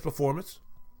their best performance.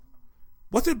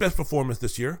 What's their best performance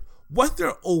this year? What's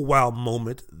their oh wow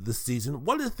moment this season?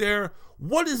 What is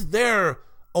their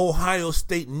Ohio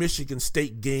State, Michigan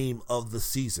State game of the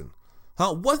season?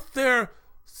 What's their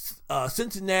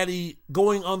Cincinnati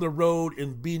going on the road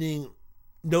and beating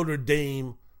Notre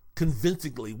Dame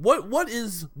convincingly?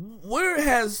 Where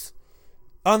has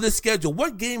on this schedule,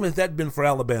 what game has that been for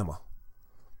Alabama?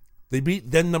 They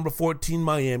beat then number 14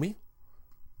 Miami,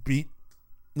 beat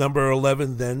number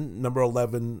 11 then number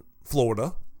 11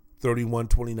 Florida,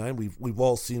 31-29. We've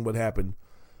all seen what happened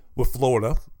with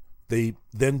Florida. They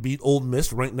then beat Ole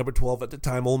Miss, ranked number 12 at the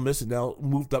time. Ole Miss has now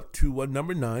moved up to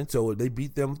number 9, so they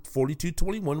beat them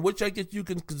 42-21, which I guess you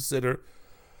can consider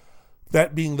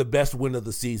that being the best win of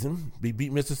the season. They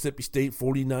beat Mississippi State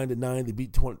 49-9. They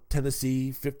beat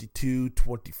Tennessee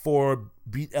 52-24.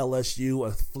 Beat LSU,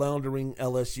 a floundering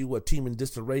LSU, a team in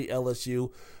disarray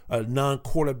LSU, a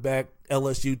non-quarterback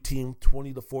LSU team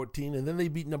 20-14, and then they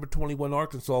beat number 21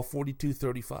 Arkansas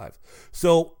 42-35.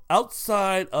 So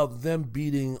outside of them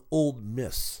beating Ole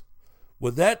Miss,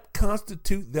 would that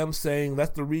constitute them saying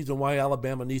that's the reason why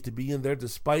Alabama needs to be in there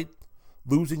despite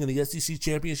losing in the SEC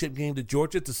championship game to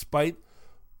Georgia, despite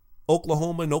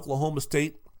Oklahoma and Oklahoma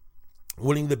State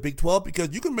winning the Big 12?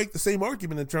 Because you can make the same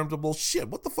argument in terms of, well, shit,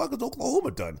 what the fuck has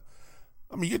Oklahoma done?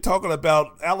 I mean, you're talking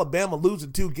about Alabama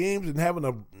losing 2 games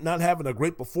and not having a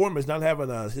great performance, not having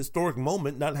a historic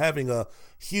moment, not having a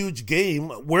huge game.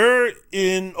 Where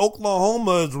in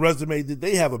Oklahoma's resume did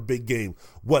they have a big game?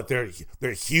 What, their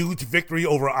huge victory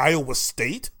over Iowa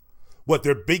State? What,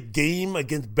 their big game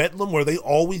against Bedlam where they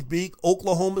always beat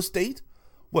Oklahoma State?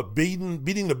 What, beating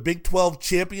the Big 12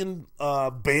 champion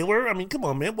Baylor? I mean, come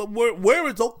on, man. Where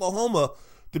is Oklahoma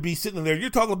to be sitting there? You're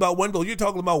talking about, Wendell, you're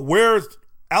talking about where's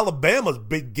Alabama's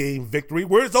big game victory?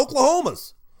 Where's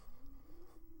Oklahoma's?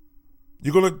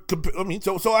 You're going to compare, I mean,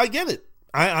 so I get it.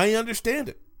 I understand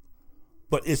it.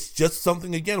 But it's just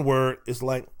something, again, where it's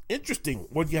like, interesting.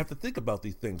 What do you have to think about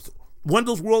these things?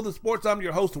 Wendell's World of Sports. I'm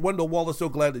your host, Wendell Wallace. So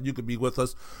glad that you could be with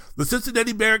us. The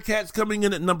Cincinnati Bearcats coming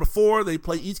in at number 4. They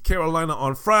play East Carolina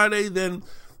on Friday. Then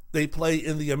they play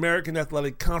in the American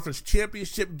Athletic Conference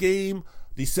Championship game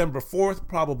December 4th,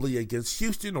 probably against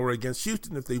Houston or against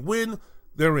Houston. If they win,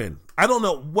 they're in. I don't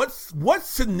know. What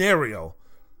scenario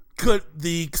could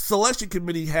the selection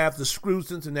committee have to screw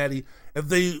Cincinnati if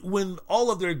they win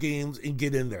all of their games and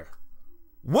get in there?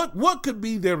 What could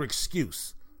be their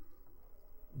excuse?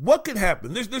 What could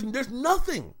happen? There's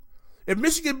nothing. If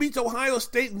Michigan beats Ohio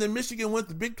State and then Michigan wins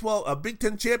the Big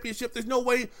 10 championship, there's no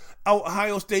way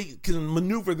Ohio State can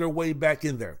maneuver their way back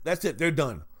in there. That's it. They're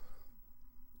done.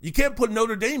 You can't put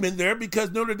Notre Dame in there because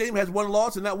Notre Dame has 1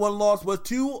 loss, and that 1 loss was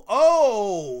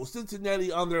to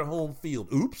Cincinnati on their home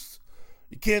field. Oops.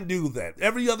 You can't do that.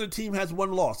 Every other team has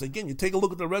 1 loss. Again, you take a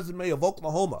look at the resume of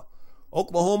Oklahoma.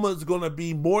 Oklahoma is going to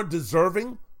be more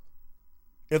deserving.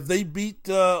 If they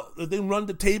if they run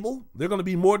the table, they're going to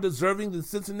be more deserving than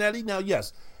Cincinnati. Now,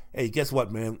 yes, hey, guess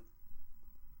what, man?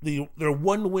 Their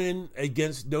 1 win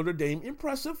against Notre Dame,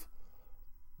 impressive,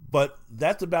 but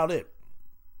that's about it.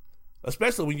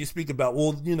 Especially when you speak about,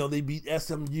 well, you know, they beat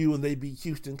SMU and they beat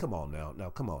Houston. Come on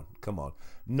now. Come on.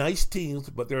 Nice teams,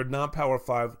 but they're non-Power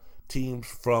 5 teams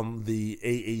from the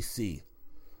AAC.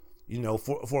 You know,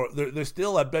 there's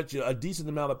still, I bet you, a decent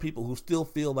amount of people who still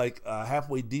feel like a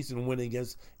halfway decent win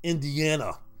against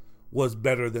Indiana was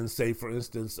better than, say, for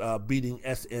instance, beating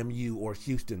SMU or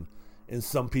Houston in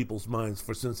some people's minds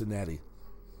for Cincinnati.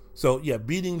 So, yeah,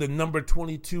 beating the number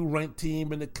 22 ranked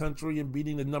team in the country and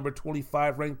beating the number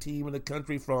 25 ranked team in the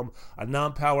country from a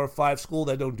non-Power 5 school,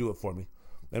 that don't do it for me.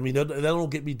 I mean, that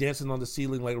don't get me dancing on the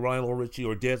ceiling like Ryan O'Ritchie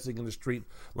or dancing in the street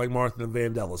like Martha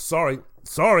Vandella.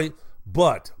 Sorry,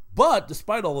 but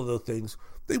despite all of those things,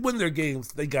 they win their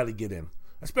games, they got to get in.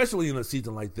 Especially in a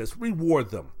season like this, reward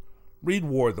them.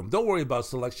 Don't worry about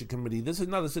selection committee. This is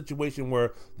not a situation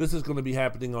where this is going to be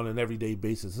happening on an everyday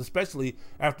basis, especially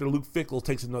after Luke Fickell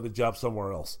takes another job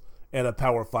somewhere else at a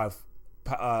Power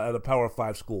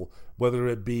 5 school, whether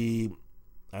it be,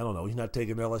 I don't know, he's not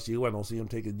taking LSU. I don't see him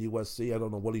taking USC. I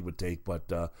don't know what he would take, but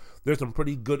there's some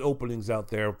pretty good openings out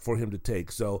there for him to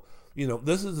take. So, you know,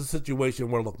 this is a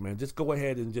situation where, look, man, just go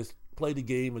ahead and just play the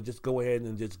game and just go ahead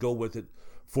and just go with it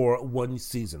for 1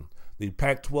 season. The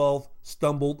Pac-12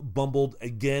 bumbled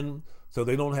again, so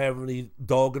they don't have any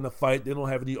dog in the fight. They don't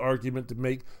have any argument to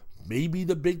make. Maybe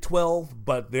the Big 12,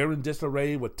 but they're in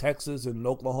disarray with Texas and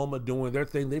Oklahoma doing their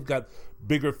thing. They've got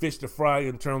bigger fish to fry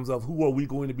in terms of who are we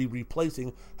going to be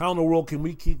replacing. How in the world can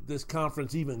we keep this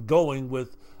conference even going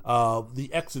with the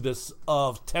exodus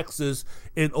of Texas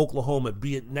and Oklahoma,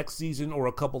 be it next season or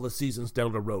a couple of seasons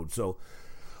down the road? So,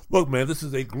 look, man, this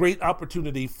is a great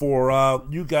opportunity for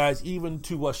you guys even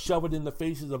to shove it in the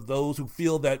faces of those who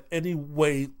feel that any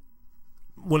way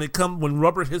when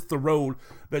rubber hits the road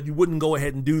that you wouldn't go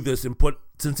ahead and do this and put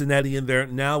Cincinnati in there.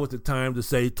 Now is the time to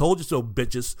say, told you so,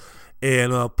 bitches,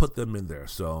 and put them in there.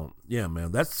 So, yeah,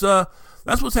 man, that's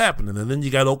what's happening. And then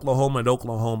you got Oklahoma and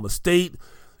Oklahoma State.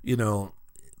 You know,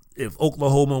 if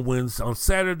Oklahoma wins on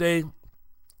Saturday,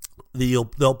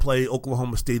 they'll play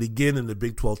Oklahoma State again in the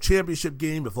Big 12 championship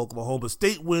game. If Oklahoma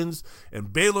State wins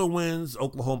and Baylor wins,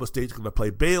 Oklahoma State's going to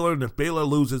play Baylor. And if Baylor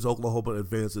loses, Oklahoma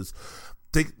advances.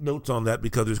 Take notes on that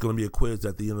because there's going to be a quiz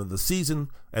at the end of the season,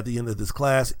 at the end of this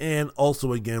class. And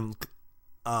also, again,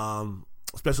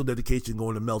 special dedication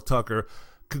going to Mel Tucker.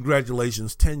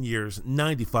 Congratulations, 10 years,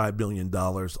 $95 million,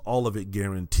 all of it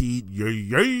guaranteed.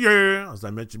 Yeah. As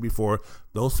I mentioned before,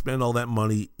 they'll spend all that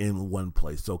money in one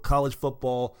place. So college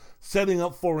football setting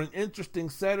up for an interesting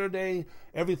Saturday.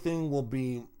 Everything will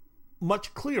be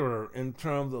much clearer in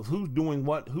terms of who's doing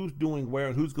what, who's doing where,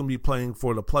 and who's going to be playing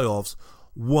for the playoffs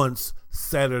once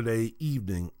Saturday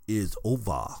evening is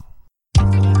over.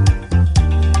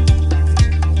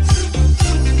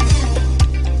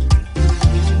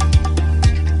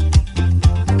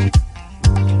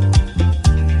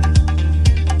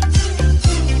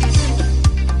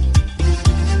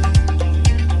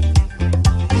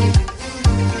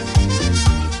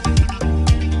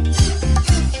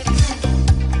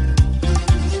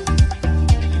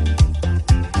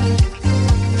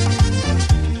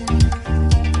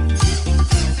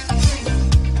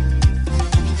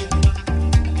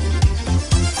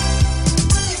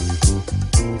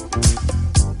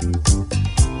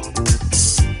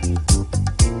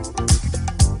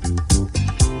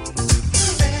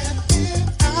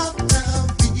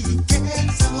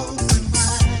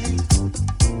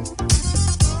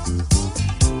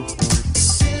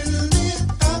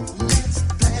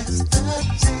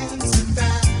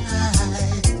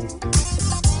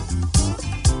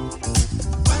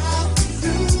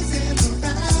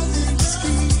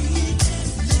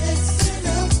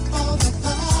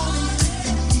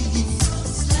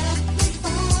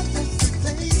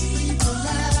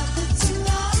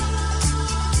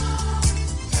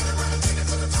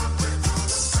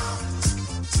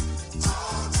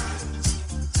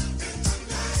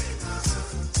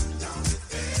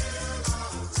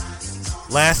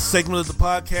 Last segment of the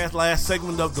podcast, last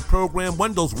segment of the program,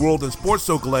 Wendell's World in Sports.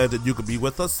 So glad that you could be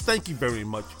with us. Thank you very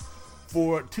much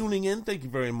for tuning in. Thank you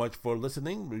very much for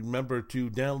listening. Remember to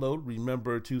download,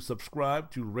 remember to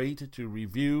subscribe, to rate, to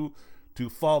review, to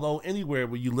follow anywhere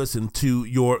where you listen to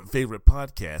your favorite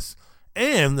podcasts.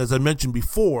 And as I mentioned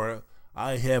before,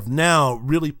 I have now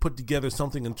really put together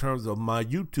something in terms of my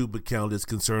YouTube account is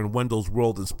concerned, Wendell's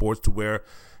World in Sports, to where,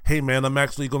 hey man, I'm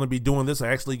actually going to be doing this. I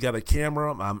actually got a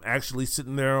camera. I'm actually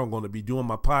sitting there. I'm going to be doing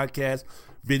my podcast,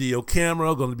 video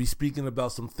camera. I'm going to be speaking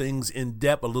about some things in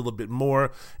depth, a little bit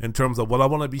more in terms of what I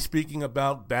want to be speaking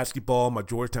about, basketball, my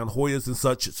Georgetown Hoyas and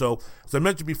such. So as I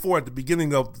mentioned before at the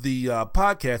beginning of the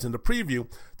podcast in the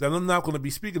preview, that I'm not going to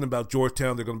be speaking about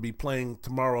Georgetown. They're going to be playing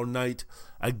tomorrow night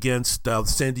against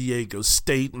San Diego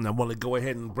State, and I want to go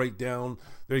ahead and break down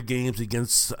their games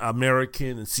against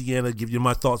American and Siena, give you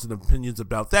my thoughts and opinions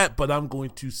about that. But I'm going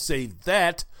to save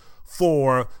that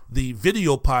for the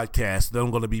video podcast that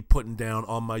I'm going to be putting down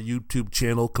on my YouTube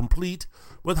channel, complete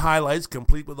with highlights,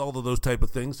 complete with all of those type of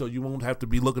things, so you won't have to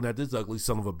be looking at this ugly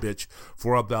son of a bitch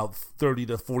for about 30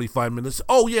 to 45 minutes.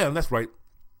 Oh yeah, and that's right.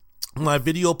 My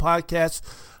video podcast,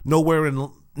 nowhere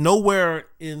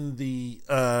in the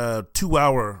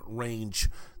 2-hour range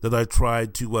that I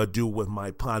tried to do with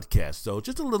my podcast. So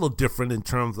just a little different in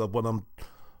terms of what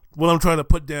I'm trying to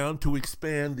put down to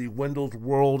expand the Wendell's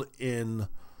World in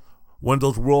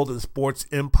Sports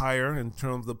empire in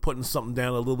terms of putting something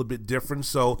down a little bit different.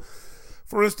 So,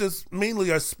 for instance,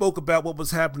 mainly I spoke about what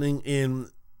was happening in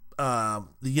the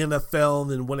NFL,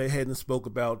 and then went ahead and spoke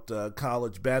about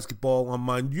college basketball on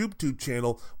my YouTube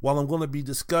channel, while I'm going to be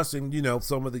discussing,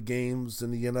 some of the games in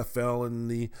the NFL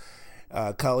and the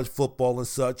college football and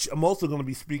such. I'm also going to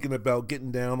be speaking about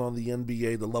getting down on the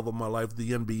NBA, the love of my life,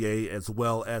 the NBA, as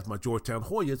well as my Georgetown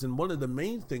Hoyas. And one of the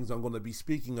main things I'm going to be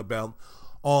speaking about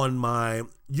on my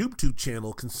YouTube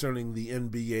channel concerning the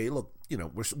NBA, look,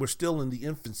 we're still in the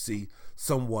infancy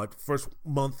somewhat, first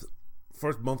month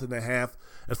and a half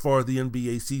as far as the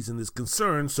NBA season is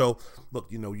concerned. So, look,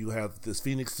 you have this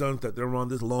Phoenix Suns that they're on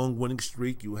this long winning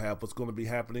streak. You have what's going to be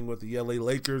happening with the LA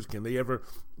Lakers. Can they ever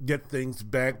get things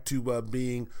back to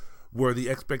being where the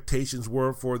expectations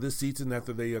were for this season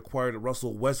after they acquired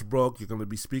Russell Westbrook? I'm going to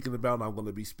be speaking about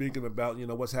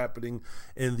what's happening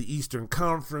in the Eastern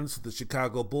Conference. The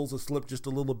Chicago Bulls have slipped just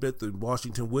a little bit. The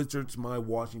Washington Wizards, my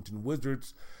Washington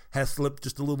Wizards, has slipped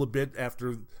just a little bit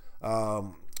after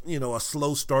a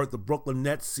slow start. The Brooklyn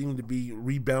Nets seem to be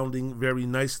rebounding very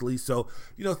nicely. So,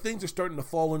 things are starting to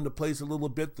fall into place a little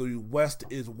bit. The West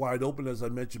is wide open, as I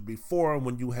mentioned before.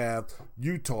 When you have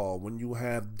Utah, when you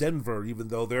have Denver, even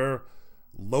though they're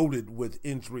loaded with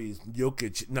injuries,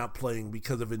 Jokic not playing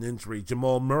because of an injury,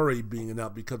 Jamal Murray being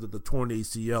out because of the torn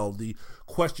ACL, the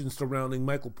questions surrounding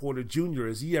Michael Porter Jr.,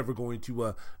 is he ever going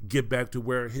to get back to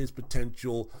where his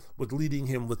potential was leading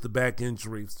him with the back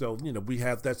injury? So, we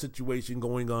have that situation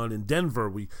going on in Denver.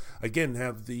 We, again,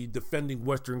 have the defending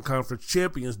Western Conference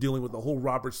champions dealing with the whole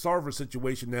Robert Sarver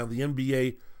situation. Now, the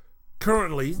NBA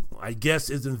currently, I guess,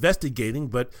 is investigating,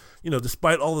 but,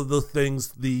 despite all of those things,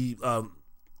 the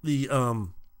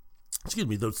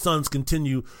Suns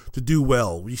continue to do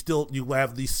well. You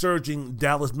have the surging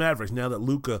Dallas Mavericks now that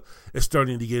Luka is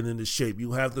starting to get into shape.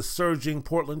 You have the surging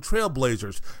Portland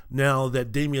Trailblazers now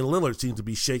that Damian Lillard seems to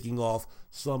be shaking off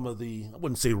some of the, I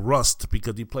wouldn't say rust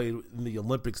because he played in the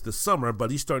Olympics this summer, but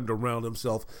he's starting to round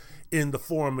himself in the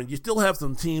form. And you still have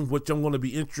some teams which I'm going to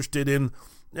be interested in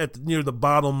near the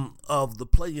bottom of the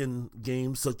play-in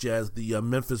games, such as the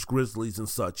Memphis Grizzlies and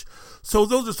such. So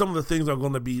those are some of the things I'm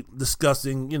going to be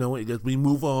discussing, as we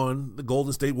move on. The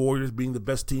Golden State Warriors being the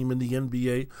best team in the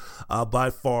NBA by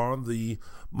far. The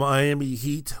Miami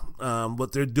Heat,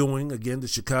 what they're doing. Again, the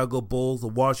Chicago Bulls, the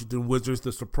Washington Wizards,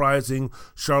 the surprising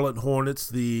Charlotte Hornets,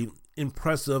 the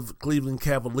impressive Cleveland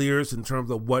Cavaliers in terms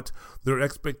of what their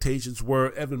expectations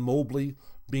were. Evan Mobley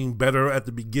being better at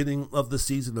the beginning of the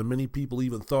season than many people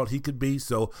even thought he could be.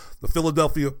 So the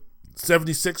Philadelphia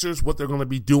 76ers, what they're going to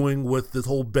be doing with this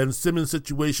whole Ben Simmons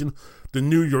situation. The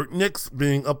New York Knicks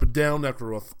being up and down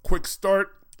after a quick start,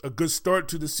 a good start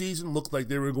to the season. Looked like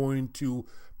they were going to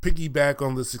piggyback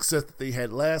on the success that they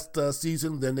had last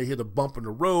season. Then they hit a bump in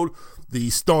the road. The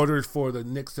starters for the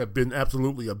Knicks have been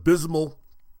absolutely abysmal.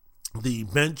 The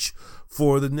bench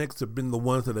for the Knicks have been the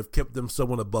ones that have kept them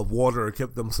somewhat above water or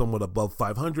kept them somewhat above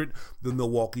 500. The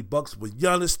Milwaukee Bucks with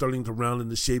Giannis starting to round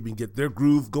into shape and get their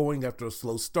groove going after a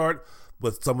slow start,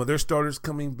 with some of their starters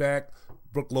coming back.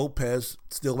 Brook Lopez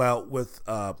still out with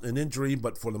an injury,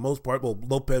 but for the most part, well,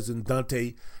 Lopez and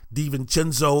Dante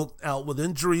DiVincenzo out with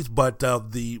injuries, but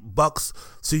the Bucks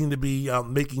seem to be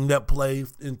making that play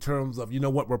in terms of, you know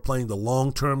what, we're playing the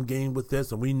long-term game with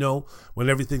this, and we know when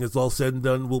everything is all said and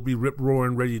done, we'll be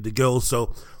rip-roaring ready to go.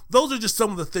 So those are just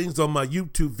some of the things on my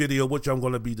YouTube video, which I'm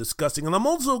going to be discussing. And I'm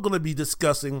also going to be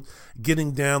discussing,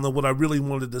 getting down to what I really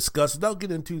want to discuss. And I'll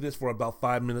get into this for about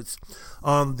 5 minutes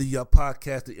on the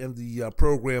podcast and the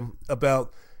program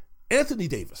about Anthony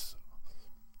Davis.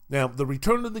 Now, the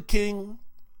return of the king,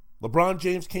 LeBron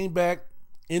James came back,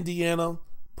 Indiana,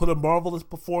 put a marvelous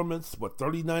performance,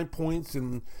 39 points,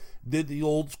 and did the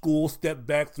old school step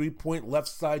back 3-point left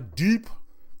side deep.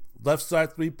 Left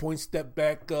side 3-point step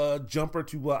back jumper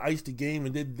to ice the game,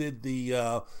 and then did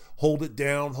the hold it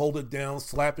down,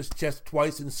 slap his chest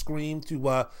twice and scream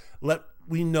to let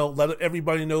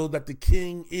everybody know that the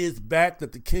king is back,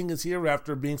 that the king is here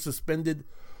after being suspended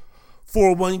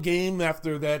for one game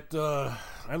after that.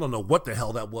 I don't know what the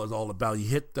hell that was all about. He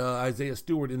hit Isaiah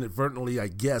Stewart inadvertently, I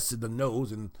guess, in the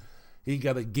nose, and he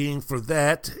got a game for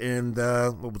that. And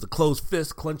it was a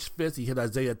clenched fist. He hit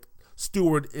Isaiah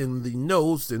Stewart in the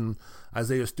nose, and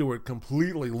Isaiah Stewart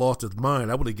completely lost his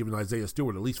mind. I would have given Isaiah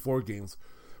Stewart at least 4 games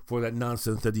for that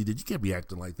nonsense that he did. You can't be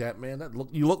acting like that, man.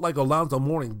 You look like Alonzo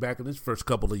Mourning back in his first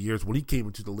couple of years when he came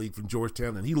into the league from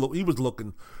Georgetown, and he was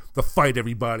looking to fight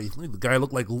everybody. The guy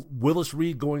looked like Willis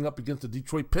Reed going up against the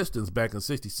Detroit Pistons back in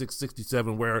 66,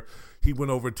 67, where he went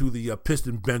over to the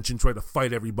Piston bench and tried to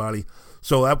fight everybody.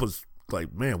 So that was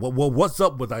like, man, what's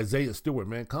up with Isaiah Stewart,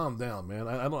 man? Calm down, man.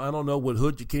 I don't know what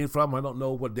hood you came from. I don't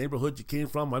know what neighborhood you came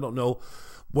from. I don't know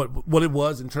what it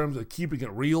was in terms of keeping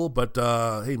it real. But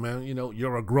hey, man,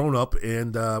 you're a grown up,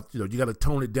 and you got to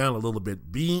tone it down a little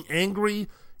bit. Being angry,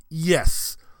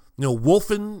 yes.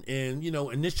 Wolfing and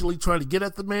initially trying to get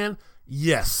at the man,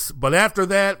 yes. But after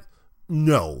that,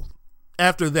 no.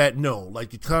 After that, no.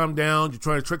 Like, you calm down, you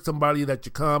try to trick somebody that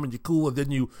you're calm and you're cool, and then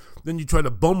you try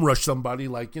to bum rush somebody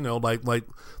like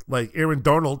Aaron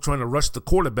Darnold trying to rush the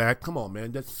quarterback. Come on,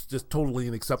 man. That's just totally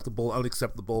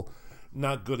unacceptable,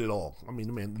 not good at all. I mean,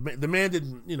 the man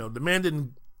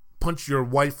didn't punch your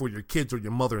wife or your kids or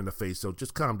your mother in the face, so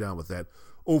just calm down with that.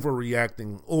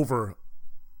 Overreacting,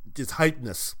 just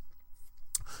hypeness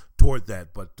toward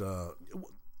that. But the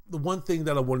one thing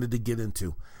that I wanted to get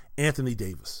into, Anthony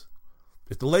Davis.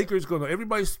 If the Lakers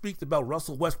everybody speaks about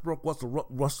Russell Westbrook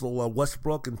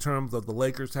in terms of the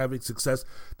Lakers having success.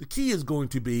 The key is going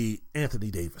to be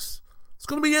Anthony Davis. It's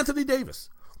going to be Anthony Davis.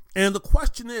 And the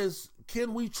question is,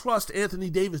 can we trust Anthony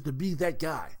Davis to be that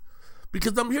guy?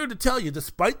 Because I'm here to tell you,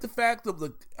 despite the fact of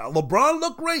LeBron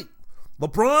looked great.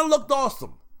 LeBron looked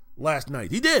awesome last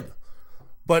night. He did.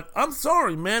 But I'm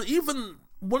sorry, man, even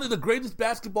one of the greatest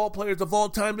basketball players of all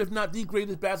time, if not the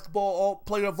greatest basketball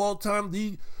player of all time,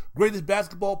 the greatest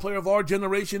basketball player of our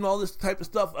generation, all this type of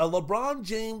stuff. LeBron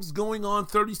James going on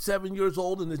 37 years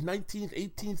old in his 19th,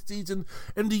 18th season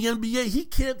in the NBA. He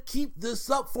can't keep this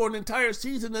up for an entire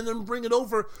season and then bring it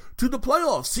over to the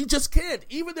playoffs. He just can't.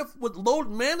 Even if with load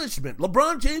management,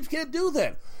 LeBron James can't do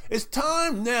that. It's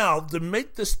time now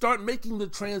to start making the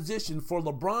transition for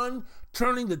LeBron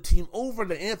turning the team over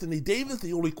to Anthony Davis.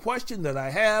 The only question that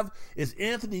I have is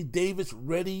Anthony Davis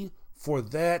ready for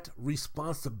that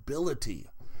responsibility?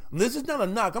 And this is not a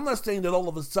knock. I'm not saying that all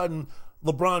of a sudden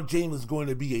LeBron James is going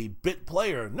to be a bit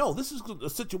player. No, this is a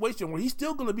situation where he's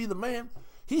still going to be the man.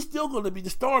 He's still going to be the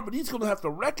star, but he's going to have to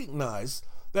recognize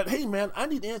that, hey, man, I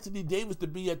need Anthony Davis to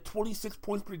be at 26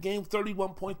 points per game,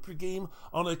 31 points per game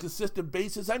on a consistent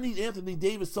basis. I need Anthony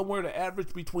Davis somewhere to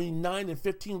average between 9 and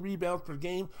 15 rebounds per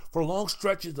game for long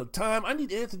stretches of time. I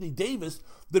need Anthony Davis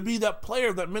to be that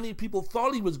player that many people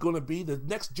thought he was going to be, the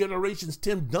next generation's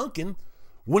Tim Duncan,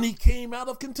 when he came out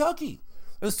of Kentucky.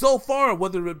 And so far,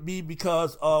 whether it be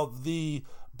because of the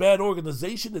bad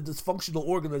organization, the dysfunctional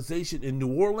organization in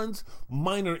New Orleans,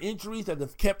 minor injuries that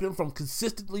have kept him from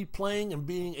consistently playing and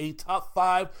being a top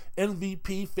 5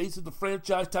 MVP, face of the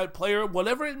franchise type player,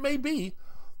 whatever it may be,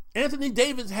 Anthony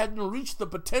Davis hadn't reached the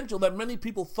potential that many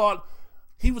people thought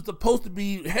he was supposed to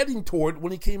be heading toward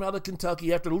when he came out of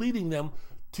Kentucky after leading them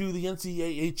to the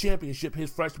NCAA championship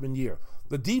his freshman year.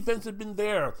 The defense has been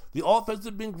there. The offense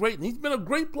has been great. And he's been a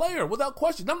great player, without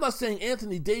question. I'm not saying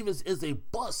Anthony Davis is a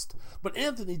bust, but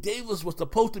Anthony Davis was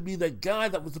supposed to be that guy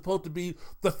that was supposed to be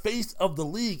the face of the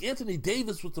league. Anthony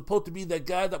Davis was supposed to be that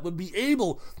guy that would be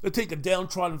able to take a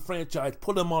downtrodden franchise,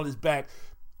 put him on his back,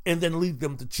 and then lead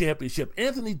them to championship.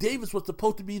 Anthony Davis was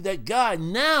supposed to be that guy.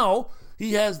 Now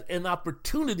he has an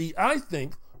opportunity, I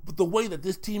think, with the way that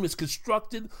this team is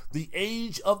constructed, the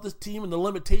age of this team, and the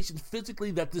limitations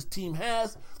physically that this team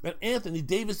has, that Anthony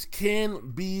Davis can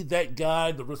be that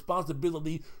guy. The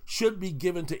responsibility should be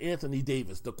given to Anthony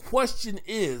Davis. The question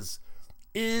is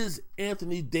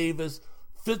Anthony Davis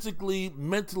physically,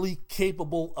 mentally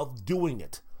capable of doing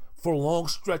it for long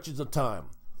stretches of time?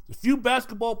 A few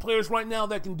basketball players right now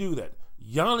that can do that.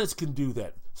 Giannis can do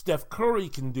that. Steph Curry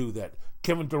can do that.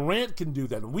 Kevin Durant can do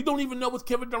that. And we don't even know with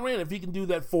Kevin Durant if he can do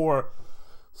that for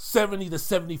 70 to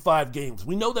 75 games.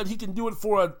 We know that he can do it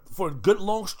for good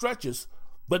long stretches,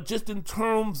 but just in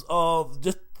terms of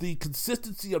just the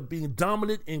consistency of being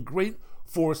dominant and great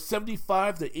for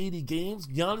 75 to 80 games,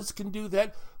 Giannis can do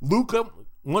that. Luka,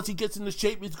 once he gets into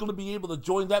shape, he's going to be able to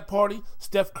join that party.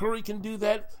 Steph Curry can do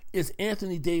that. Is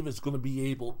Anthony Davis going to be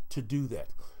able to do that?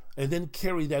 And then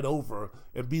carry that over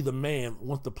and be the man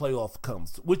once the playoff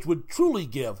comes, which would truly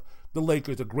give the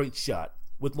Lakers a great shot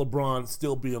with LeBron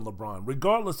still being LeBron,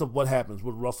 regardless of what happens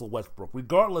with Russell Westbrook,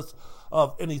 regardless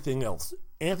of anything else.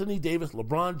 Anthony Davis,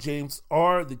 LeBron James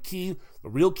are the key. The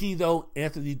real key, though,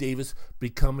 Anthony Davis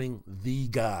becoming the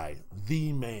guy,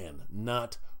 the man,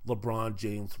 not LeBron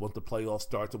James once the playoff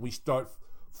starts. And we start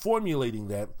formulating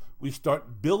that. We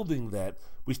start building that.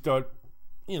 We start,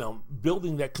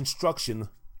 building that construction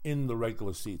in the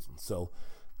regular season. So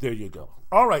there you go.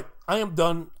 All right, I am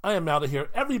done. I am out of here.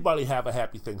 Everybody have a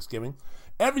happy Thanksgiving.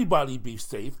 Everybody be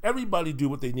safe. Everybody do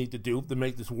what they need to do to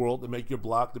make this world, to make your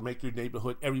block, to make your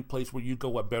neighborhood, every place where you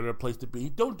go a better place to be.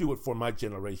 Don't do it for my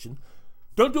generation.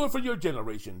 Don't do it for your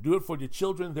generation. Do it for your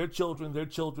children, their children, their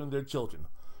children, their children.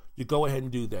 You go ahead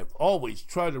and do that. Always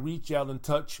try to reach out and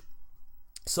touch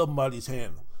somebody's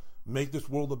hand. Make this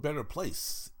world a better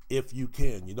place. If you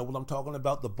can. You know what I'm talking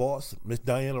about? The boss, Miss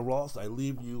Diana Ross. I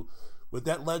leave you with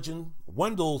that legend.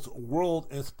 Wendell's World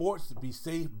in Sports. Be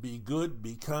safe, be good,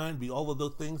 be kind, be all of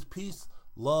those things. Peace,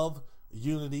 love,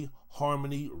 unity,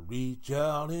 harmony. Reach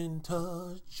out and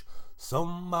touch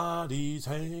somebody's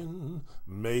hand.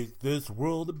 Make this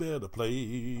world a better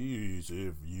place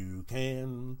if you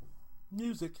can.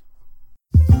 Music.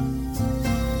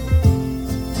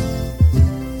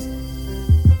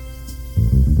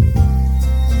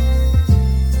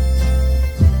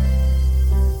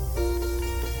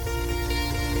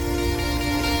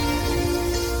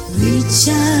 Reach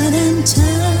out and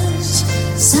touch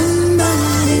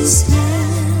somebody's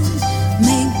hand.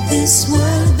 Make this world